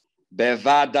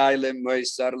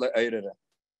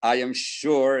 I am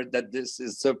sure that this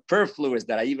is superfluous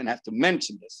that I even have to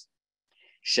mention this.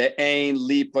 That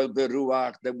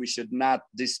we should not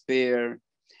despair.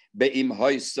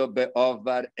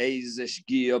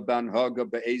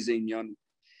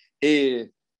 If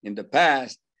in the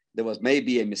past there was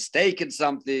maybe a mistake in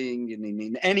something,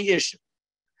 in any issue,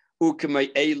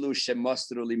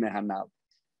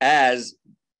 as,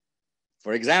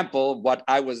 for example, what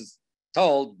I was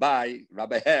told by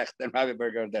Rabbi Hecht and Rabbi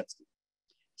Bergardetsky.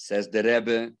 Says the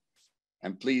Rebbe,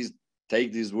 and please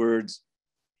take these words,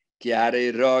 it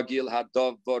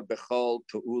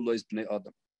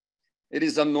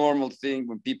is a normal thing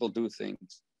when people do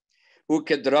things. As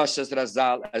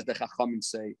the Chachamim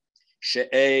say,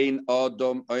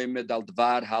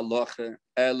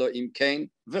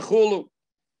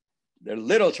 the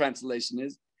literal translation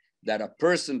is that a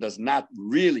person does not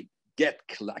really get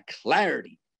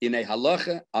clarity in a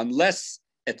halacha unless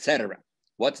etc.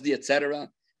 What's the etc.?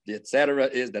 The etc.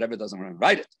 is that Rebbe doesn't want to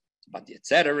write it, but the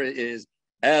etc. is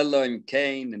Elohim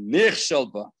Kain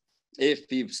Nichshalba. If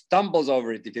he stumbles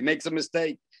over it, if he makes a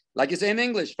mistake, like you say in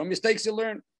English, from mistakes you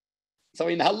learn. So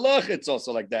in halach it's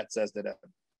also like that, says the Rebbe.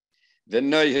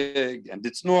 And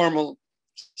it's normal.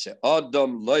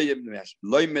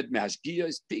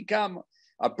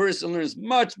 A person learns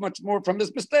much more from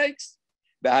his mistakes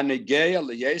to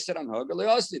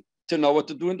know what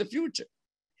to do in the future.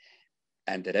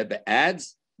 And the Rebbe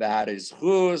adds, you have the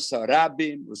schus of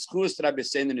Rabbim,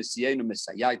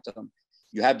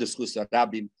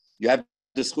 you have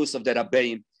the schus of the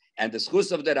Rabbeim, and the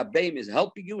schus of the Rabbeim is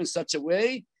helping you in such a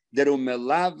way that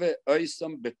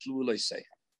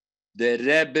the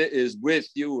Rebbe is with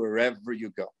you wherever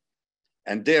you go.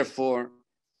 And therefore,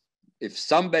 if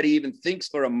somebody even thinks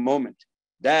for a moment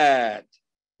that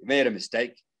he made a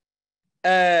mistake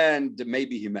and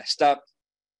maybe he messed up,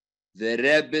 the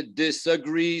Rebbe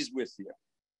disagrees with you.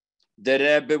 The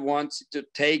Rebbe wants you to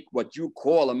take what you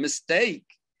call a mistake,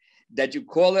 that you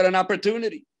call it an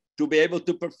opportunity to be able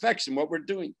to perfection what we're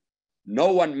doing.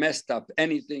 No one messed up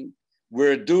anything.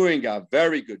 We're doing a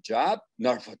very good job.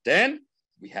 Not for then,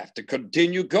 we have to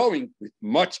continue going with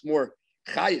much more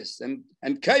chayas and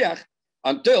kayach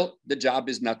until the job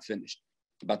is not finished.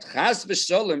 But chas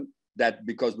v'sholem, that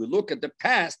because we look at the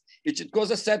past, it should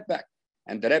cause a setback.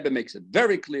 And the Rebbe makes it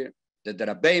very clear that the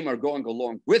Rabbeim are going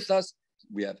along with us.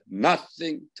 We have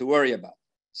nothing to worry about.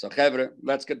 So, Chevre,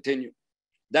 let's continue.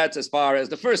 That's as far as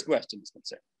the first question is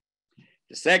concerned.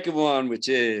 The second one, which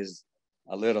is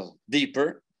a little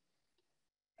deeper,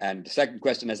 and the second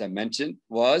question, as I mentioned,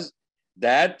 was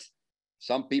that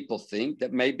some people think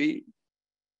that maybe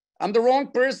I'm the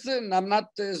wrong person. I'm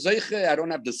not zeiche. I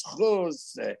don't have the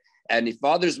schus. And if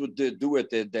others would do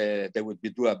it, they would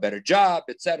do a better job,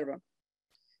 etc.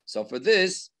 So for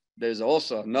this, there's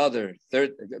also another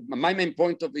third. My main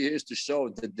point over here is to show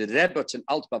that the Rebbe and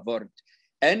Alt Bavort,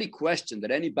 any question that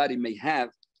anybody may have,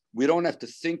 we don't have to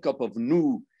think up of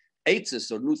new eitzes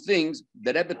or new things.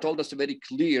 The Rebbe told us very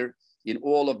clear in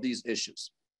all of these issues.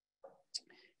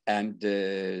 And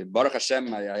Baruch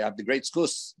Hashem, I have the great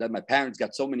schus that my parents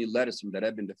got so many letters from the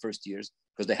Rebbe in the first years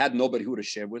because they had nobody who to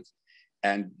share with.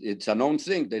 And it's a known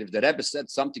thing that if the Rebbe said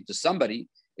something to somebody,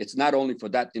 it's not only for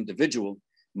that individual.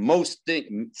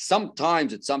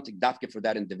 Sometimes it's something dafke for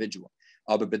that individual.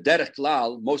 But b'derech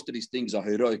klal, most of these things are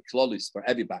heroic klolis for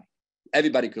everybody.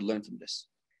 Everybody could learn from this.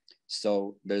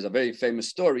 So there's a very famous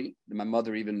story. My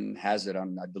mother even has it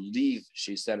on, I believe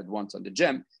she said it once on the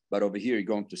gem, but over here you're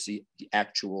going to see the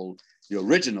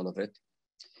original of it.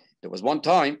 There was one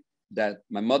time that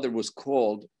my mother was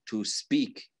called to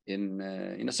speak in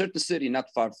a certain city not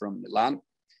far from Milan.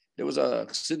 There was a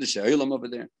Chassidish Olam over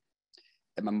there.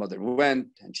 And my mother went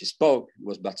and she spoke. It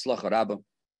was Batzlacha Rabbah.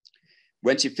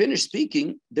 When she finished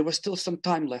speaking, there was still some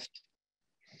time left.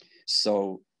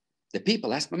 So the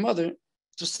people asked my mother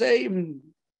to say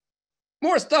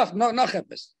more stuff, no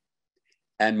chepes.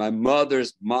 And my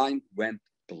mother's mind went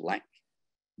blank.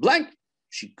 Blank.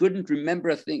 She couldn't remember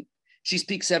a thing. She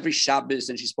speaks every Shabbos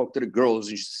and she spoke to the girls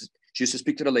and she used to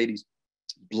speak to the ladies.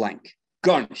 Blank.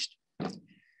 Garnished.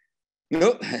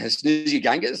 No,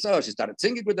 so she started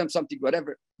singing with them, something,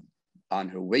 whatever. On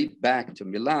her way back to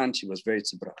Milan, she was very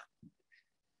tzibra.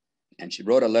 And she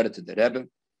wrote a letter to the Rebbe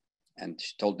and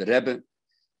she told the Rebbe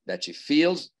that she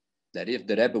feels that if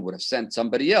the Rebbe would have sent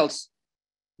somebody else,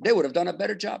 they would have done a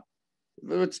better job.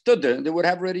 They would stood there and they would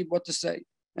have already what to say.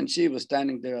 And she was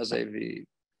standing there as a V.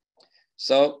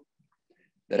 So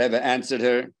the Rebbe answered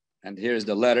her, and here's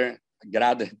the letter.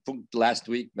 Gerade last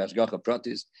week,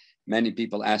 many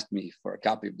people asked me for a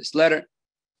copy of this letter,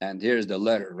 and here's the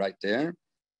letter right there.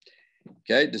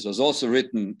 Okay, this was also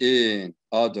written in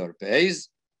Adar Beis,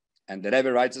 and the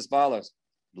Rebbe writes as follows: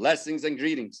 blessings and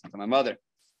greetings to my mother.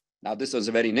 Now, this was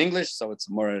already in English, so it's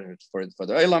more for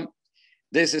the Olam.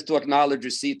 This is to acknowledge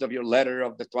receipt of your letter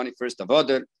of the 21st of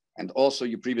Adar and also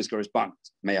your previous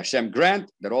correspondence. May Hashem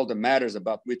grant that all the matters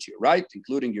about which you write,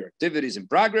 including your activities in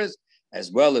progress,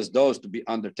 as well as those to be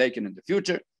undertaken in the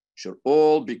future, should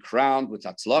all be crowned with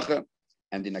hatzlacha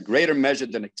and in a greater measure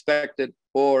than expected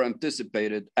or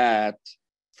anticipated at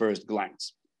first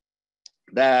glance.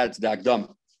 That's the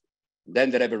Akdama. Then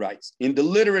the Rebbe writes, in the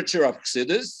literature of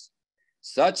Chassidus,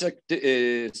 such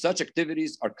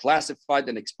activities are classified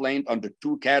and explained under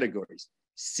two categories: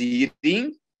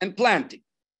 seeding and planting.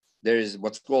 There is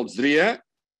what's called zriya,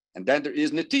 and then there is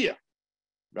netiya,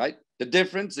 right? The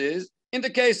difference is, in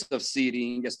the case of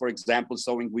seeding, as for example,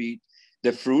 sowing wheat,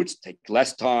 the fruits take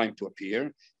less time to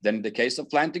appear than in the case of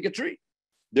planting a tree.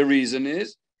 The reason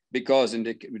is because and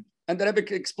the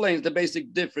Rebbe explains the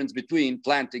basic difference between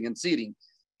planting and seeding.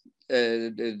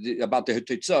 About the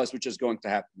Hetitzos, which is going to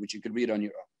happen, which you can read on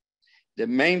your own. The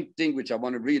main thing which I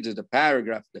want to read is the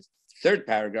third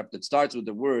paragraph that starts with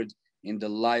the words, in the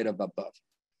light of above.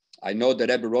 I know that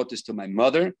Rebbe wrote this to my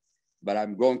mother, but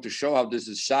I'm going to show how this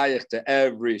is shaykh to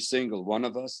every single one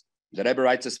of us. The Rebbe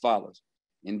writes as follows: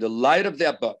 in the light of the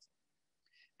above,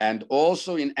 and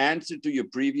also in answer to your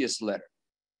previous letter,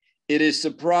 it is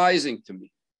surprising to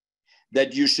me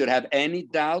that you should have any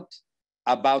doubt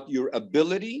about your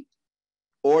ability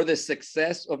or the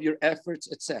success of your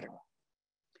efforts, etc.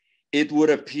 It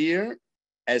would appear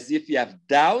as if you have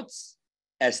doubts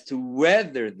as to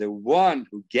whether the one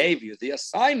who gave you the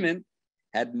assignment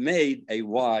had made a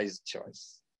wise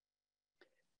choice.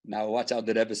 Now watch how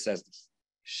the Rebbe says this.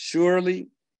 Surely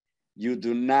you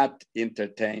do not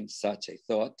entertain such a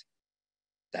thought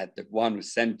that the one who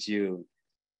sent you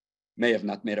may have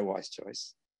not made a wise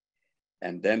choice.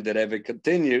 And then the Rebbe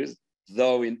continues,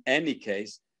 though in any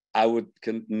case, I would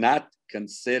not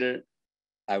consider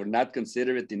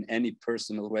it in any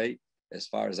personal way as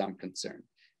far as I'm concerned.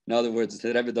 In other words,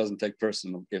 the Rebbe doesn't take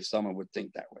personal if someone would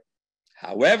think that way.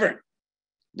 However,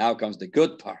 now comes the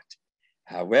good part.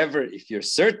 However, if you're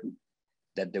certain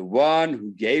that the one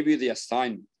who gave you the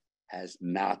assignment has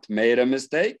not made a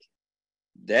mistake,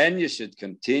 then you should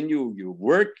continue your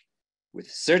work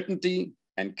with certainty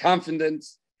and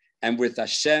confidence, and with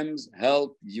Hashem's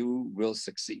help, you will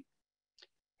succeed.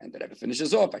 And the Rebbe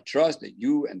finishes off, I trust that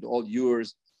you and all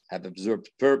yours have absorbed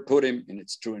Purim in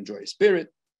its true and joyous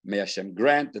spirit. May Hashem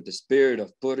grant that the spirit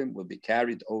of Purim will be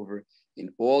carried over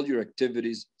in all your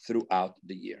activities throughout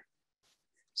the year.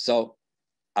 So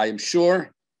I am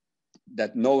sure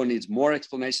that no one needs more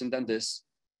explanation than this,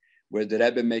 where the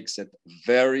Rebbe makes it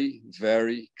very,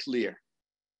 very clear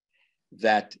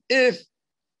that if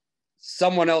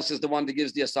someone else is the one that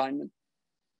gives the assignment,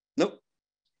 no.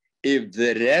 If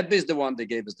the Rebbe is the one that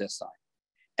gave us the assignment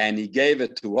and he gave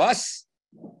it to us,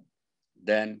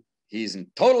 then he's in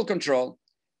total control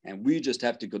and we just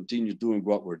have to continue doing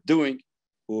what we're doing.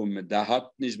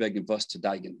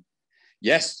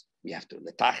 Yes, we have to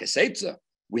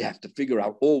we have to figure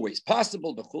out always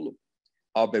possible the chulu,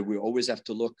 but we always have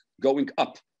to look going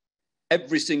up,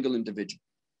 every single individual.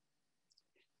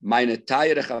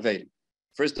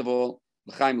 First of all,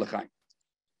 l'chaim.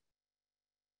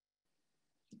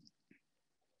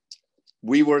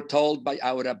 We were told by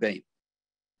our Rabbein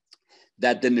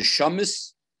that the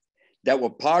neshamas that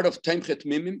were part of Tomchet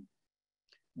Mimim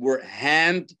were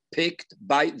hand-picked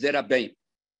by the Rabbeim.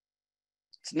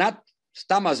 It's not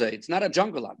stamazay, it's not a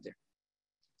jungle out there.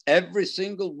 Every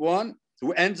single one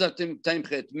who ends up in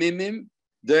Temchet Mimim,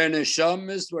 their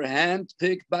neshamas were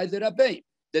hand-picked by the Rabbeim,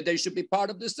 that they should be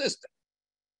part of the system.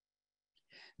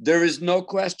 There is no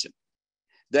question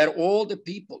that all the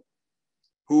people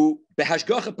who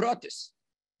behashgacha pratis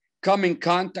come in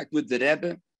contact with the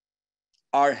Rebbe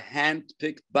are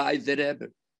handpicked by the Rebbe.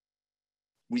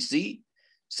 We see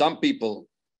some people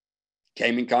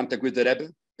came in contact with the Rebbe,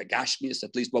 begashmius,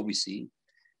 at least what we see,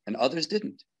 and others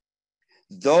didn't.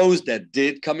 Those that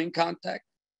did come in contact,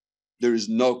 there is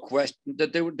no question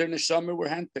that their neshama were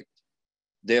handpicked.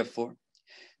 Therefore,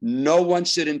 no one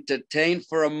should entertain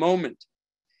for a moment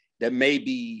that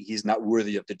maybe he's not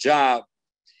worthy of the job,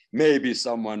 maybe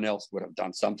someone else would have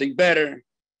done something better.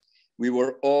 We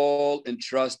were all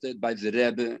entrusted by the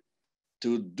Rebbe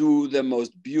to do the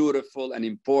most beautiful and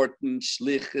important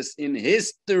shlichus in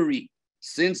history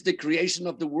since the creation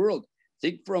of the world.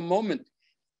 Think for a moment,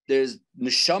 there's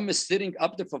neshama sitting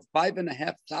up there for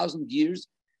 5,500 years,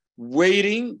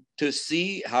 waiting to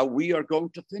see how we are going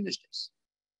to finish this.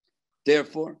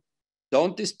 Therefore,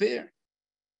 don't despair.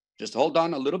 Just hold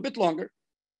on a little bit longer,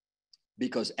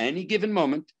 because any given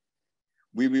moment,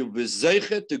 we will be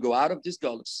zeichet to go out of this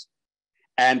galus.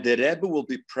 And the Rebbe will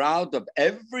be proud of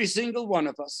every single one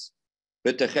of us.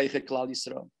 At the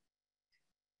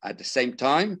same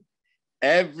time,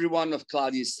 everyone of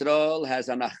Klal Yisrael has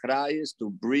an achrayus to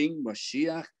bring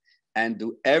Mashiach and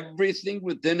do everything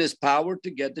within his power to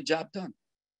get the job done.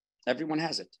 Everyone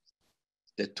has it.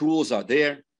 The tools are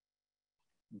there.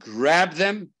 Grab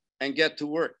them and get to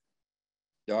work.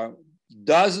 There are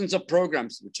dozens of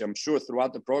programs, which I'm sure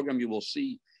throughout the program you will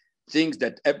see things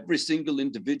that every single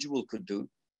individual could do,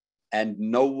 and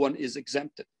no one is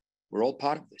exempted. We're all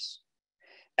part of this.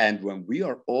 And when we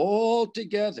are all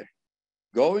together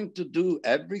going to do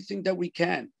everything that we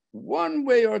can, one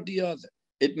way or the other,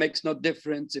 it makes no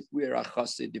difference if we're a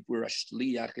chassid, if we're a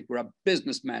shliach, if we're a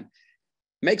businessman.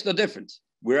 Makes no difference.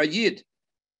 We're a yid.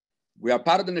 We are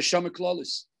part of the neshama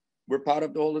klolis. We're part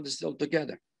of all of this all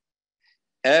together.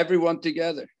 Everyone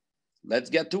together.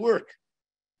 Let's get to work.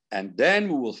 And then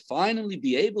we will finally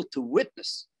be able to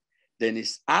witness the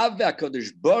Nis'ave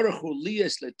HaKadosh Baruch Hu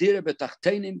Liyas L'Tira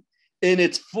B'Tachtenim in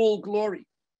its full glory.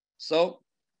 So,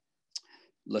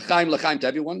 l'chaim to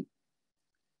everyone.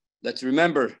 Let's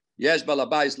remember, Yesh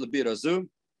Balabayis L'Birazu.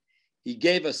 He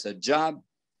gave us a job.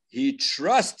 He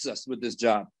trusts us with this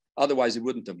job. Otherwise, he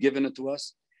wouldn't have given it to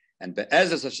us. And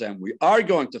Be'ezes Hashem, we are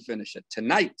going to finish it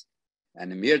tonight.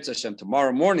 And in Yirtz Hashem,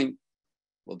 tomorrow morning,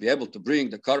 we'll be able to bring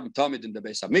the Karban Tamid in the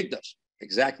Beis HaMikdash,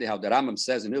 exactly how the Rambam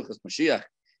says in Hilchos Mashiach,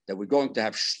 that we're going to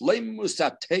have Shleimus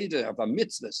HaTeida of a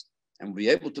mitzvahs, and we'll be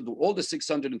able to do all the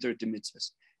 630 mitzvahs.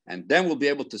 And then we'll be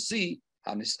able to see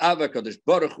how Nis'ava Kadosh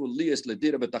Baruch Hu Liyas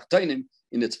L'Dira B'Tachteinim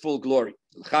in its full glory.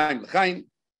 L'chaim, l'chaim,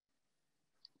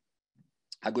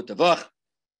 Hagut Tavach,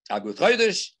 Hagut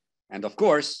Chodesh, and of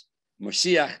course,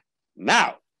 Mashiach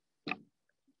now.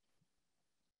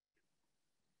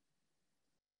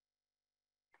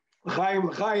 Chaim,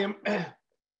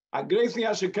 a grace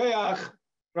Yashikeach,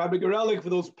 Rabbi Gerelik, for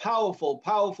those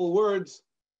powerful words.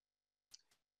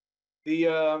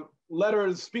 The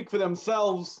letters speak for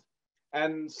themselves,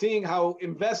 and seeing how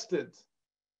invested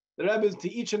the Rebbe is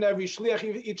to each and every shliach,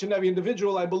 each and every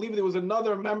individual. I believe there was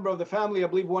another member of the family, I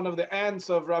believe one of the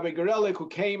aunts of Rabbi Gerelik, who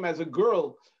came as a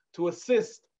girl to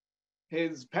assist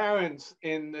his parents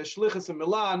in shlichus in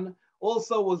Milan,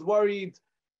 also was worried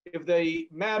if they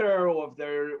matter or if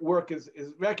their work is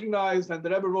recognized. And the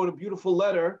Rebbe wrote a beautiful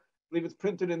letter. I believe it's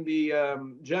printed in the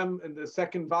in the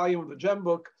second volume of the Gem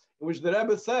book, in which the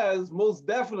Rebbe says, most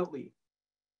definitely,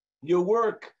 your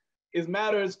work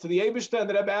matters to the Eibishter, and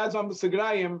the Rebbe adds on the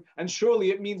Segrayim, and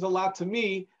surely it means a lot to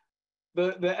me,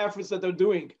 the efforts that they're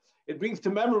doing. It brings to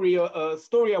memory a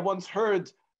story I once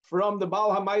heard from the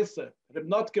Baal HaMaisa. Reb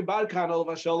Notke Barkan, Olav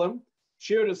Hashalom,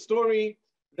 shared a story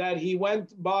that he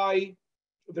went by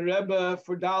the Rebbe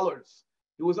for dollars.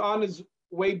 He was on his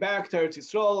way back to Eretz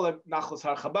Yisrael, Nachlas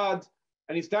Har Chabad,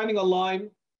 and he's standing in line.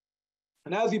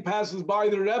 And as he passes by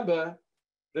the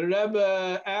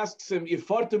Rebbe asks him, "You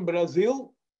fort in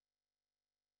Brazil?"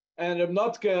 And Reb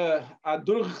Notke, a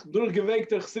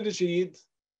durchgewegter Chassidische Yid,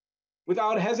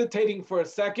 without hesitating for a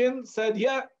second, said,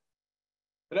 "Yeah."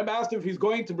 The Rebbe asked him if he's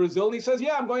going to Brazil. He says,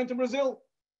 "Yeah, I'm going to Brazil."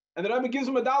 And the Rebbe gives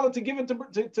him $1 to give it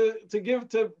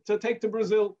to take to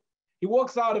Brazil. He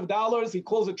walks out of dollars. He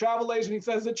calls a travel agent. He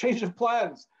says, "A change of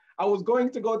plans. I was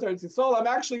going to go to Eretz Yisrael. I'm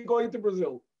actually going to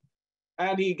Brazil."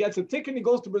 And he gets a ticket. He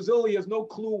goes to Brazil. He has no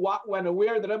clue what, when, or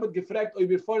where. The Rebbe gefragt, "Oy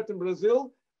befort in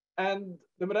Brazil?" And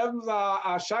the Rebbe's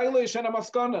a Shailish and a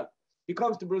Maskana. He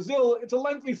comes to Brazil. It's a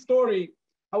lengthy story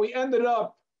how he ended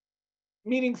up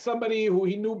meeting somebody who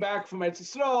he knew back from Eretz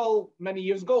Yisrael many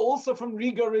years ago, also from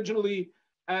Riga originally,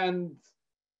 and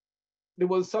there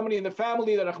was somebody in the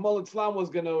family that Rahmal Islam was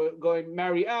going to go and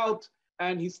marry out,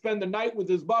 and he spent the night with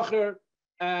his bacher,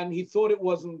 and he thought it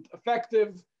wasn't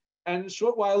effective, and a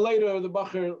short while later the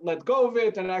bacher let go of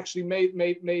it and actually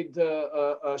made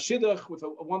a shidduch with a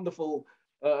wonderful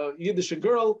Yiddish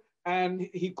girl, and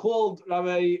he called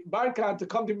Rabbi Barkan to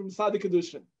come to him in Sadi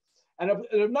Kedushin. And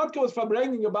Rav Notke was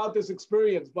Farbrengen about this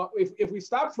experience, but if we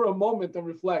stop for a moment and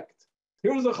reflect,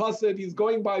 here's a chassid, he's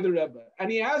going by the Rebbe,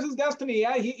 and he has his destiny,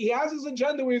 he has his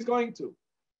agenda where he's going to.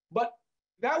 But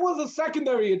that was a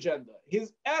secondary agenda.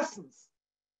 His essence,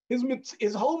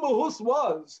 his whole mahus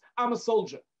was, I'm a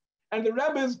soldier. And the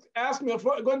Rebbe is asking me,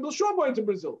 going to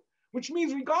Brazil, which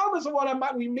means regardless of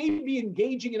what we may be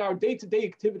engaging in our day-to-day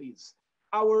activities,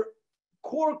 our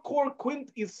core,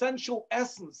 quintessential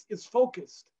essence is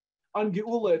focused on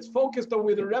Geula. It's focused on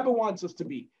where the Rebbe wants us to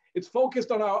be. It's focused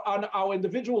on our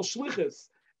individual shlichus.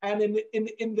 And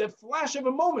in the flash of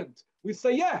a moment, we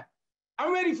say, yeah,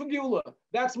 I'm ready for Geula.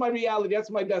 That's my reality. That's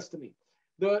my destiny.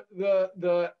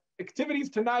 The activities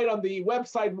tonight on the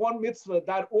website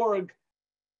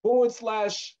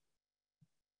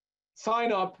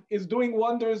onemitzvah.org/sign up is doing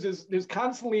wonders. There's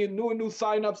constantly new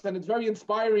sign-ups, and it's very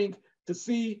inspiring to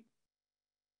see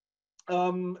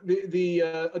the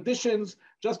additions.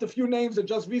 Just a few names that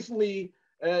just recently,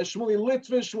 Shmuley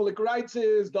Litvish, Shmulik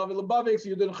Reitzes, David Lubavik,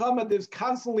 Yudin Chamad. There's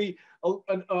constantly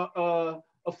a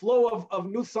flow of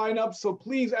new signups. So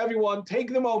please, everyone,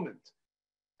 take the moment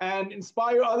and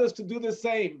inspire others to do the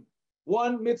same.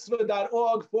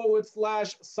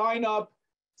 onemitzvah.org/sign up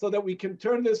so that we can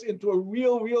turn this into a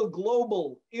real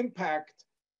global impact,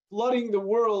 flooding the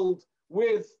world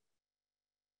with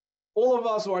all of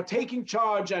us who are taking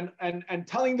charge and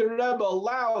telling the Rebbe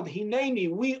aloud, Hineni,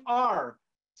 we are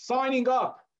signing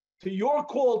up to your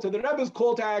call, to the Rebbe's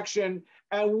call to action,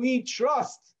 and we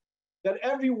trust that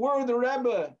every word the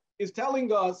Rebbe is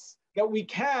telling us that we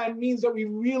can means that we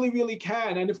really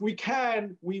can, and if we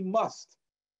can, we must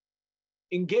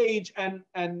engage and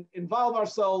involve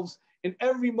ourselves in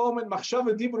every moment,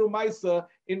 machshava dibru maisa,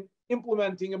 in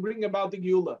implementing and bringing about the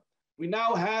Geula. We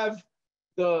now have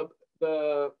the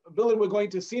ability, we're going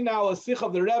to see now a sikh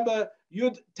of the Rebbe,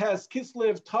 Yud Tes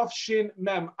Kislev Taf Shin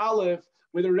Mem Aleph,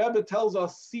 where the Rebbe tells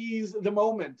us, seize the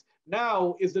moment.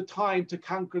 Now is the time to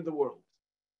conquer the world.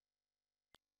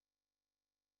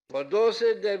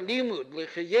 Vadose der Limud,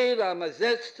 lechejera am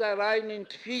setzt rein in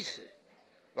Tfise,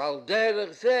 weil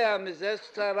der sehr am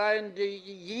setzt rein die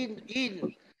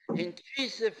Jiden in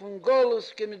Tfise von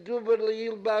Golus kem duber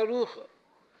leil Baruch.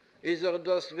 Is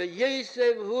das we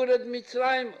Jesev huret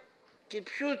Mitzrayim,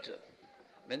 kipshuta.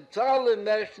 Mentale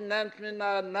Menschen nennt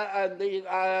man a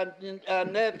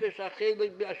nefesh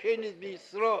achelik b'ashenis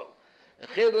b'Yisrael.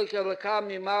 Achelik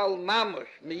alakam imal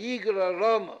mamosh, meyigra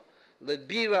Roma,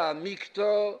 lebira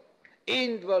amikto,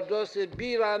 in dvadose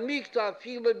bira amikto,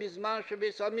 viele bizman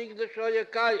shebes amikdash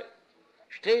oyakaya.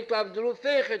 Steht auf der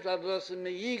Rufechet, dass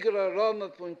meyigra Roma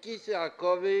von Kise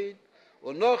Hakovid,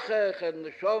 und noch ein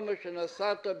Neshome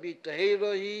shenasata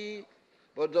b'Teherohi,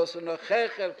 wo das noch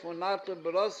Hecher von Nata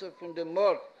Brosse von dem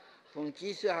Mord von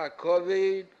Kise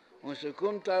Hakovid, und so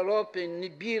kommt Europa in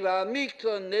Nibira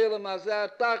Amikto, Nele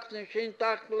Mazar Tachten, Shin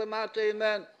Tachten Lemate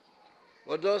Imen,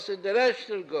 wo das der Rest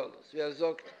der Golus, wie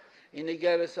sagt, in der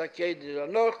Geres Akedi,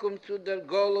 noch kommt zu der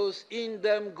Golus, in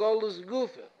dem Golus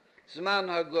Gufe, Zman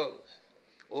HaGolus.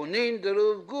 Und in der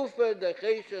Ruf Gufe, der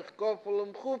Cheshech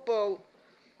Koppel Chupel,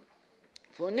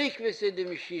 von nicht wisse die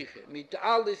Mischiche, mit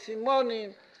alle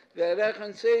Simonim, wer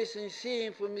rechen seisen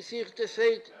sehen von Mesichte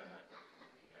Seite.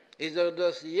 Ist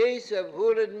das Jesef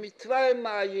huret mit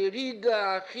zweimal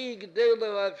Jerida Achi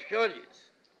Gdele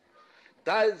Vavshoris.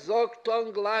 Da sagt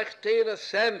dann gleich Teres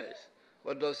Semes,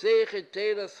 wo das Eche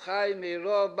Teres Chaim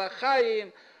Ero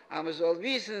Bachayim, aber soll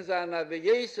wissen sein, aber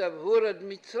Jesef huret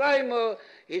mit zweimal,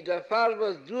 in der Fall,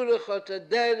 was durch hat,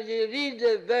 der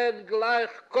Jeride wird gleich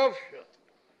Kopfschot.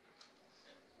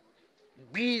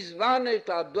 Bis wann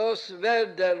das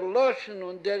wird der Loschen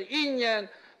und der Ingen,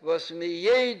 was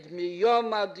mir mi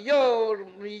Yom ad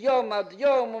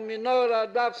Yom und Minora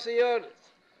darf sie hören.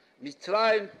 Mit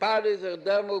Zerayim Paris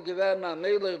demol gewähren am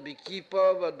Melech Bikipo,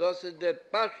 aber das ist der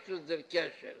Pashtus der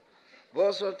Kesher.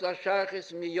 Was hat der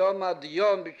Schachis mi Yom ad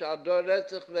Yom, bis Ador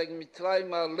Retzich wegen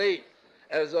Mitzrayim allein.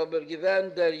 Ist aber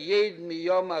gewähren der Jed mi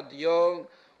Yom ad Yom,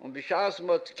 und bis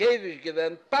Asmot Kevish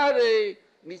gewähren Paris,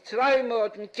 Mitzrayim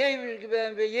hat ein Kevish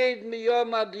gewähren, wie jeden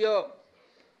Yom ad Yom.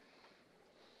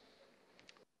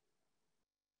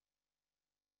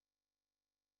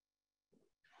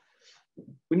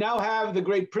 We now have the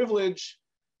great privilege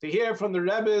to hear from the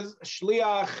Rebbe's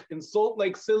Shliach in Salt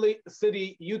Lake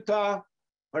City, Utah,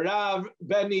 Harav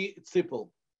Benny Zippel.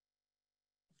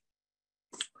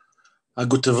 A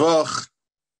gute Woche,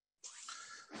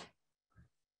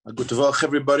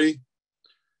 everybody.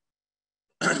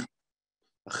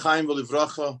 Chaim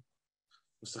v'livracha.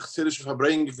 Was the Chassidische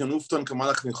Farbrengen genufton,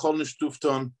 kamalach nichol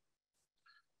nishtufton.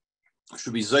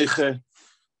 Should be zeiche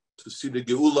to see the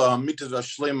Geula Mitzvah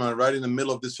Shlema right in the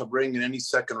middle of this Farbrengen any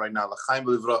second right now. Chaim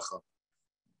v'livracha.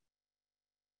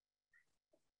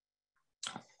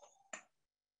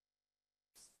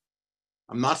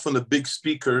 I'm not from the big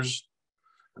speakers,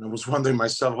 and I was wondering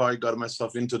myself how I got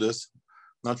myself into this.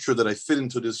 Not sure that I fit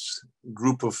into this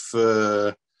group of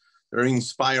very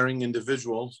inspiring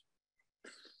individuals.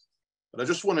 But I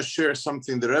just want to share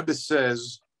something. The Rebbe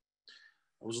says,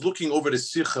 I was looking over the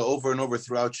Sikha over and over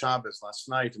throughout Shabbos last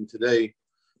night and today,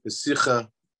 the Sikha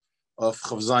of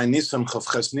Chav Zayin Nisan,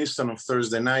 Chav Ches Nisan of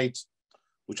Thursday night,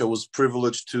 which I was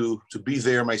privileged to be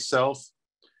there myself.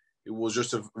 It was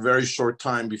just a very short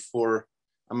time before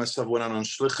I myself went on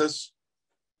Shlichus.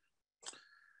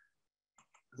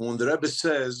 When the Rebbe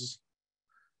says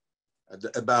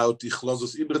about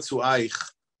Ichlazus Ibretzu Eich,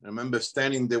 I remember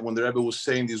standing there when the Rebbe was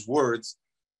saying these words,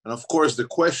 and of course the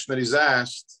question that is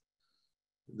asked,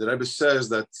 the Rebbe says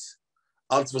that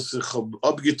Alt was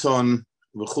Abgiton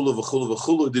v'chulu v'chulu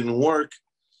v'chulu didn't work,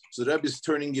 so the Rebbe is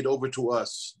turning it over to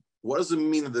us. What does it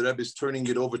mean that the Rebbe is turning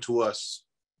it over to us?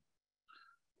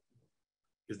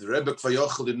 If the Rebbe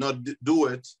Kvayochel did not do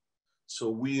it, so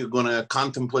we are going to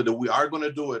contemplate that we are going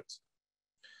to do it.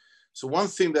 So one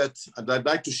thing that I'd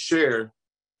like to share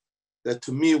that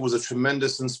to me was a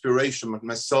tremendous inspiration of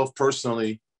myself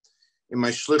personally in my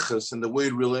shlichus and the way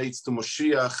it relates to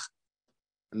Moshiach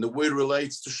and the way it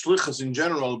relates to shlichus in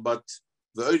general, but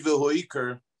the Oid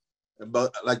Hoiker,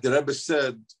 about like the Rebbe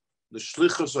said, the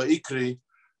shlichus Hoikri,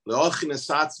 the Ochin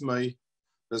Esatzmai,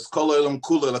 the Skol Olam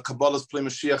Kula, the Kabbalah's play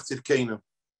Moshiach Tzidkenu.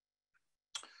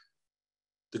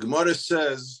 The Gemara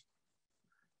says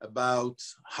about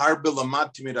Harbe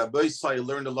Lamati Mirabeisa, I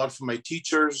learned a lot from my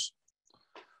teachers.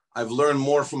 I've learned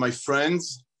more from my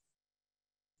friends.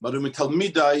 But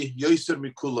Umitalmidai Yoser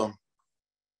Mikulam.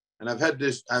 And I've had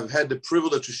the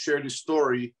privilege to share this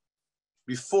story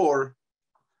before.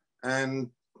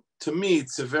 And to me,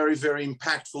 it's a very, very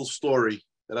impactful story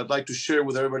that I'd like to share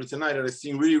with everybody tonight, that I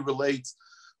think really relates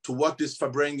to what this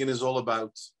Farbrengen is all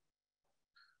about.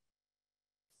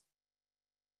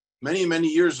 Many, many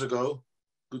years ago,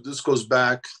 this goes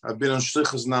back, I've been on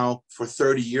Shlichus now for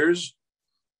 30 years.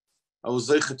 I was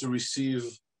able to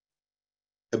receive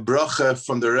a bracha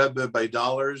from the Rebbe by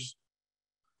dollars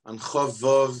on Chav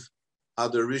Vav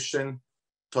Adar Rishon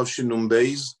Tovshin Nun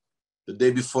Beis, the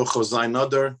day before Chav Zayin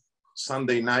Adar,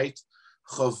 Sunday night,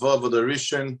 Chav Vav Adar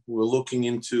Rishon. We were looking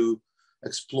into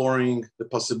exploring the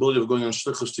possibility of going on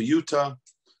Shlichus to Utah.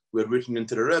 We had written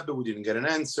into the Rebbe, we didn't get an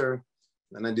answer.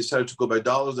 And I decided to go by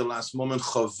dollars the last moment,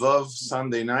 Chav Vav,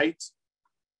 Sunday night.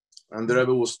 And the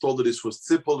Rebbe was told that this was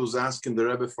Zippel, who was asking the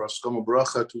Rebbe for Askama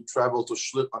Bracha to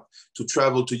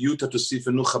travel to Utah to see if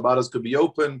a new Chabadas could be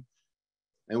open.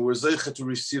 And we're zeicha to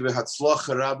receive a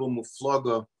Hatzlacha Rabbu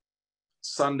Muflaga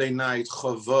Sunday night,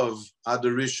 Chav Vav,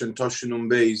 Adar Rishon, Toshin Nun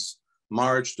Beis,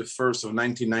 March the 1st of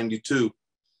 1992.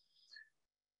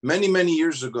 Many, many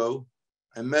years ago,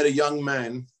 I met a young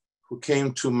man who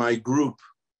came to my group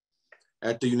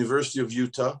at the University of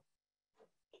Utah.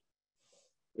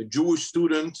 A Jewish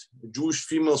student, a Jewish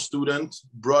female student,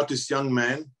 brought this young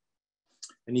man,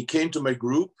 and he came to my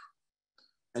group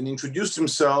and introduced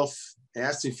himself. I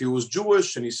asked if he was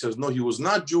Jewish, and he says, no, he was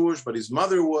not Jewish, but his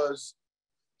mother was.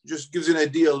 Just gives you an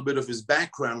idea a little bit of his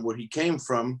background, where he came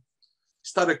from.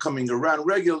 Started coming around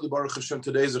regularly. Baruch Hashem,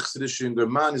 today is a Chassidish younger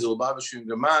man, he's a Lubavitch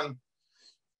younger man.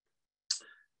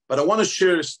 But I want to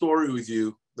share a story with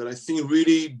you that I think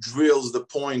really drills the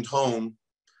point home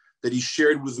that he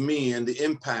shared with me and the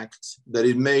impact that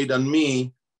it made on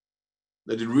me,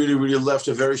 that it really, really left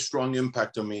a very strong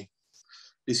impact on me.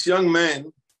 This young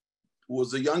man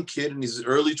was a young kid in his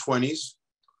early 20s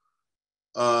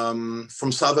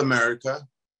from South America.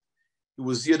 He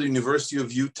was here at the University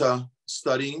of Utah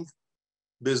studying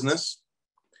business.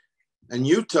 And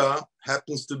Utah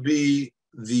happens to be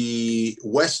the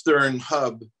Western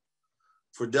hub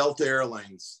for Delta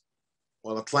Airlines.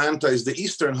 While Atlanta is the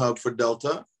Eastern hub for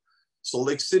Delta, Salt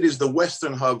Lake City is the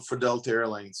Western hub for Delta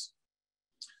Airlines.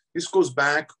 This goes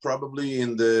back probably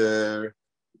in the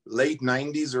late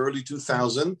 90s, early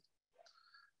 2000.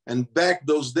 And back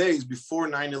those days before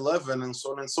 9/11 and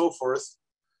so on and so forth,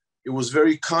 it was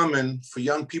very common for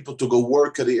young people to go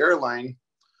work at the airline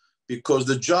because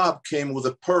the job came with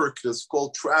a perk that's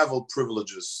called travel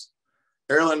privileges.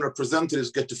 Airline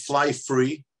representatives get to fly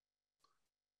free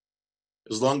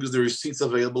as long as there are seats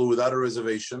available without a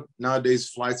reservation. Nowadays,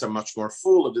 flights are much more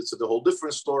full. It's a whole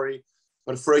different story.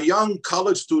 But for a young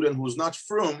college student who's not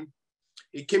frum,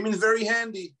 it came in very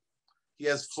handy. He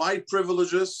has flight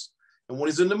privileges. And when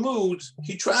he's in the mood,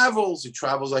 he travels. He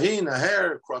travels ahin,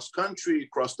 aher, across country,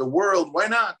 across the world. Why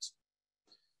not?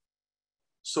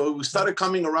 So we started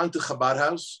coming around to Chabad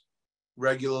house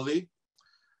regularly.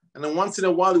 And then once in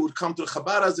a while, he would come to the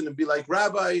Chabad house and it'd be like,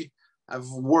 Rabbi, I've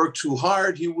worked too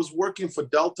hard. He was working for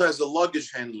Delta as a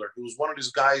luggage handler. He was one of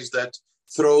these guys that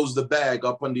throws the bag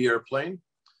up on the airplane,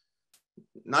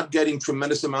 not getting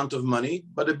tremendous amount of money,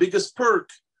 but the biggest perk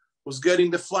was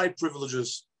getting the flight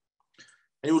privileges.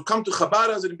 And he would come to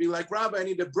Chabad and be like, Rabbi, I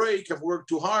need a break. I've worked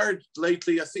too hard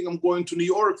lately. I think I'm going to New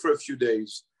York for a few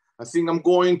days. I think I'm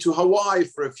going to Hawaii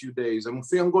for a few days. I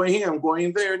think I'm going here, I'm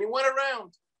going there. And he went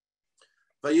around.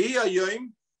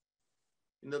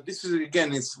 This is,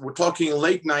 again, we're talking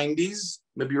late 90s,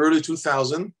 maybe early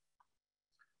 2000.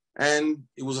 And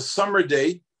it was a summer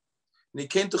day. And he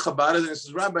came to Chabad and he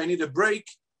says, Rabbi, I need a break.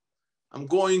 I'm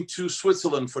going to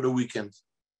Switzerland for the weekend.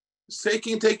 He's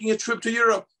taking a trip to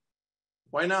Europe.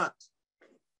 Why not?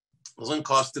 Doesn't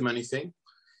cost him anything.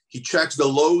 He checks the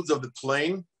loads of the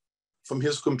plane from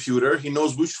his computer. He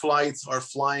knows which flights are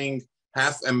flying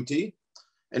half empty.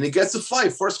 And he gets a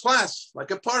flight, first class,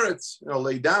 like a pirate.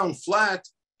 Lay down flat,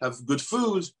 have good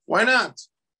food. Why not?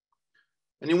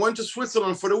 And he went to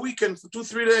Switzerland for the weekend for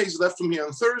 2-3 days. Left from here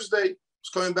on Thursday. Was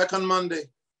coming back on Monday.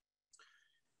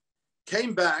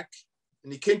 Came back,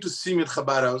 and he came to see me at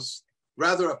Chabad house,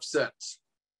 rather upset.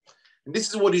 And this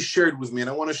is what he shared with me, and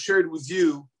I want to share it with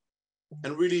you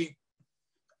and really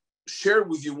share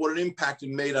with you what an impact it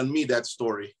made on me, that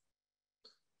story.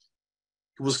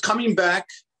 He was coming back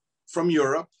from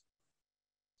Europe.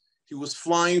 He was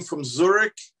flying from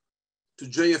Zurich to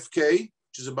JFK,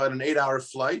 which is about an 8-hour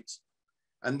flight,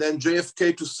 and then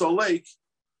JFK to Salt Lake,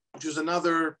 which is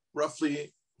another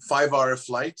roughly 5-hour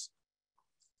flight.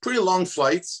 Pretty long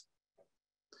flights.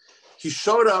 He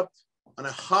showed up on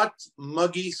a hot,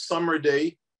 muggy summer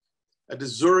day at the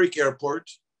Zurich airport,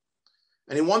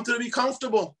 and he wanted to be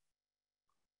comfortable.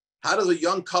 How does a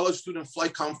young college student fly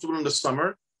comfortable in the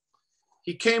summer?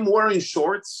 He came wearing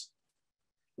shorts,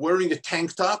 wearing a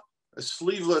tank top, a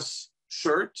sleeveless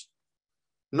shirt,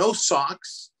 no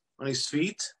socks on his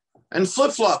feet, and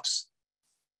flip-flops.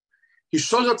 He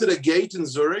shows up to the gate in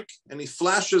Zurich, and he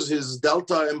flashes his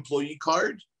Delta employee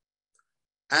card,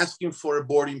 asking for a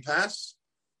boarding pass.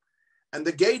 And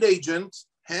the gate agent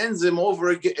hands him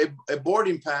over a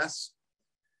boarding pass,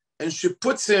 and she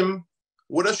puts him,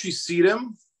 where does she seat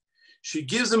him? She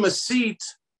gives him a seat,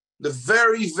 the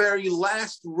very, very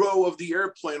last row of the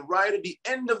airplane, right at the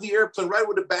end of the airplane, right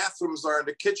where the bathrooms are and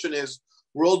the kitchen is,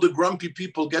 where all the grumpy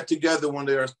people get together when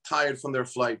they are tired from their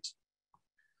flight.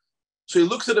 So he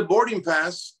looks at the boarding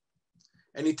pass,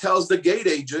 and he tells the gate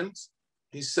agent,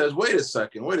 he says, wait a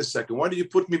second, why did you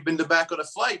put me in the back of the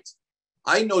flight?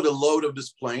 I know the load of this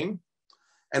plane,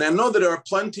 and I know that there are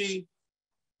plenty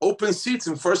open seats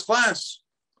in first class.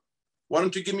 Why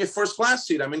don't you give me a first class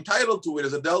seat? I'm entitled to it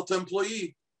as a Delta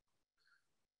employee.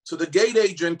 So the gate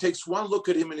agent takes one look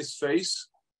at him in his face,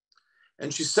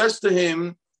 and she says to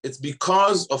him, it's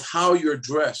because of how you're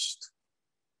dressed.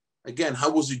 Again, how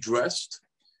was he dressed?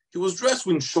 He was dressed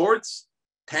in shorts,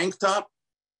 tank top,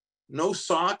 no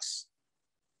socks,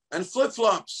 and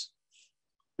flip-flops.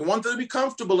 He wanted to be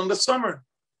comfortable in the summer.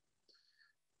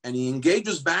 And he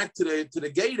engages back to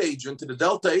the gate agent, to the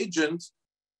Delta agent,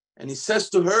 and he says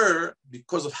to her,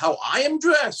 because of how I am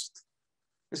dressed,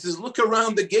 he says, look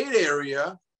around the gate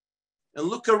area and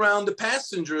look around the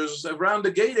passengers around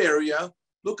the gate area.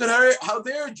 Look at how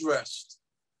they're dressed.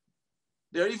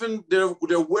 They're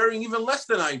wearing even less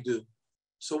than I do.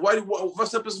 So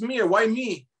what's up with me, or why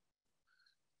me?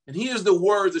 And here's the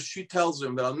word that she tells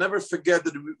him that I'll never forget,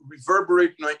 that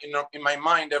reverberate in my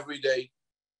mind every day.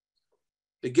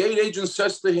 The gate agent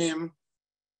says to him,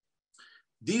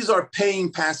 these are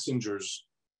paying passengers.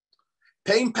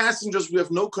 Paying passengers we have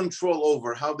no control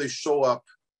over how they show up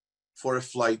for a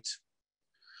flight.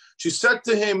 She said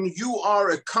to him, you are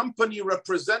a company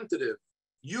representative.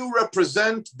 You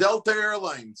represent Delta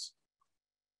Airlines.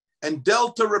 And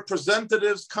Delta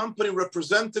representatives, company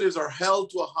representatives are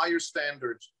held to a higher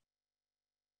standard.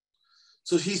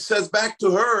 So he says back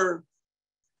to her,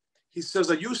 he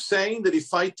says, are you saying that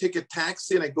if I take a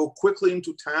taxi and I go quickly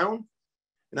into town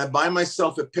and I buy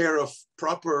myself a pair of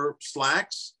proper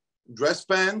slacks, dress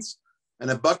pants, and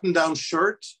a button-down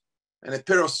shirt, and a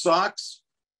pair of socks,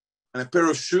 and a pair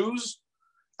of shoes,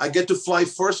 I get to fly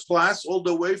first class all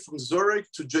the way from Zurich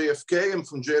to JFK and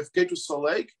from JFK to Salt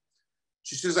Lake.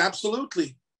 She says,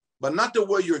 absolutely, but not the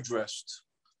way you're dressed.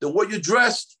 The way you're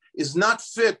dressed is not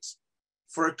fit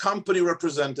for a company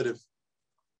representative.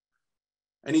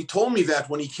 And he told me that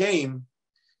when he came.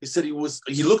 He said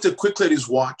he looked quickly at his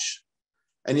watch,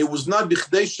 and it was not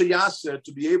bichdei sheyaseh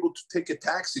to be able to take a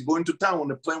taxi, go into town when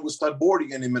the plane will start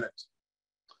boarding any minute.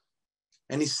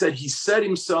 And he said he set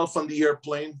himself on the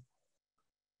airplane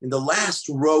in the last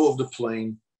row of the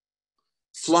plane,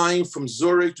 flying from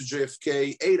Zurich to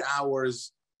JFK, 8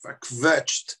 hours,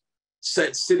 verkvetched,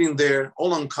 sitting there,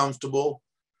 all uncomfortable,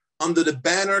 under the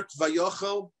banner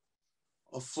Kvayochel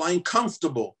of flying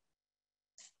comfortable.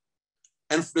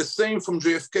 And the same from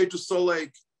JFK to Salt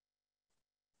Lake.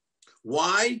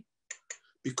 Why?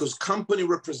 Because company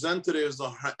representatives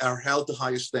are held to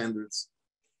higher standards.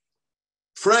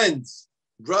 Friends,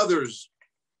 brothers,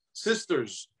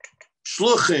 sisters,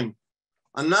 shluchim,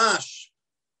 anash,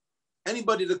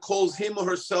 anybody that calls him or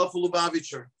herself a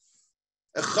Lubavitcher,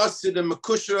 a chassid, a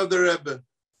mekusher of the Rebbe.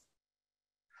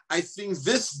 I think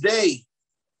this day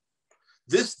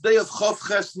of Chav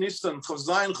Ches Nisan, Chav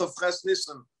Zayin Chav Ches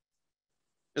Nisan,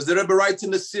 as the Rebbe writes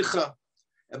in the Sicha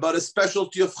about a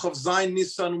specialty of Chav Zayin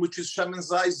Nisan, which is Shemen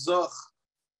Zay Zoch,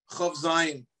 Chav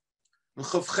Zayin, and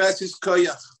Chav Ches is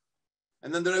Koyach.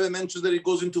 And then the Rebbe mentions that it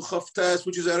goes into Chav Tes,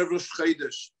 which is Erev Rosh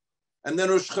Chodesh, and then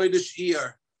Rosh Chodesh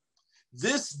Iyar.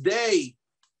 This day,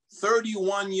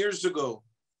 31 years ago,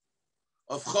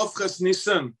 of Chav Ches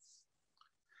Nisan,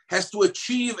 has to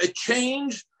achieve a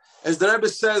change, as the Rebbe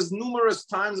says numerous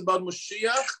times about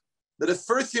Mashiach, that the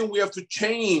first thing we have to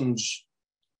change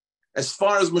as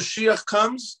far as Mashiach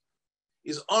comes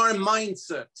is our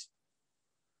mindset.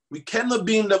 We cannot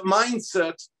be in the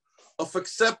mindset of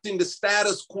accepting the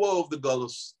status quo of the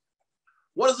Galus.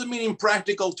 What does it mean in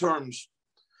practical terms?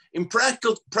 In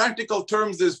practical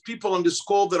terms, there's people on this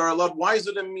call that are a lot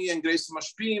wiser than me, and Grace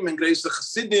Mashpim, and Grace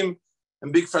Chassidim,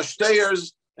 and big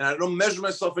Fashteyers, and I don't measure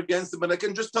myself against them, but I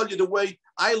can just tell you the way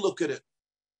I look at it.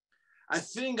 I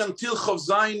think until Chav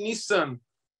Zayin Nisan,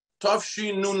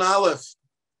 Tavshin Nun Aleph,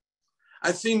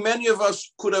 I think many of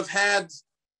us could have had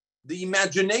the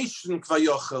imagination,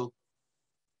 Kvayochel,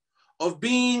 of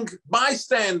being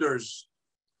bystanders,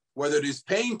 whether it is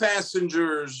paying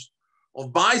passengers,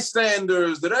 of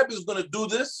bystanders. The Rebbe is going to do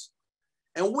this,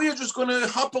 and we are just going to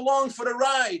hop along for the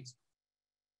ride.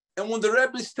 And when the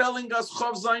Rebbe is telling us,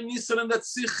 Chav Zayin Nisan and that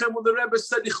Sichem, when the Rebbe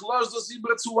said,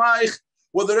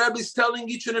 when the Rebbe is telling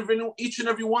each and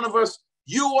every one of us,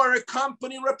 you are a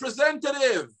company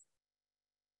representative.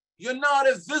 You're not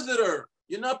a visitor.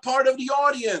 You're not part of the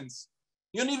audience.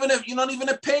 You're not even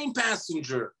a paying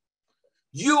passenger.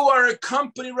 You are a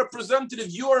company representative.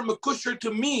 You are Mekusher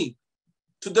to me,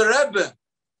 to the Rebbe,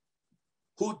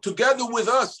 who together with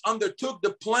us undertook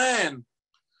the plan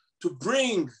to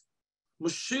bring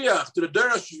Mashiach to the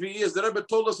Dera Shvi, as the Rebbe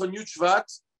told us on Yud Shvat,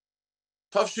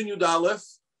 Tavshin Yud Aleph.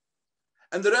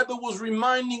 And the Rebbe was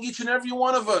reminding each and every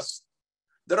one of us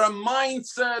that our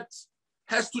mindset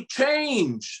has to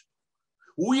change.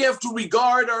 We have to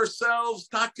regard ourselves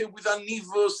with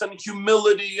anivus and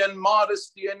humility and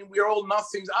modesty, and we're all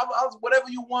nothings, whatever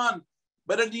you want.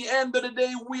 But at the end of the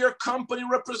day, we are company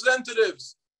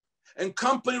representatives. And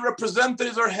company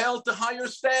representatives are held to higher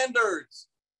standards.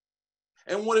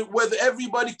 And whether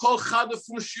everybody called Chada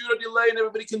from Shira Delay, and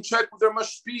everybody can check with their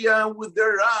Mashpia and with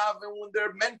their Rav and with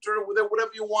their mentor, with their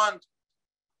whatever you want.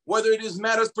 Whether it is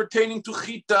matters pertaining to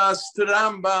Chitas, to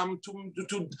Rambam,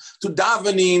 to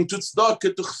Davening, to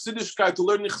Tzedakah, to Chassidishkeit, to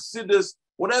learning Chassidus,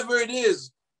 whatever it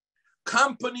is,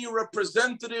 company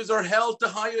representatives are held to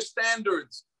higher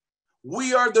standards.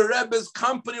 We are the Rebbe's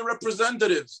company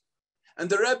representatives. And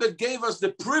the Rebbe gave us the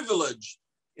privilege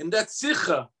in that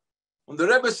Sicha. When the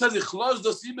Rebbe says,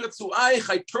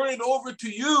 I turn it over to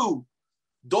you.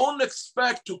 Don't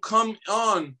expect to come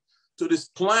on to this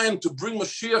plan to bring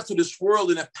Mashiach to this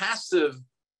world in a passive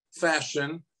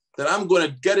fashion, that I'm going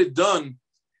to get it done,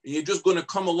 and you're just going to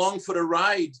come along for the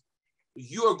ride.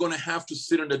 You are going to have to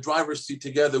sit in the driver's seat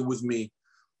together with me.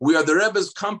 We are the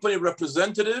Rebbe's company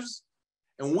representatives,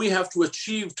 and we have to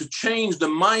achieve to change the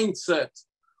mindset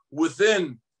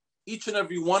within each and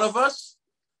every one of us.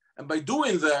 And by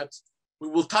doing that, we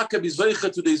will taka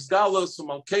bizaycha to this galos,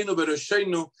 malkeinu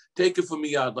bereshenu, take it from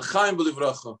miyad. L'chaim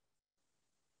v'livracha.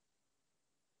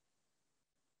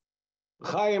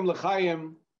 L'chaim,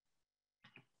 l'chaim.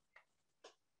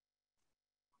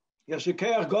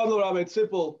 Yashikeach Gadol Rabbi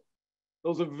Tzipel. That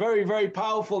was a very, very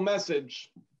powerful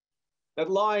message. That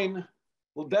line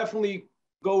will definitely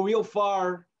go real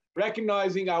far,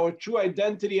 recognizing our true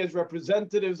identity as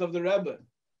representatives of the Rebbe.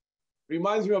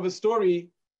 Reminds me of a story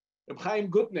Reb Chaim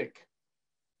Gutnick,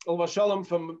 Olva Shalom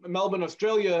from Melbourne,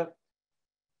 Australia,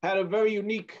 had a very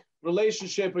unique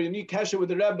relationship, a unique kesher with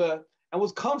the Rebbe, and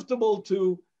was comfortable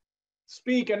to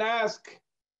speak and ask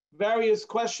various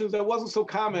questions that wasn't so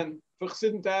common for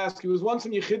Chassidim to ask. He was once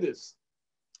in Yechidus,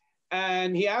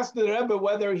 and he asked the Rebbe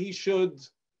whether he should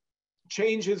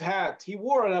change his hat. He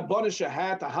wore an Abonisha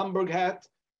hat, a Hamburg hat,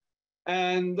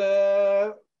 and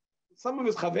some of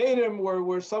his chaverim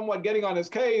were somewhat getting on his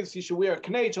case. He should wear a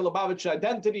knech, a Lubavitch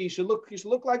identity. He should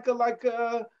look like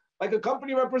a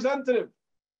company representative.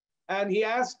 And he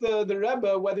asked the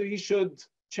Rebbe whether he should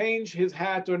change his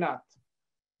hat or not.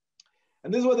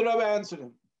 And this is what the Rebbe answered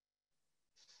him.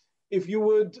 If you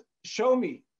would show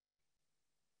me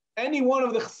any one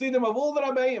of the Chassidim of all the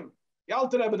Rabbeim, the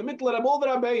Alter Rebbe, the Mittler Rebbe, all the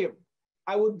Rabbeim,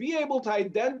 I would be able to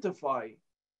identify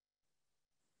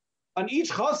on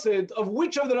each chassid of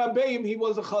which of the Rabbeim he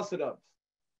was a chassid of,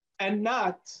 and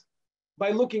not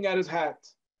by looking at his hat.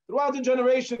 Throughout the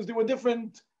generations, there were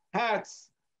different hats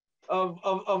of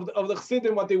the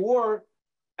chassidim, what they wore,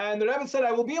 and the Rebbe said,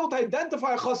 I will be able to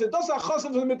identify a chassid. That's a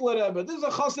chassid from the Mittler Rebbe. This is a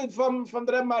chassid from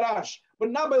the Rebbe Marash, but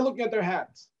not by looking at their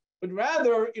hats, but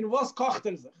rather in was kocht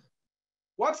er sich.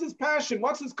 What's his passion?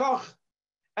 What's his koch?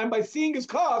 And by seeing his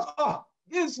koch,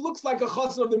 this looks like a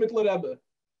chassid of the Mittler Rebbe.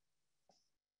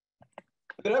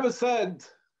 The Rebbe said,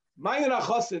 "Meiner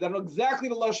chassid." I don't know exactly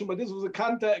the lashon, but this was the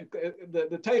context,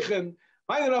 the teichen.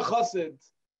 Meiner chassid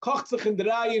kocht sich in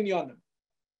drei inyanim.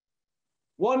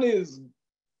 One is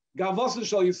Gavos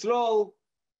Shal Yisrael,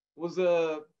 was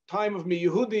a time of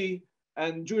Yehudi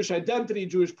and Jewish identity,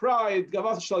 Jewish pride.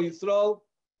 Gavos Shal Yisrael.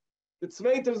 The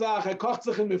zweite Sache, kocht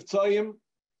sich in Mivtzoyim.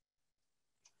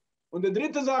 Und the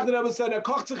dritte Sache, the Rebbe said,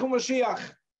 kocht sich in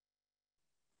Mashiach.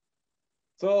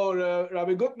 So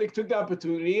Rabbi Gutnick took the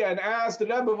opportunity and asked the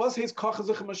Rebbe, what's his koch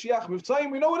sich in Mashiach?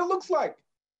 Mivtzoyim, we know what it looks like.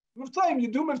 Mivtzoyim, you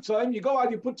do Mivtzoyim, you go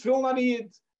out, you put tefillin on a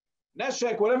yid,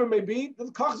 neshek, whatever it may be. That's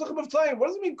koch sich in Mivtzoyim. What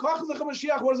does it mean, koch sich in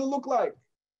Mashiach? What does it look like?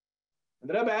 And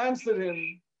the Rebbe answered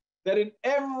him that in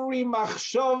every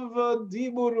machshava,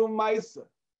 dibur, u'maisa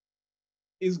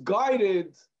is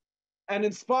guided and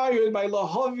inspired by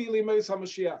lahavi limeis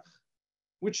HaMashiach,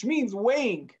 which means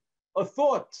weighing a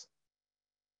thought,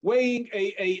 weighing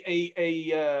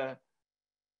a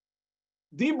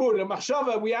dibur, a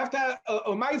machshava. We have to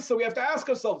a maisa. We have to ask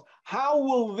ourselves, how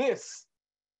will this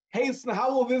hasten?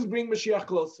 How will this bring Mashiach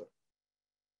closer?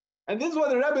 And this is what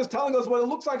the Rebbe is telling us. What it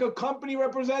looks like a company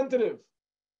representative.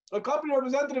 A company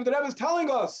representative. The Rebbe is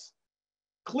telling us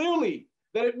clearly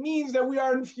that it means that we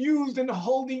are infused in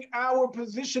holding our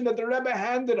position that the Rebbe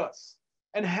handed us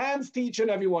and hands to each and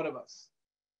every one of us.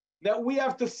 That we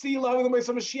have to see loving the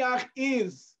Messiah Mashiach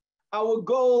is our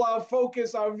goal, our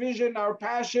focus, our vision, our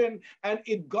passion, and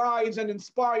it guides and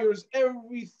inspires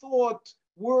every thought,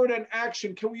 word, and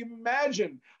action. Can we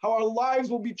imagine how our lives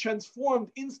will be transformed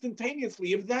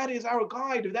instantaneously if that is our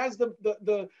guide, if that's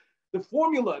the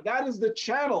formula, that is the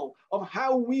channel of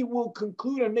how we will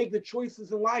conclude and make the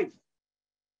choices in life.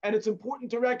 And it's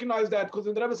important to recognize that, because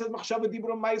when the Rebbe says machshava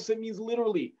dibur ma'aseh, it means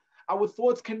literally our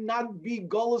thoughts cannot be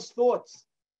gullus thoughts.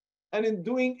 And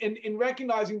in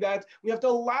recognizing that, we have to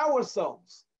allow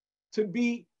ourselves to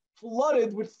be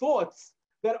flooded with thoughts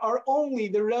that are only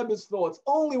the Rebbe's thoughts,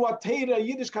 only what Torah,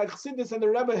 Yiddishkeit, Chassidus, and the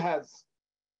Rebbe has.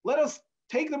 Let us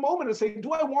take the moment and say,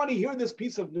 do I want to hear this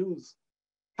piece of news?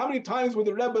 How many times would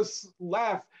the Rebbe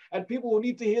laugh at people who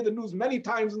need to hear the news many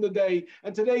times in the day?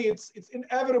 And today it's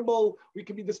inevitable. We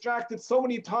can be distracted so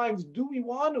many times. Do we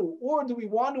want to, or do we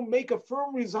want to make a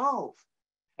firm resolve?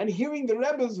 And hearing the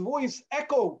Rebbe's voice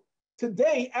echo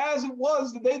today as it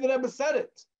was the day the Rebbe said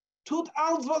it. Tut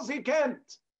alles was ihr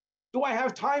kennt. Do I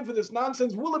have time for this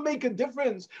nonsense? Will it make a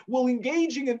difference? Will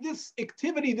engaging in this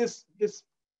activity, this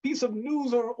piece of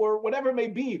news or whatever it may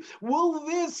be, will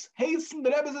this hasten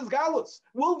the Rebbe's galus?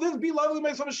 Will this be lovely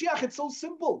Messiah Mashiach? It's so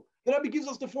simple. The Rebbe gives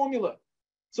us the formula.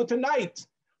 So tonight,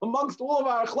 amongst all of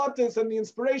our achlatis and the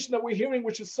inspiration that we're hearing,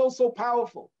 which is so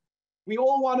powerful, we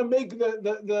all want to make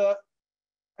the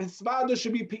Esvada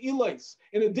should be pe'ilos.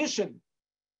 In addition,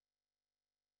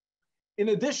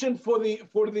 for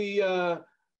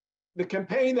the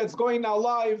campaign that's going now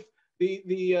live,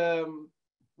 the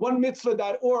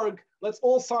onemitzvah.org. Let's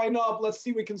all sign up. Let's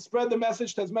see we can spread the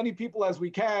message to as many people as we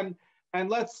can,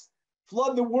 and let's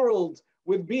flood the world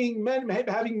with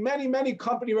having many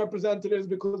company representatives,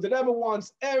 because the Rebbe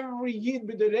wants every yid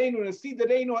b'derenu, nasi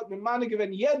derenu at mimanigev,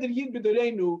 and yeder yid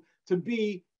b'derenu to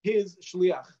be his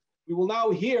shliach. We will now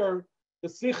hear the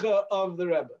Sicha of the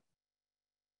Rebbe.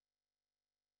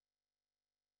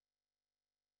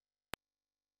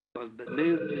 was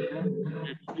benötigt,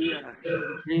 dass wir ein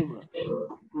Riesenthema.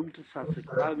 Und es hat sich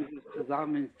klar mit uns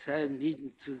zusammen, 10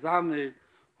 Lieden zusammen,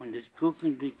 und es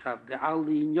gucken, wie ich habe die alle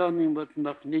Unionen, was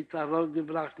noch nicht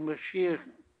herausgebracht,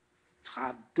 marschieren. Es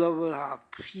hat dober, hat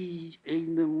viel,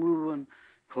 eine Move,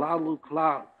 klar und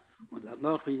klar. Und dann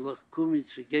noch, ich komme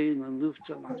zu gehen und Luft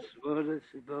zu machen,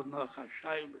 es ist doch noch eine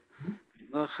Scheibe.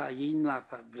 Noch ein Jena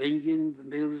verbringen,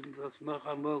 wir das noch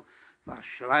einmal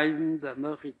verschreiben, dann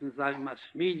noch in seinem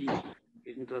Masmedi,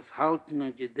 in das Halten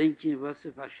und Gedenken, was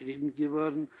verschrieben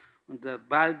geworden, und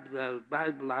dabei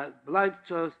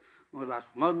bleibt es, und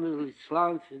Rachmon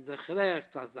al-Islam ist der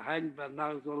Recht, also Hein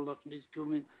Banach soll noch nicht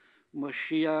kommen,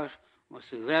 Moschiach, und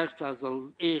es recht,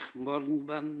 also ich,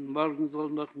 morgen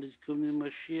soll noch nicht kommen,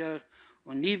 Moschiach,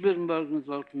 und übermorgen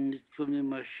sollten nicht kommen,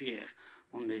 Moschiach.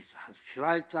 Und es hat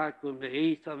Freitag und der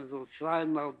Eisam soll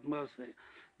schreien auf Mose.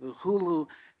 Und Hulu,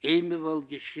 einmal wohl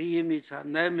geschrien mit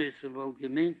Hanemes, wohl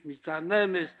gemeint mit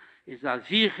Hanemes, ist eine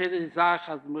sichere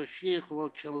Sache, als Moscheech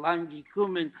wird schon lange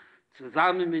gekommen,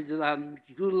 zusammen mit der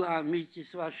Gula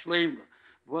Amitis war schlimmer.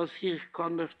 Was ich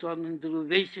kann noch tun, du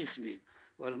weiß ich nicht.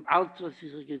 Warum alles, was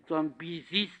ich getan, bis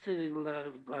ist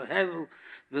der Hevel,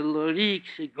 der Lorik,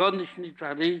 sie gar nicht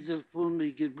der Reise von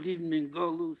mir geblieben in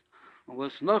Golus. Und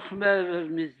was noch mehr,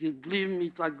 wenn es geblieben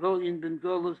mit der Gol in den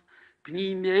Golus, bin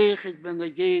ich mir echt, wenn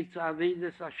geht, zu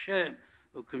Avedes Hashem.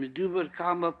 Und kommt über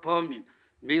kam upon ihn.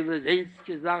 Mir wird eins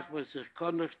gesagt, was ich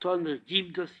kann nicht tun,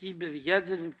 gibt das über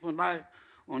jeden von euch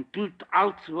und tut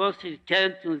alles, was ihr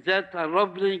kennt und seht,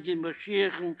 Robbringen,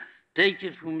 Maschinen,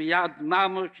 denke von mir,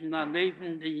 Mamos in der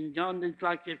Leben, die Unionen,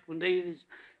 sage von Eris,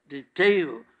 die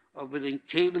Theo, aber den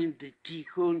Kehlen, die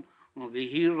Tichun, und wir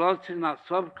hier rotzen nach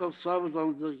Sobkov,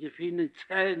 sollen sich gefühlen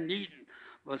 10 Nieden,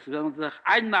 was werden sich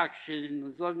einnackschen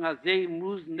und sagen, dass sie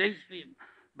muss nicht werden.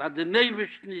 Bei den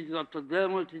Nebensten ist das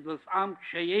damals das Amt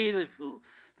Scheiere für,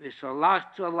 wie so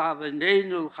lacht zu laven,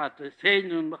 Neinu,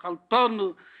 Chatesenu, und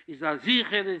Mechaltonu, ist eine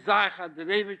sichere Sache, der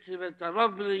Nebensten wird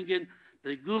darauf bringen,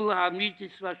 der Gula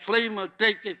Amitis war schlimmer,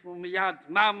 Teke von Miyad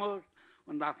Mamos,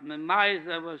 und auf eine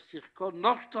Meise, was sich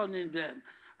noch tun in dem,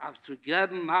 auf zu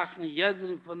geben, machen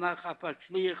jeden von euch auf ein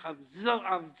Schlieg, auf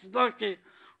Zdoke,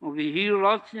 und wie hier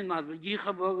rotzen, also ich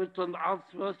habe getan, alles,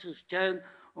 was ich kenne,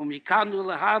 und ich kann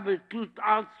nur haben, tut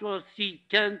alles, was sie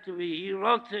kennt, wie hier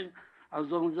rotzen,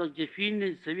 also unser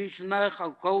Gefühl zwischen euch,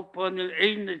 auf Kolponen,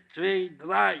 1, 2,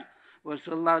 3, was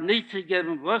Allah nicht zu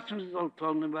geben, was man soll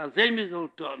tun, und was man soll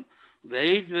tun,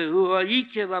 ווען הוא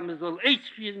איקער ווען זאל איך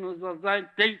פיין und soll sein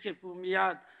denke von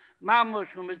mir Mama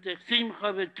schon mit der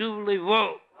Simcha betuli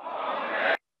wo.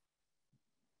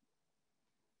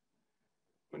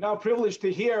 We're now privileged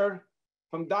to hear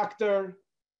from Dr.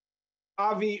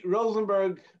 Avi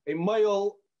Rosenberg, a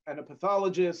male and a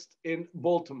pathologist in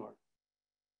Baltimore.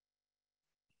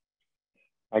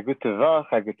 A gute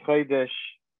Woche, a gute Chodesh,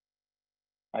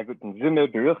 a guten Zimmer,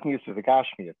 Beruchnis of the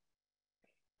Gashmir.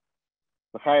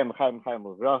 L'chaim,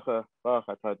 l'vracha, Bach,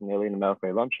 I taught me Elena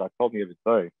Melchei Lamshak, told me of his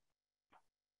story.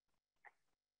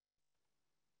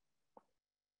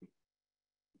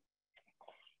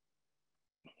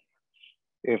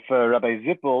 If Rabbi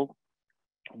Zippel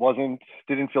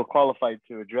didn't feel qualified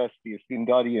to address the esteemed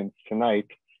audience tonight,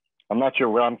 I'm not sure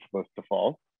where I'm supposed to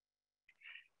fall,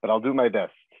 but I'll do my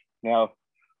best. Now,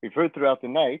 we've heard throughout the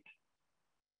night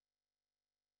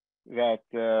that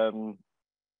the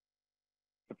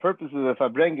purpose of the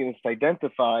Farbrengen is to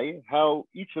identify how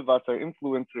each of us are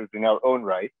influencers in our own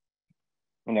right,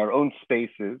 in our own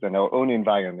spaces, and our own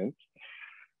environments.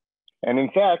 And in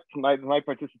fact, my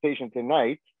participation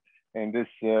tonight in this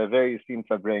very esteemed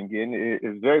Farbrengen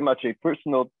is very much a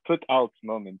personal put-out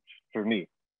moment for me.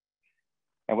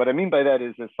 And what I mean by that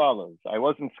is as follows. I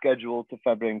wasn't scheduled to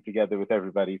Farbrengen together with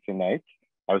everybody tonight.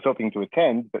 I was hoping to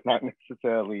attend, but not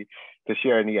necessarily to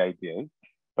share any ideas.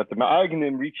 But the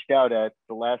Ma'agnim reached out at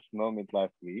the last moment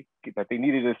last week that they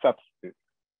needed a substitute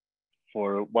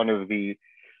for one of the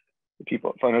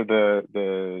people, one of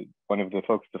the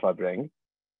folks to Farbrengen.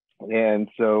 And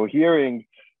so hearing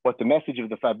what the message of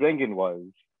the Farbrengen was,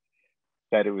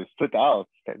 that it was put out,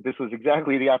 that this was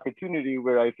exactly the opportunity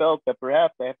where I felt that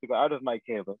perhaps I have to go out of my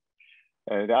keva,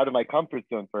 and out of my comfort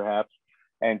zone perhaps,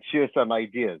 and share some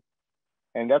ideas.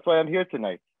 And that's why I'm here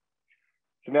tonight.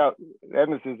 So now,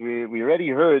 emphasis, we already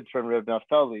heard from Reb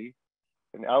Naftali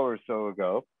an hour or so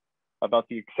ago about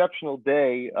the exceptional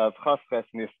day of Chaf Ches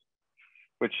Nisan,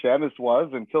 which the emes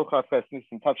was until Chaf Ches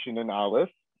Nisan Tafshin and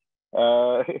Aleph.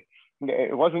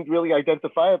 It wasn't really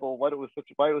identifiable why it was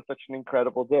such an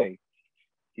incredible day.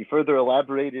 He further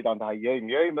elaborated on the Hayom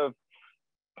Yom of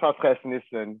Chaf Ches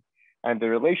Nisan and the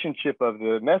relationship of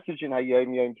the message in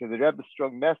Hayom Yom to the Rebbe's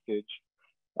strong message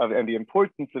and the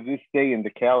importance of this day in the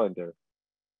calendar.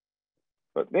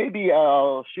 But maybe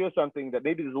I'll share something that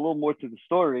maybe there's a little more to the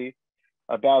story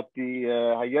about the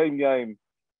Hayom Yom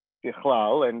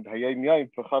Bichlal and Hayom Yom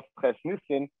for Chaf Ches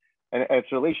Nisan and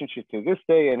its relationship to this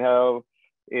day and how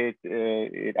it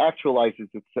actualizes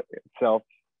itself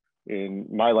in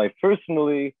my life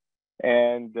personally,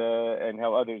 and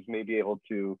how others may be able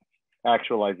to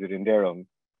actualize it in their own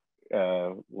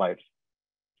lives.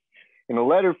 In a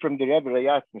letter from the Rebbe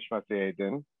Rayatz Nishmat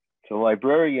Eden to the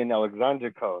librarian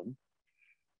Alexander Cohen,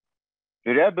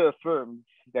 the Rebbe affirms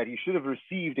that he should have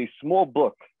received a small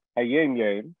book, Hayom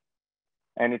Yom,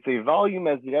 and it's a volume,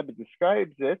 as the Rebbe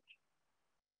describes it,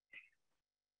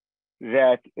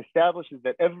 that establishes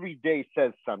that every day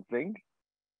says something,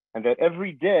 and that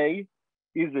every day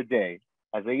is a day.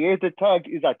 As a yet a tug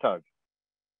is a tug.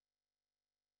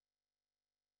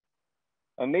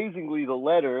 Amazingly, the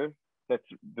letter that's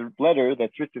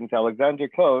written to Alexander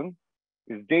Cohen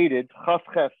is dated Chaf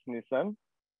Ches Nisan,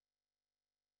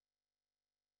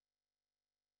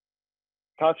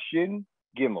 Tafshin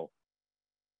Gimel.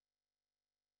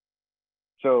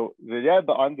 So the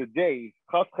Rebbe on the day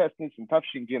Chaf Ches Nisan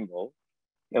Tafshin Gimel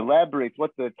elaborates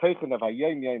what the Teichen of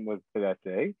Hayom Yom was for that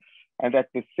day, and that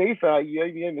the Sefer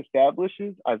Hayom Yom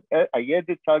establishes as Ayed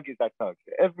Tag is a tag.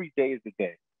 Every day is a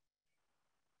day.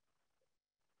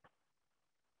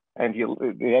 And the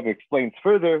Rebbe explains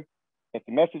further that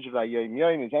the message of Hayom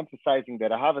Yom is emphasizing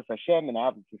that Ahavas Hashem and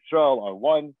Ahavas Yisrael are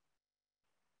one.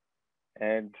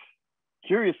 And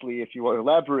curiously, if you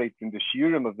elaborate in the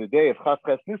shiurim of the day of Chaf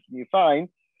Ches Nisan, you find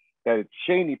that it's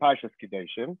Sheni Parshas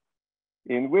Kedoshim,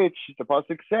 in which the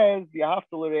pasuk says,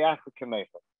 "V'ahavta l'reacha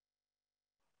kamecha."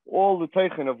 All the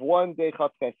teichen of one day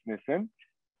Chaf Ches Nisan.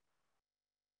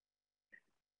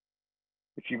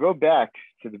 If you go back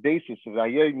to the basis of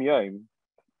Hayom Yom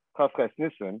Chaf Ches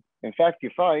Nisan, in fact,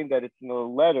 you find that it's in a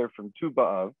letter from Tu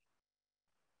B'Av,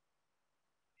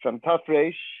 from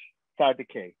Tafresh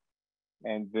Tzadikei,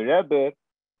 and the Rebbe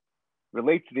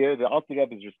relates there the Alter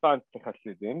Rebbe's response to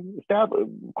Hasidim,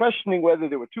 questioning whether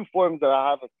there were two forms of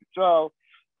Ahavas Yisrael,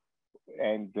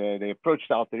 and they approached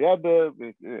the Alter Rebbe,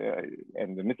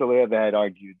 and the Mittel Rebbe had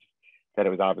argued that it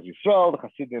was Ahavas Yisrael, the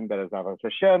Hasidim that it was Ahavas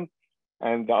Hashem,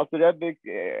 and the Alter Rebbe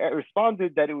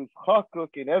responded that it was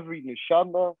Chakuk in every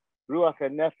Neshama, Ruach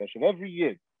and Nefesh, in every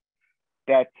Yid,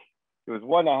 that there was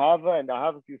one Ahava, and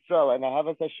Ahavas Yisrael and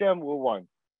Ahavas Hashem were one.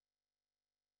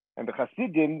 And the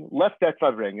Hasidim left that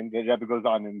Farbrengen, the Rebbe goes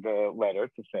on in the letter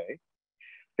to say,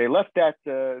 they left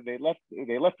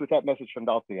with that message from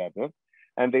the Alter Rebbe,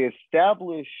 and they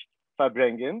established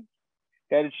Farbrengen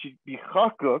that it should be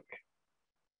Chakuk,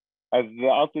 as the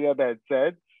Alter Rebbe had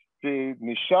said, the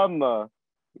Neshama,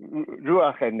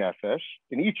 Ruach and Nefesh,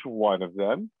 in each one of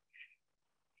them,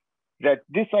 that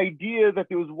this idea that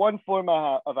there was one form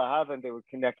of Ahava and they were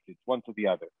connected, one to the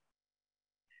other.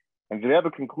 And the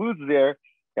Rebbe concludes there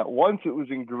that once it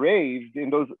was engraved in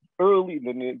those early,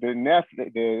 the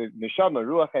Neshama,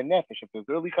 Ruach and Nefesh of those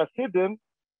early Hasidim,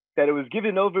 that it was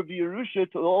given over via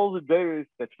Yerusha to all the Deiros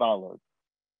that followed.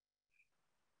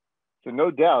 So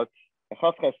no doubt,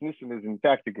 Chaf Ches Nisan is in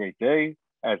fact a great day,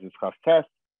 as is Chaf Tes,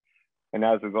 and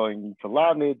as we're going into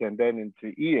Lamed and then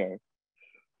into Iyar.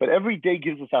 But every day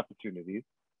gives us opportunities,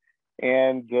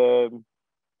 and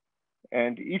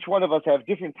each one of us have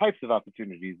different types of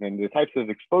opportunities and the types of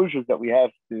exposures that we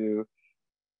have to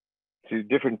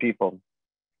different people.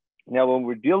 Now, when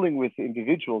we're dealing with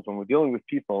individuals, when we're dealing with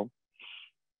people,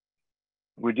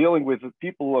 we're dealing with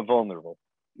people who are vulnerable.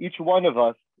 Each one of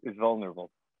us is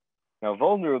vulnerable. Now,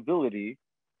 vulnerability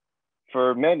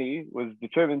for many was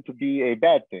determined to be a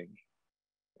bad thing.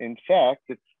 In fact,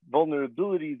 it's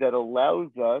vulnerability that allows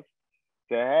us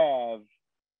to have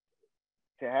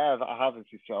Ahavas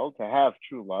Yisrael, to have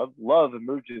true love. Love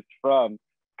emerges from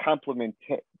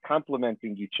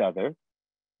complementing each other.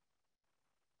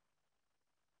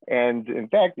 And in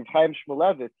fact, if Chaim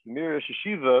Shmulevitz, the Mir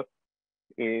Sheshiva,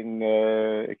 in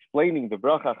explaining the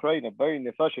bracha achrayna, Bari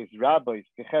Nefashis Rabbis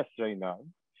Keches Reinan,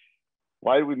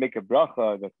 why do we make a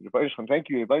bracha that thank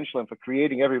you, Rebbeinu Shalom, for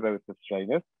creating everybody with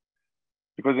chesroinus?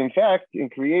 Because in fact, in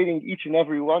creating each and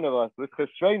every one of us with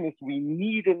chesroinus, we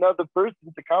need another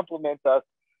person to complement us,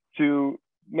 to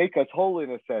make us whole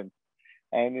in a sense.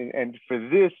 And for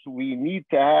this, we need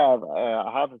to have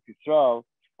Ahavas Yisrael,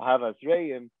 Ahavas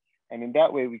Reim, and in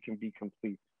that way we can be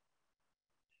complete.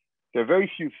 There are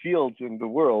very few fields in the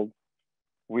world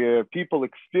where people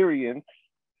experience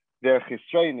their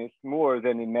chesroinus more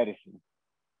than in medicine.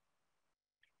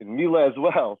 In Mila as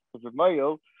well. Because of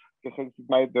Mayo, the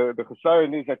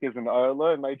chesaron is that there's an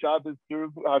arla, and my job is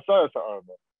to hasaras arla.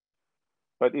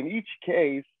 But in each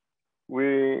case,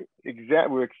 we're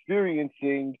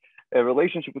experiencing a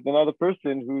relationship with another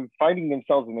person who's finding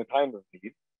themselves in a time of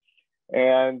need.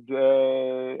 And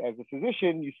as a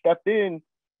physician, you step in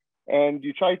and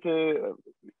you try to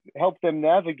help them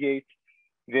navigate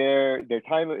their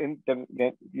time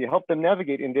you help them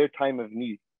navigate in their time of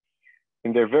need,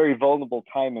 in their very vulnerable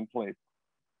time and place.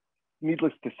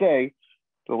 Needless to say,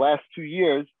 the last 2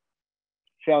 years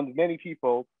found many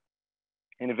people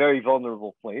in a very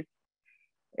vulnerable place.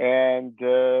 And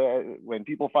when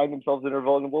people find themselves in a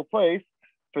vulnerable place,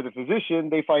 for the physician,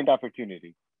 they find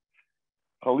opportunity.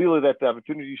 Chalila, that the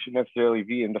opportunity should necessarily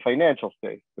be in the financial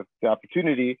space. The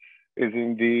opportunity is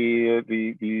in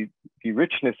the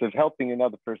richness of helping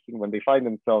another person when they find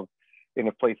themselves in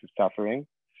a place of suffering.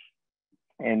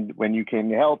 And when you can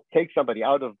help take somebody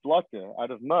out of blata,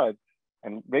 out of mud,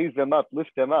 and raise them up,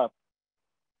 lift them up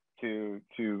to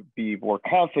be more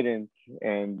confident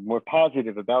and more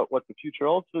positive about what the future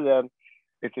holds for them,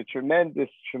 it's a tremendous,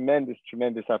 tremendous,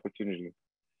 tremendous opportunity.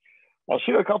 I'll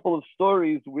share a couple of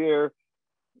stories where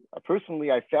personally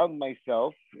I found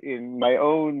myself in my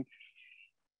own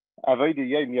avodah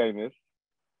yom yomis,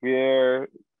 where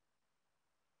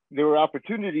there were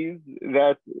opportunities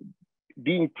that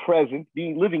being present,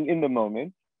 living in the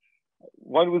moment,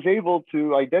 one was able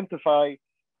to identify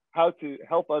how to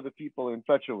help other people in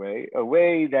such a way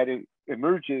that it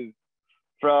emerges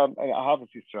from an Ahavas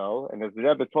Yisrael. And as the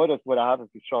Rebbe taught us what Ahavas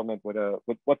Yisrael meant,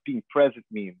 what being present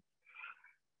means.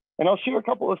 And I'll share a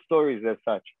couple of stories as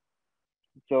such.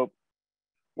 So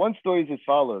one story is as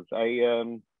follows. I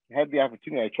had the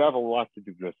opportunity, I travel a lot to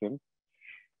do Brissim,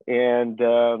 and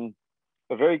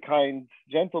a very kind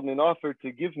gentleman offered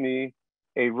to give me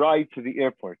a ride to the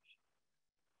airport.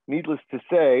 Needless to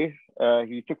say,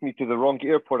 he took me to the wrong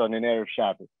airport on an Erev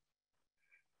Shabbos,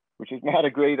 which is not a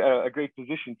great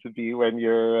position to be when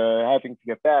you're having to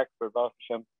get back for Baruch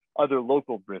Hashem, other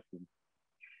local Brisbane.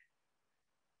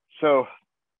 So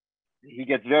he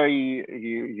becomes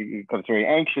very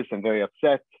anxious and very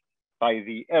upset by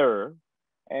the error.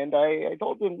 And I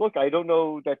told him, look, I don't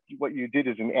know that what you did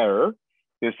is an error.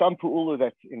 There's some pu'ula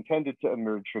that's intended to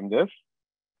emerge from this.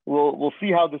 We'll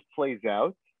see how this plays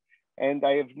out. And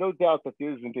I have no doubt that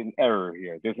there isn't an error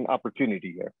here. There's an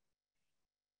opportunity here.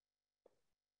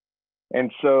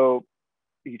 And so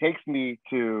he takes me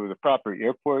to the proper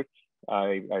airport.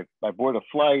 I board a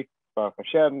flight, Baruch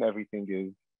Hashem,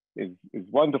 everything is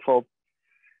wonderful.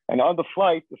 And on the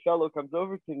flight, the fellow comes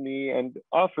over to me and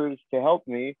offers to help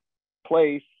me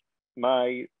place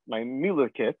my Miller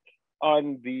kit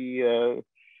on the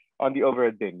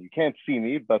overhead bin. You can't see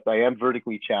me, but I am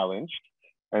vertically challenged.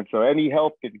 And so any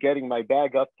help in getting my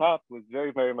bag up top was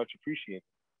very, very much appreciated.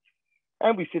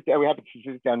 And we sit there, we happen to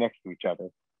sit down next to each other.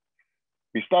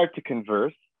 We start to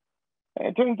converse, and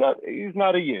it turns out he's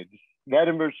not a Yid. That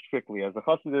emerged quickly. As a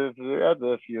chassid of the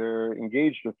Rebbe, if you're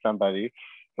engaged with somebody,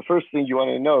 the first thing you want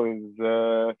to know is,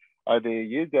 are they a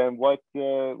Yid, and what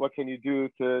can you do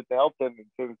to help them in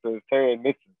terms of Torah and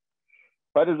mitzvah?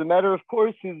 But as a matter of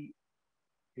course,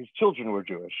 his children were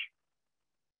Jewish.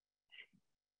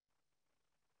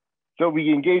 So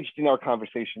we engaged in our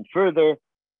conversation further,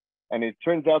 and it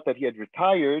turns out that he had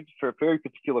retired for a very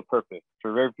particular purpose,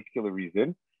 for a very particular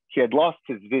reason. He had lost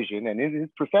his vision, and in his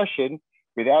profession,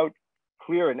 without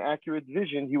clear and accurate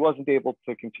vision, he wasn't able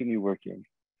to continue working.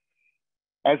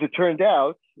 As it turned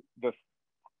out, the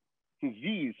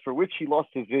disease for which he lost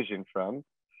his vision from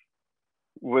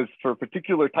was for a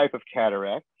particular type of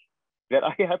cataract that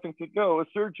I happen to know a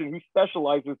surgeon who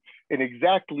specializes in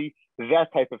exactly that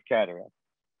type of cataract.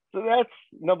 So that's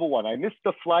number one. I missed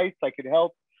the flights. I could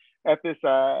help at this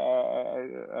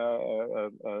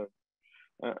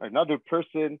another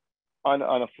person on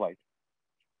a flight.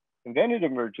 And then it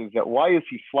emerges that why is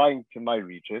he flying to my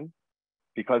region?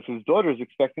 Because his daughter is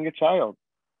expecting a child.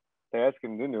 I ask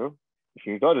him, Nunu, if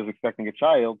your daughter is expecting a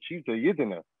child, she's a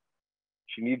Yidina.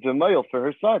 She needs a male for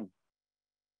her son.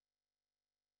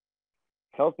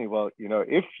 Tells me, well,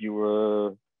 if you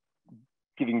were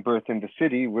giving birth in the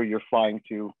city where you're flying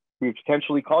to, we would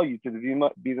potentially call you to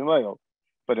be the male.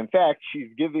 But in fact,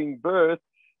 she's giving birth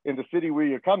in the city where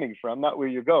you're coming from, not where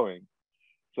you're going.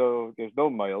 So there's no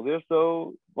male there.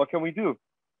 So what can we do?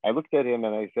 I looked at him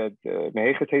and I said, there's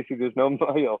no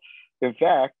male. In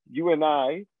fact, you and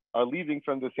I are leaving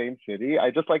from the same city.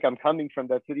 Just like I'm coming from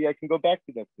that city, I can go back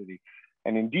to that city.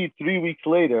 And indeed, 3 weeks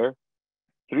later,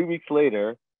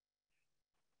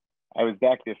 I was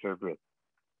back there for a brit.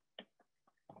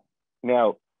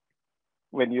 Now,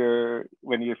 when you're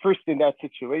first in that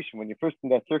situation, when you're first in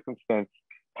that circumstance,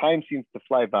 time seems to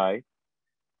fly by.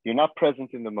 You're not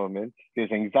present in the moment.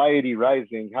 There's anxiety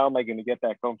rising. How am I going to get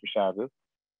back home for Shabbos?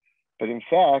 But in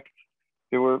fact,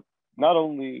 there were not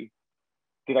only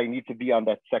did I need to be on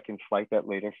that second flight, that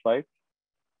later flight,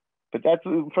 but that's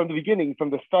from the beginning, from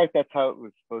the start, that's how it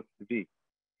was supposed to be.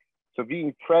 So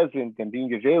being present and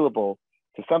being available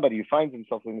to somebody who finds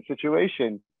himself in a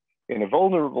situation, in a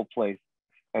vulnerable place,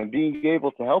 and being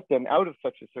able to help them out of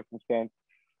such a circumstance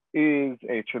is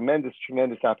a tremendous,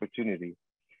 tremendous opportunity.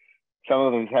 Some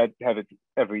of us have it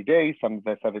every day, some of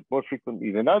us have it more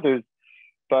frequently than others,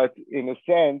 but in a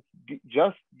sense,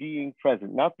 just being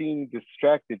present, not being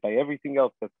distracted by everything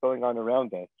else that's going on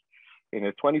around us in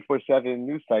a 24/7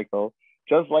 news cycle,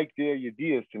 just like there are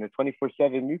ideas in a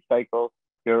 24/7 news cycle,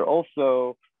 there are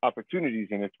also opportunities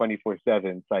in a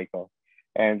 24/7 cycle.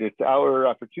 And it's our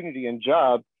opportunity and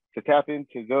job to tap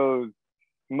into those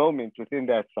moments within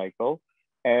that cycle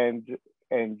and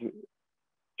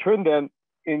turn them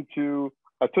into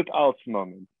a tut alts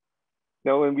moment.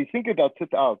 Now, when we think about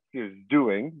tut alts, there's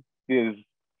doing, there's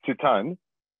tutan,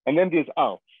 and then there's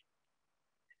alts.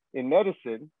 In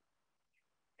medicine,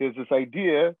 there's this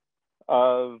idea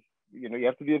of, you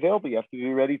have to be available, you have to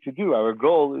be ready to do. Our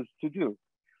goal is to do.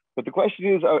 But the question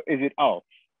is it alts?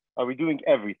 Are we doing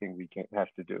everything we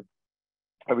have to do?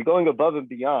 Are we going above and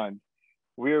beyond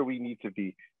where we need to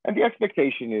be? And the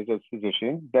expectation is, as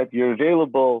physicians, that you're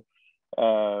available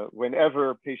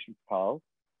whenever patients call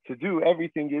to do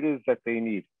everything it is that they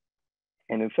need.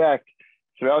 And in fact,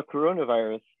 throughout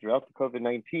coronavirus, throughout the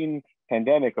COVID-19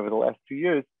 pandemic over the last 2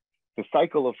 years, the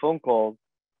cycle of phone calls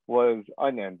was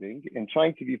unending. And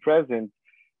trying to be present,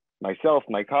 myself,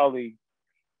 my colleagues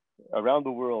around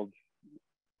the world,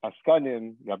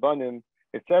 Askanim, Rabbanim,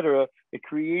 etc., it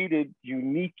created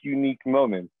unique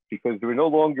moments because there were no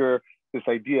longer this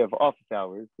idea of office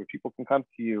hours where people can come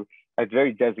to you at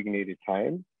very designated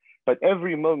times, but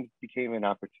every moment became an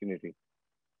opportunity.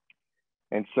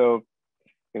 And so,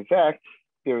 in fact,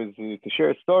 to share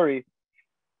a story,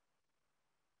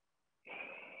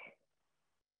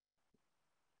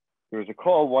 there was a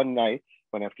call one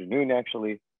afternoon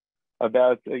actually,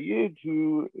 about a Yid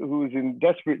who was in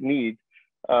desperate need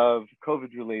of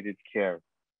COVID-related care.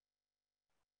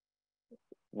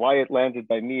 Why it landed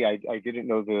by me, I didn't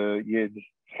know the Yid.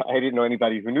 I didn't know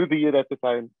anybody who knew the Yid at the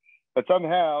time, but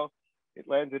somehow it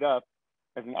landed up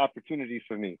as an opportunity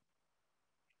for me.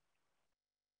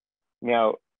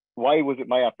 Now, why was it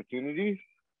my opportunity?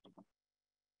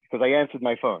 Because I answered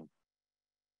my phone.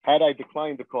 Had I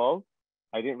declined the call,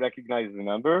 I didn't recognize the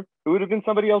number, it would have been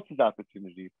somebody else's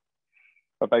opportunity.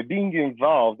 But by being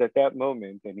involved at that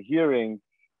moment and hearing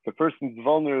the person's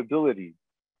vulnerability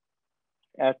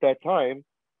at that time,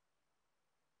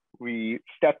 we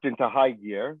stepped into high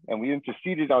gear and we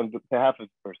interceded on behalf of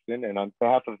the person and on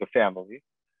behalf of the family.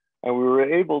 And we were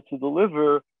able to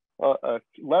deliver a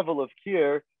level of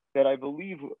care that I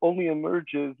believe only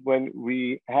emerges when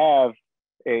we have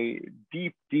a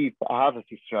deep Ahavas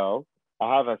Yisrael,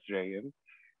 Ahavas Reim.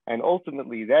 And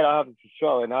ultimately that Ahavas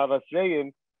Yisrael and Ahavas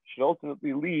Reim should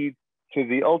ultimately lead to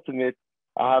the ultimate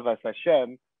Ahavas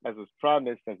Hashem, as was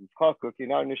promised, as is Chakuk,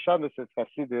 in our Neshamas as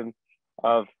Hasidim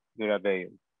of the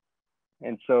Rabbeim.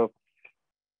 And so,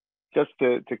 just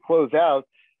to close out,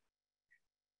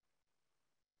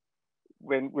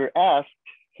 when we're asked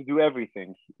to do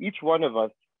everything, each one of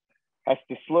us has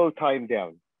to slow time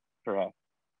down, perhaps.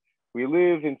 We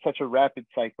live in such a rapid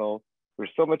cycle where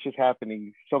so much is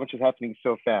happening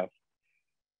so fast.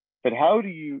 But how do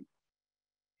you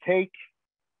take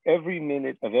every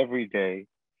minute of every day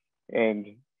and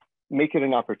make it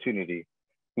an opportunity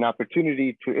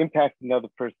to impact another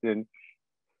person,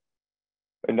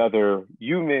 another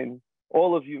human,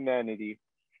 all of humanity,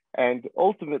 and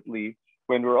ultimately,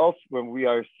 when we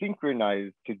are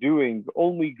synchronized to doing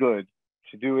only good,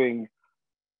 to doing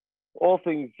all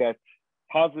things that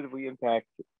positively impact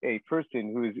a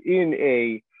person who is in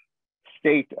a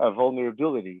state of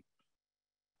vulnerability,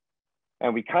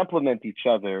 and we complement each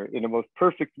other in a most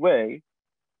perfect way,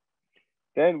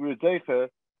 then we're zeicha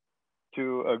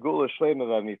to a gula shlema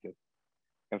v'amitis.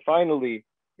 And finally,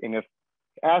 in an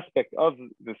aspect of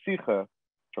the Sikha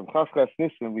from Chafkas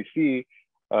Nissen, we see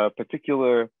a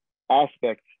particular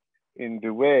aspect in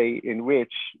the way in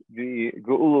which the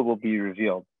Geula will be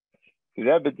revealed. The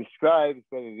Rebbe describes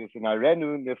whether it's an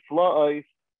Arenu Nefla'is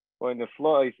or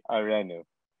Nefla'is Arenu.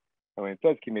 And when it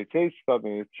says Kimeteiska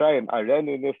Mitzrayim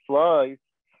Arenu Nefla'is,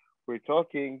 we're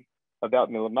talking about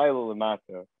Milamayla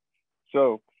Lamata.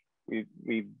 So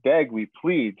we beg, we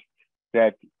plead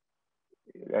that,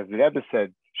 as the Rebbe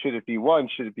said, should it be one,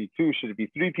 should it be two, should it be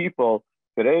three people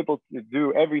that are able to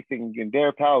do everything in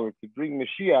their power to bring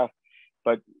Mashiach,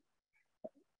 but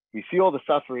we see all the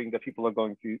suffering that people are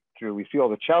going through. We see all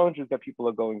the challenges that people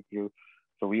are going through.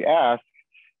 So we ask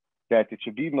that it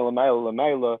should be Milamayla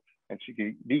Lamayla and should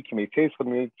be Kimetes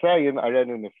Mitzrayim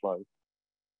Arenu Niflai.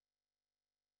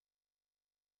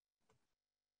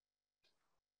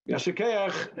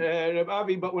 Yashikeach, Reb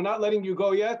Avi, but we're not letting you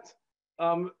go yet.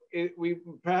 We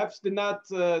perhaps did not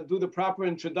do the proper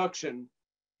introduction.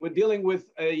 We're dealing with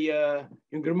a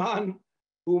younger man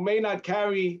who may not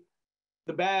carry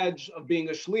the badge of being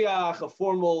a shliach, a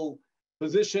formal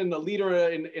position, a leader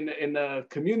in a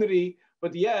community,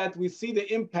 but yet we see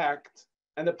the impact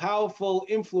and the powerful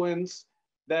influence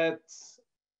that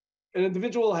an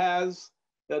individual has,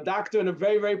 the doctor in a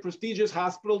very, very prestigious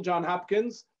hospital, Johns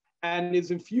Hopkins, and is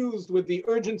infused with the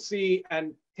urgency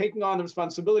and taking on the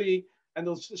responsibility. And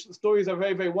those stories are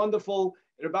very, very wonderful.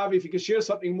 Rabbi, if you could share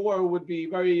something more, it would be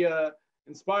very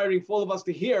inspiring for all of us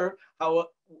to hear how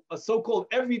a so-called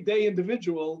everyday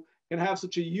individual can have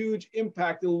such a huge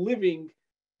impact in living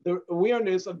the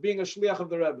awareness of being a shliach of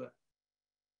the Rebbe.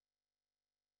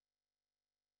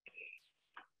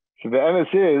 So the MS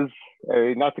is,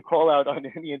 not to call out on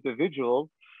any individual,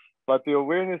 but the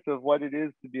awareness of what it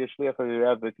is to be a shliach of the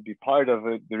Rebbe, to be part of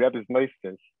the Rebbe's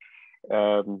meisters,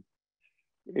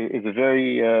 is a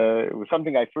very, it was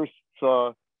something I first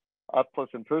saw up close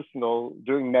and personal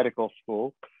during medical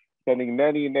school, spending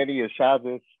many, many a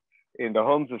Shabbos in the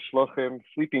homes of shluchim,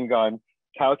 sleeping on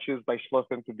couches by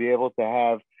shluchim to be able to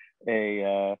have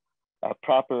a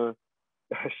proper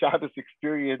Shabbos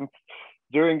experience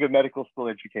during the medical school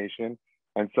education.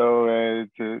 And so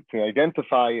to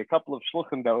identify a couple of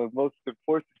shluchim that were most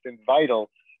important and vital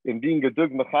in being a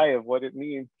dugma chai of what it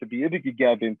means to be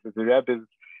ibigigabin to the Rebbe's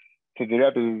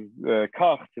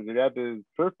kach, to the Rebbe's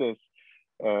purpose,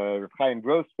 Rav Chaim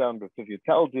Grosbaum, Rav Tivya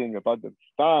Teldin, Rav Adam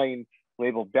Stein,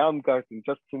 Label Baumgarten,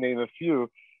 just to name a few,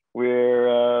 where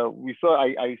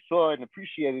I saw and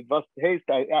appreciated was heist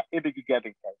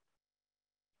ibigigabin.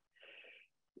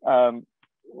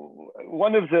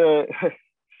 One of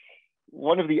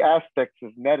the aspects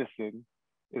of medicine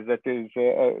is that there's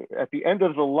at the end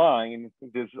of the line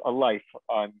there's a life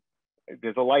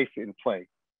in play.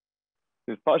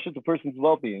 There's partial to person's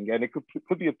well-being, and it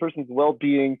could be a person's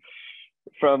well-being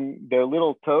from their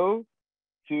little toe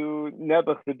to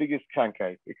nebuch, the biggest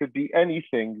krankheit. It could be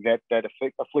anything that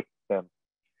afflicts them.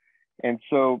 And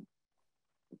so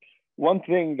one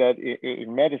thing that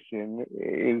in medicine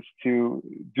is to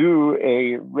do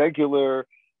a regular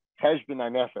cheshbon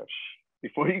hanefesh.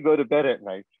 Before you go to bed at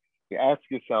night, you ask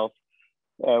yourself,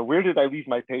 where did I leave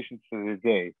my patients for the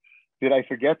day? Did I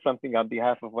forget something on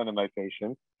behalf of one of my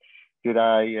patients? Did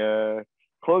I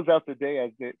close out the day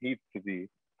as it needs to be?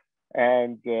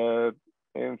 And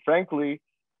frankly,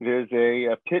 there's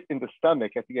a pit in the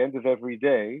stomach at the end of every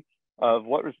day of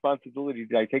what responsibility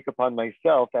did I take upon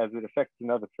myself as it affects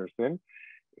another person?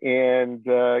 And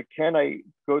can I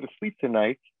go to sleep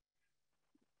tonight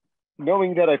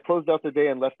knowing that I closed out the day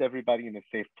and left everybody in a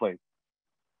safe place?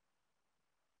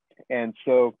 And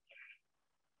so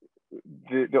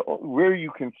where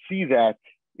you can see that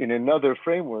in another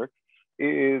framework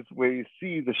is where you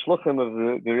see the shluchim of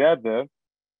the Rebbe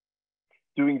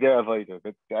doing their avodah.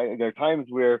 There are times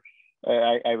where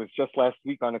I was just last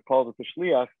week on a call with the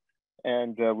shliach,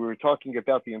 and we were talking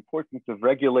about the importance of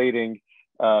regulating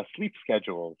sleep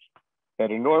schedules,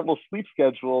 that a normal sleep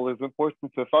schedule is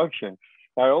important to function.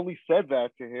 I only said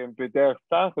that to him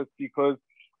because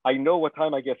I know what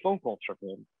time I get phone calls from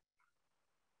him.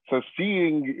 So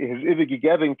seeing his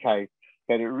Ivigigebenkeit,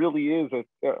 that it really is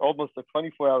almost a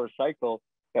 24-hour cycle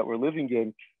that we're living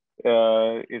in,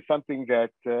 is something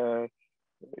that,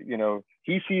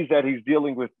 he sees that he's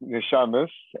dealing with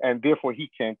neshamas, and therefore he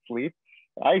can't sleep.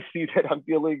 I see that I'm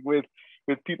dealing with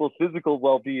people's physical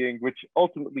well-being, which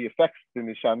ultimately affects the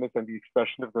neshamas and the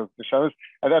expression of those neshamas,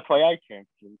 and that's why I can't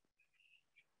sleep.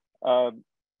 My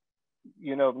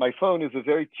phone is a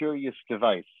very curious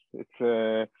device.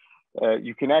 It's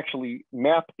you can actually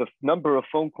map the number of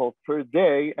phone calls per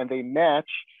day, and they match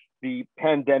the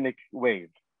pandemic wave.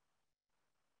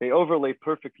 They overlay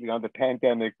perfectly on the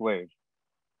pandemic wave.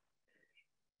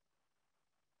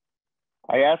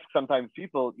 I ask sometimes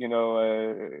people,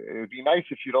 it would be nice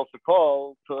if you'd also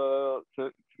call to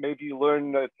maybe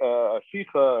learn a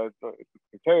sikha,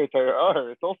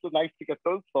 it's also nice to get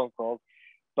those phone calls,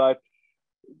 but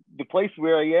the place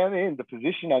where I am in, the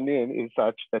position I'm in, is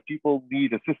such that people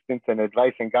need assistance and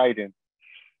advice and guidance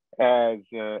as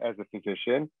a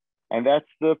physician, and that's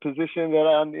the position that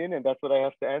I'm in, and that's what I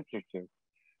have to answer to.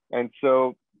 And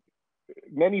so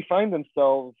many find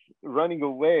themselves running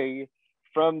away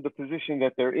from the position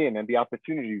that they're in and the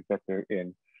opportunities that they're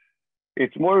in.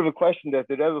 It's more of a question that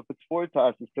the Rebbe puts forward to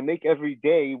us, is to make every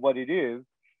day what it is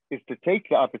to take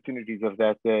the opportunities of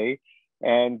that day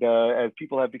And as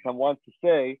people have become wont to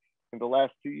say in the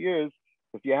last 2 years,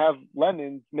 if you have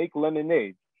lemons, make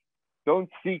lemonade. Don't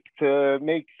seek to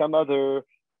make some other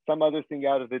thing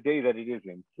out of the day that it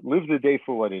isn't. Live the day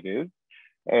for what it is,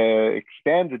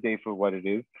 expand the day for what it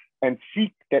is, and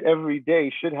seek that every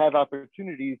day should have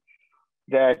opportunities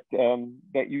that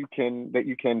you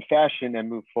can fashion and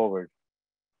move forward.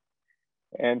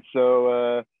 And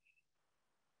so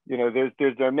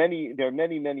there are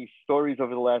many stories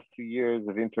over the last 2 years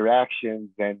of interactions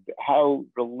and how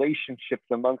relationships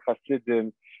among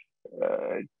Hasidim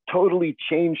totally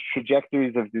changed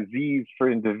trajectories of disease for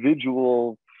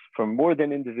individuals, for more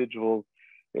than individuals.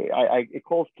 It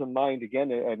calls to mind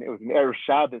again, and it was an Erev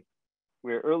Shabbos,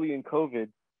 where early in COVID,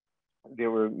 there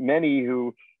were many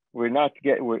who were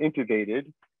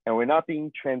intubated and were not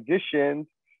being transitioned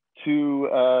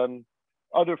to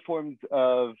other forms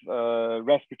of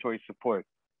respiratory support.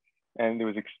 And there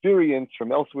was experience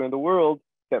from elsewhere in the world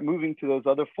that moving to those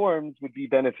other forms would be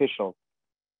beneficial.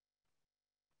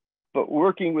 But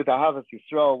working with Ahavas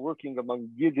Yisrael, working among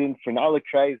Yidden, for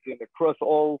Nalakreisen, across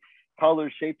all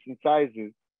colors, shapes, and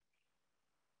sizes,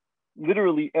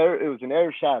 literally, it was an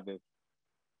Erev Shabbos.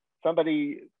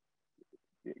 Somebody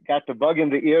got the bug in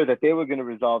the ear that they were going to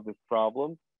resolve this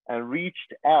problem and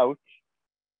reached out,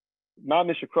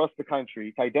 mamish across the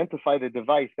country, to identify the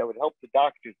device that would help the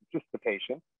doctors assist the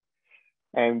patient.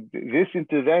 And this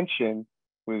intervention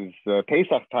was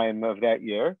Pesach time of that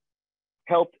year,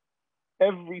 helped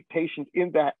every patient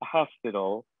in that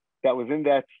hospital that was in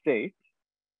that state,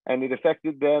 and it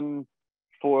affected them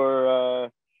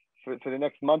for the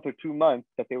next month or 2 months,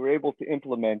 that they were able to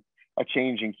implement a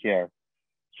change in care.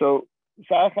 So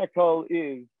Sa'ach HaKol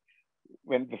is,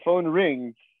 when the phone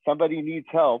rings, somebody needs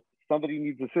help, somebody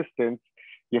needs assistance,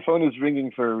 your phone is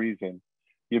ringing for a reason.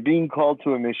 You're being called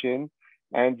to a mission,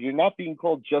 and you're not being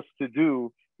called just to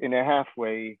do in a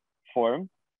halfway form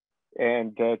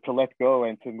and to let go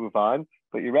and to move on,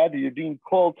 but you're being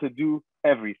called to do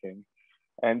everything.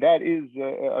 And that is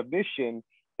a mission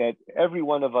that every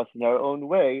one of us in our own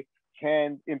way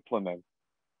can implement.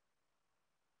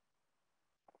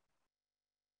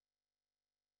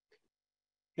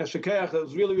 Yeah, Shekeach, it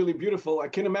was really, really beautiful. I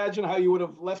can imagine how you would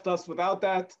have left us without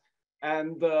that.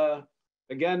 And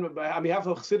again, on behalf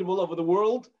of Chassidim all over the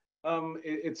world,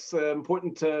 it's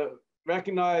important to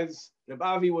recognize Reb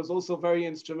Avi was also very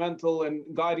instrumental in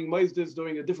guiding Moisdes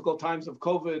during the difficult times of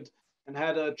COVID and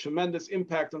had a tremendous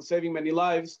impact on saving many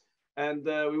lives. And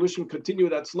we wish him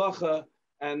continued atzlacha,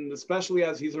 and especially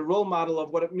as he's a role model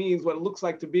of what it means, what it looks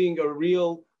like to being a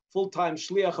real full-time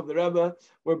shliach of the Rebbe.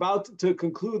 We're about to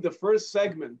conclude the first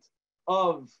segment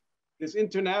of this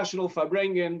international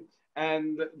Farbrengen,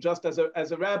 and just as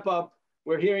a wrap-up,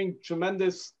 we're hearing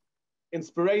tremendous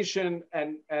inspiration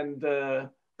and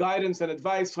guidance and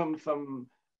advice from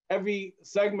every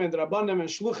segment, Rabbanim and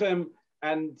Shluchim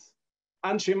and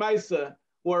Anshe Maisa,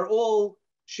 who are all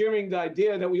sharing the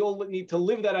idea that we all need to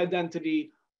live that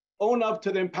identity, own up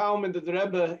to the empowerment that the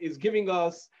Rebbe is giving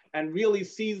us, and really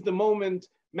seize the moment,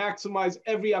 maximize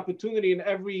every opportunity and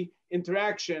every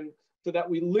interaction so that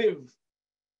we live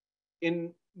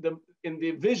in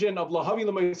the vision of Lahavi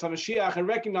L'Mayis HaMashiach, and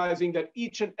recognizing that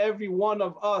each and every one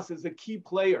of us is a key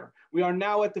player. We are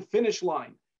now at the finish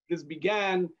line. This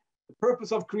began the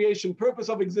purpose of creation, purpose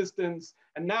of existence,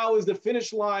 and now is the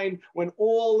finish line when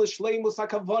all the Shleimus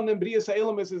HaKavon and B'riyas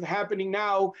HaElamis is happening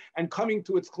now and coming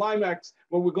to its climax,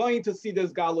 when we're going to see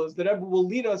this galus. The Rebbe will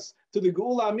lead us to the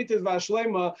Geula Amitis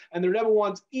V'Ashlema, and the Rebbe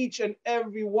wants each and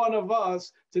every one of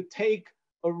us to take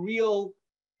a real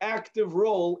active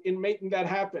role in making that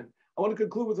happen. I want to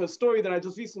conclude with a story that I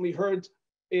just recently heard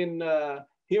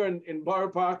here in Borough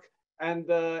Park, and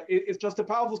it's just a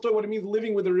powerful story, what it means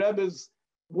living with the Rebbe's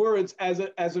words as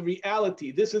a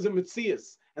reality. This is a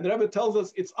Metzias, and the Rebbe tells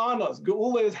us it's on us.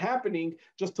 Geula is happening,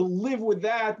 just to live with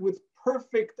that with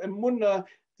perfect emunah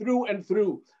through and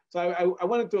through. So I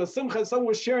went into a simcha. Someone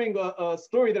was sharing a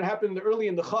story that happened early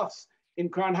in the Chafs in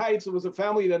Crown Heights. It was a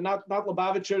family that not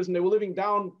Lubavitchers, and they were living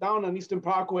down on Eastern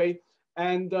Parkway,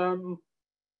 and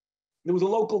there was a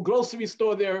local grocery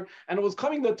store there, and it was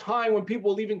coming the time when people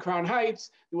were leaving Crown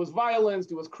Heights. There was violence,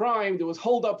 there was crime, there was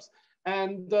holdups,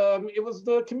 and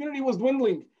the community was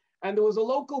dwindling. And there was a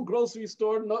local grocery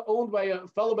store owned by a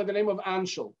fellow by the name of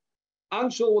Anshel.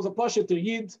 Anshel was a Pashat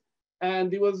Yid,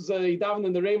 and he davened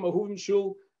in the Rei Mahuvim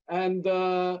Shul, and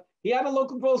he had a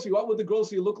local grocery. What would the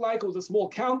grocery look like? It was a small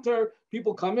counter.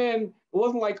 People come in. It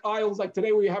wasn't like aisles like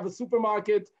today where you have a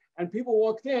supermarket, and people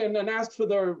walked in and asked for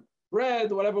their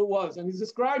bread, whatever it was. And he's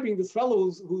describing this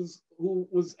fellow who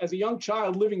was, as a young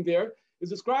child living there, is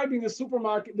describing the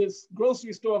supermarket, this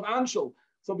grocery store of Anshel,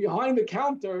 So behind the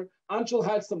counter, Anshel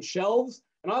had some shelves,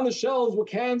 and on the shelves were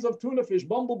cans of tuna fish,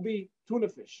 bumblebee tuna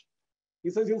fish. He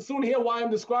says, you'll soon hear why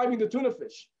I'm describing the tuna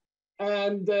fish.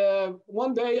 And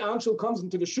one day, Anshel comes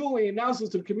into the shul and he announces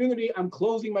to the community, I'm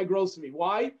closing my grocery.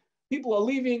 Why? People are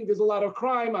leaving. There's a lot of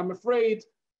crime. I'm afraid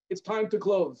it's time to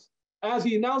close. As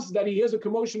he announces that, he hears a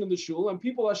commotion in the shul, and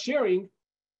people are sharing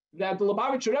that the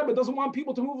Lubavitcher Rebbe doesn't want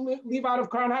people to leave out of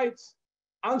Crown Heights.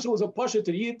 Anshel is a pasha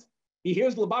to Yid. He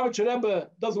hears the Lubavitcher Rebbe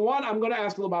doesn't want, I'm going to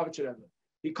ask the Lubavitcher Rebbe.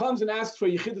 He comes and asks for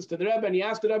Yechidus to the Rebbe, and he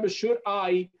asks the Rebbe, should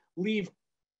I leave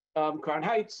Crown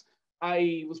Heights?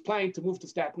 I was planning to move to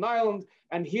Staten Island,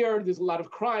 and here there's a lot of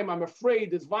crime. I'm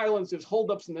afraid there's violence, there's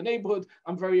holdups in the neighborhood.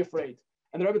 I'm very afraid.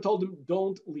 And the Rebbe told him,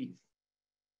 don't leave.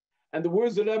 And the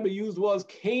words the Rebbe used was,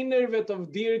 Keiner vet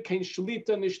of dir kein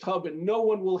shlita nicht haben. No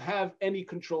one will have any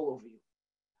control over you.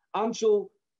 Anshel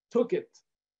took it.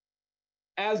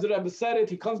 As the Rebbe said it,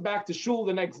 he comes back to shul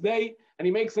the next day, and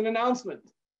he makes an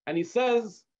announcement. And he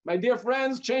says, my dear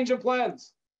friends, change your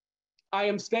plans. I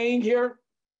am staying here,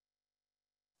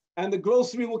 and the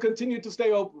grocery will continue to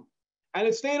stay open. And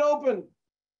it stayed open.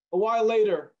 A while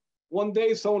later, one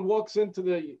day, someone walks into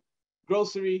the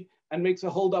grocery and makes a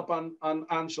holdup on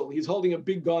Anshel. He's holding a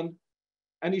big gun,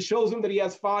 and he shows him that he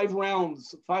has 5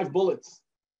 rounds, 5 bullets.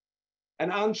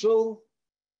 And Anshel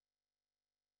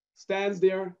stands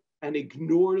there and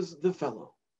ignores the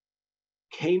fellow.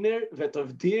 Keiner vet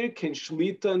of dir ken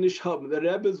shlita nish haben. The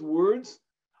Rebbe's words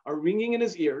are ringing in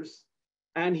his ears,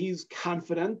 and he's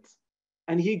confident,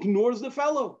 and he ignores the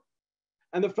fellow.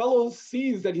 And the fellow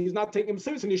sees that he's not taking him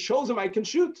serious, and he shows him, I can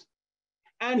shoot.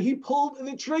 And he pulled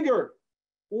the trigger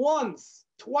once,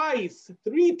 twice,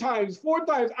 3 times, 4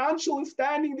 times. Anshel is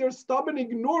standing there stubborn,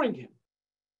 ignoring him.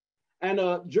 And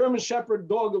a German Shepherd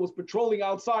dog that was patrolling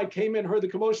outside came in, heard the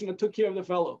commotion, and took care of the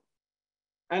fellow.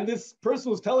 And this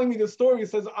person was telling me the story. He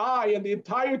says, I and the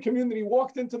entire community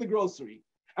walked into the grocery,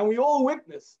 and we all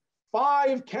witnessed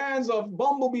 5 cans of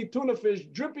bumblebee tuna fish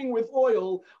dripping with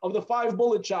oil of the 5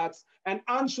 bullet shots, and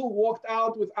Anshel walked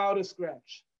out without a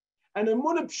scratch. And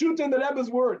Emunah Pshuta, in the Rebbe's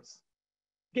words,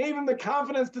 gave him the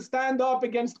confidence to stand up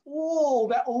against all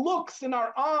that looks in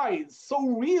our eyes so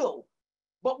real.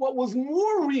 But what was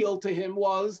more real to him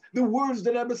was the words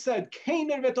that Rebbe said,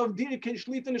 and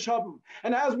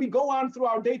as we go on through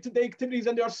our day-to-day activities,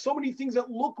 and there are so many things that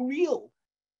look real,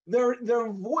 their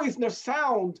voice, their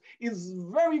sound is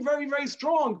very, very, very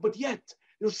strong, but yet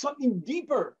there's something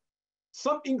deeper,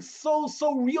 something so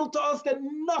real to us that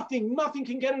nothing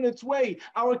can get in its way.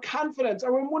 Our confidence,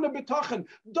 our emunah b'tachan,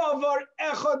 davar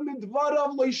echad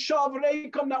midvarav loishav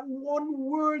reikam, not one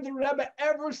word the Rebbe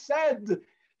ever said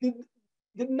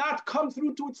did not come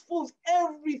through to its fullest.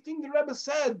 Everything the Rebbe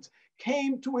said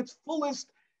came to its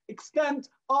fullest extent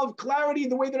of clarity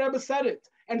the way the Rebbe said it.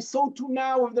 And so too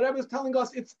now, if the Rebbe is telling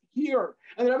us it's here,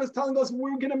 and the Rebbe is telling us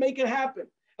we're going to make it happen,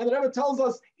 and the Rebbe tells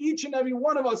us each and every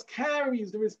one of us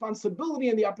carries the responsibility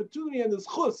and the opportunity and the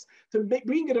zchus to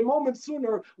bring it a moment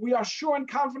sooner, we are sure and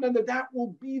confident that that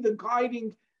will be the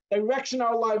guiding direction of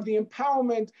our life, the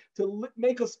empowerment to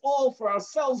make us all, for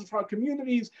ourselves, for our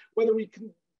communities, whether we can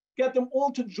get them all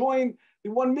to join the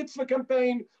One Mitzvah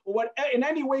campaign, or what, in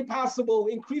any way possible,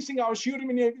 increasing our shiurim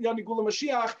in Yanigula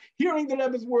Mashiach, hearing the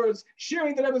Rebbe's words,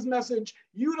 sharing the Rebbe's message,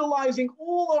 utilizing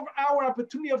all of our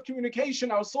opportunity of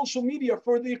communication, our social media,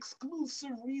 for the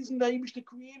exclusive reason that Yibishter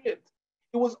created.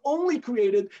 It was only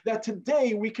created that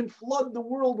today we can flood the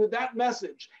world with that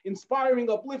message, inspiring,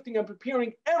 uplifting, and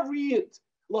preparing every Yid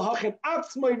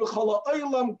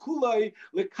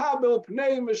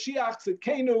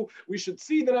we should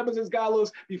see the Rebbe's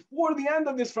gallows before the end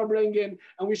of this Farbrengen,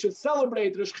 and we should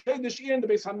celebrate Rosh Chodesh Iyar in the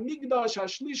Beis Hamikdash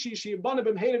Hashlishi Sheibana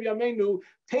B'Mheirav Yameinu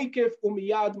Teikef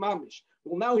Umiyad Mamish.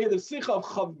 We'll now hear the Sikha of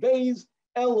Chav Beis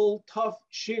Elul Taf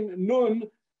Shin Nun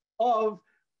of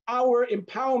our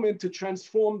empowerment to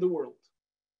transform the world.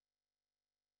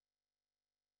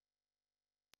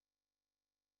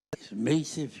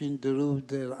 Meisef in der Ruf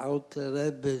der alte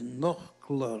Rebbe noch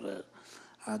klarer,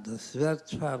 das wird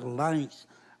verlangt,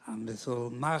 und es soll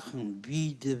machen,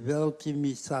 wie die Welt im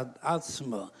Isad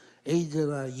Atzma,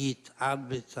 jeder Ayid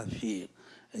arbeitet dafür.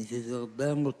 Es ist auch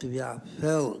damit wie ein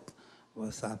Feld,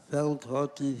 was ein Feld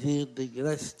hat in sich die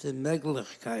größten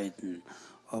Möglichkeiten,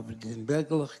 aber die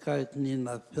Möglichkeiten in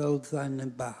einem Feld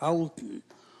seien behalten.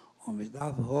 Und wir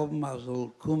dürfen hoffen,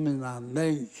 soll kommen ein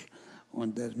Mensch,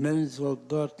 und der Mensch soll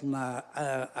dort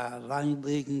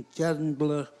reinlegen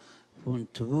Kernblech von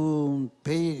Tvun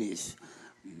Peris.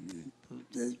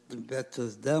 Wird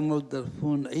das Dämmel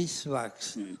davon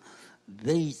auswachsen.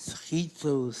 Weiß,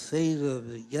 Chito, Seira,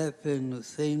 Geffen,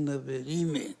 Seina,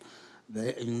 Riemen.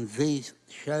 In sich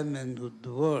Schemen und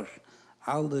Dwor,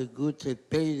 alle gute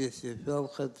Pedes,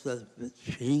 welche das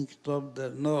hinkt ob der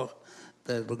noch,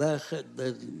 der Lecher,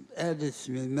 der Eres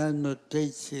mit Männer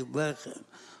Tetsi Lecher,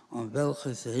 und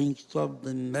welches hinkt ob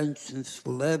den Menschens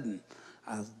Leben,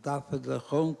 als darf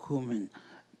doch umkommen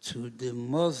zu dem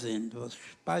Mosen, was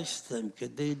speist dem,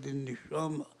 gedei den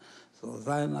Nischoma, soll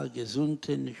sein a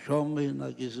gesunde Nischoma in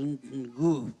a gesunden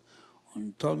Gut,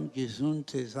 und dann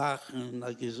gesunde Sachen in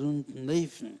a gesunden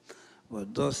Leben, wo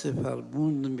das ist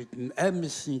verbunden mit dem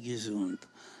Emerson gesund,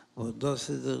 wo das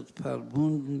ist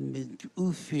verbunden mit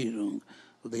Aufführung,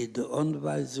 die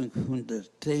Anweisung von der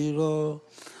Terror,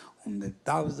 und man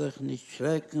darf sich nicht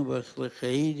schrecken, was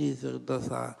Lecheiri ist, das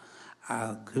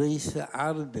eine große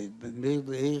Arbeit, bei mir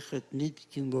ist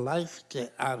nicht keine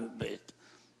leichte Arbeit.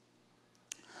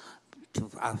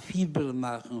 Ein Fieber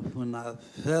machen von einem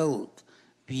Feld,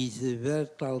 wie sie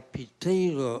wird als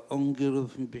Pitero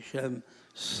angerufen, beschem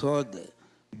Sode.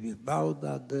 Wie bald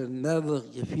der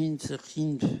Melch gefühlt sich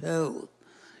im Feld,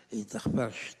 ist doch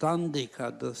verstandig,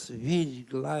 dass wir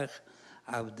gleich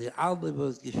auf die alle,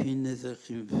 was gefühlt sich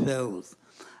im Feld.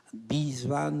 Bis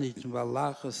wann nicht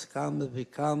Malachas kamen, wie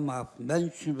kamen auf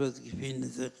Menschen, was gefühlt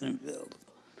sich im Feld.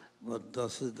 Und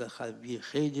das ist doch wie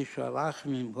Chedische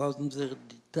Rachmim, haben sich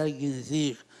die Tage in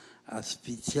sich als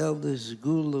spezielles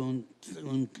Gule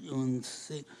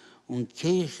und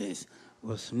Kirches,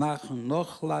 was machen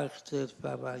noch leichter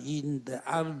für jeden die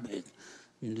Arbeit.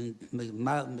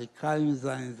 Wir können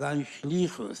sein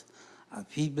Schlichus, a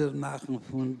Fieber machen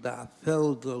von der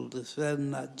Feld, das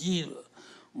werden Adire.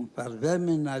 Und für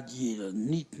wem Adire?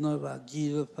 Nicht nur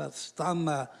Adire für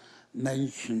Stammer,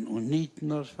 Menschen und nicht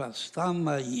nur für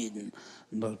Stammer-Jiden,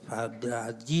 nur für die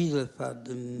Adire, für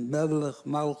den Melech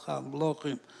Malcham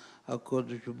Lochim,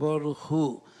 HaKadosh Baruch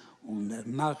Hu. Und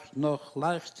macht noch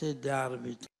leichter die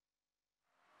Arbeit.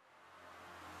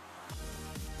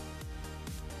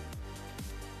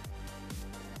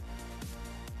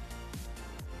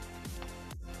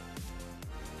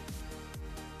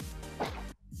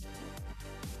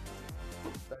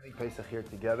 Spending Pesach here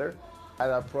together. At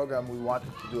our program, we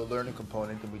wanted to do a learning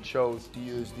component, and we chose to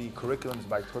use the curriculums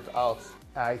by Tut Alts.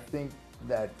 I think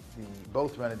that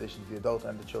both renditions, the adult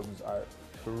and the children's, are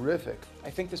terrific. I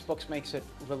think this book makes it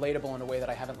relatable in a way that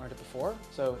I haven't learned it before,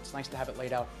 so it's nice to have it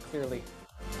laid out clearly.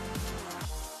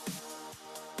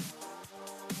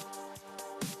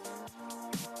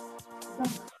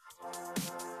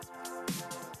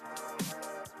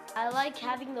 I like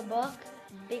having the book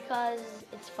because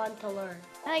it's fun to learn.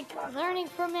 I like learning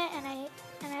from it, and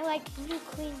I like new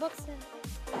clean books.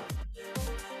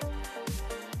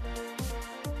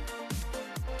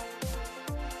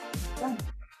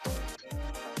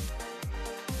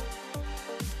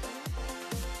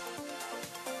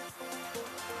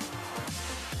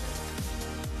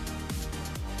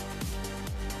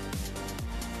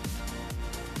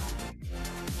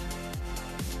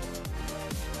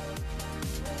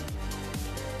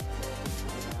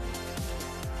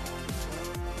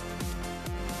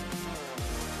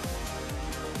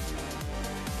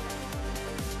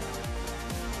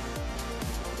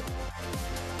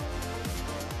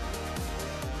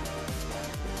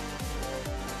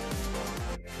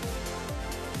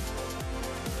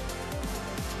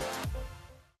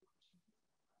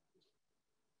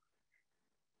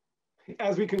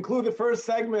 As we conclude the first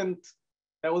segment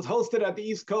that was hosted at the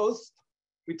East Coast,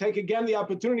 we take again the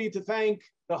opportunity to thank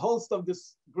the host of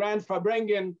this Grand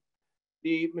Farbrengen,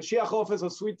 the Mashiach office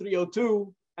of Suite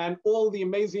 302, and all the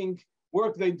amazing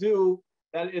work they do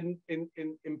that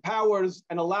empowers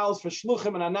and allows for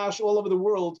shluchim and anash all over the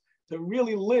world to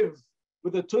really live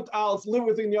with the Tut Alts, live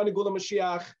within the Yanigula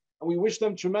Mashiach, and we wish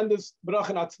them tremendous bracha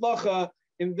and atzlacha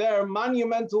in their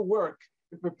monumental work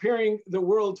in preparing the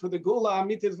world for the Gula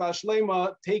Amitis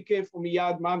Vashlema Teikef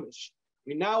Umiyad Mamish.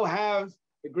 We now have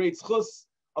the great schus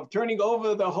of turning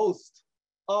over the host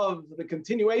of the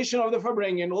continuation of the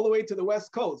Farbrengen all the way to the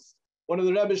West Coast, one of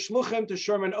the Rebbe Shluchim to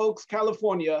Sherman Oaks,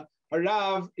 California,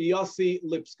 Harav Yossi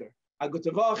Lipsker. A good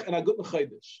Tavach and a good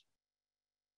Chodesh.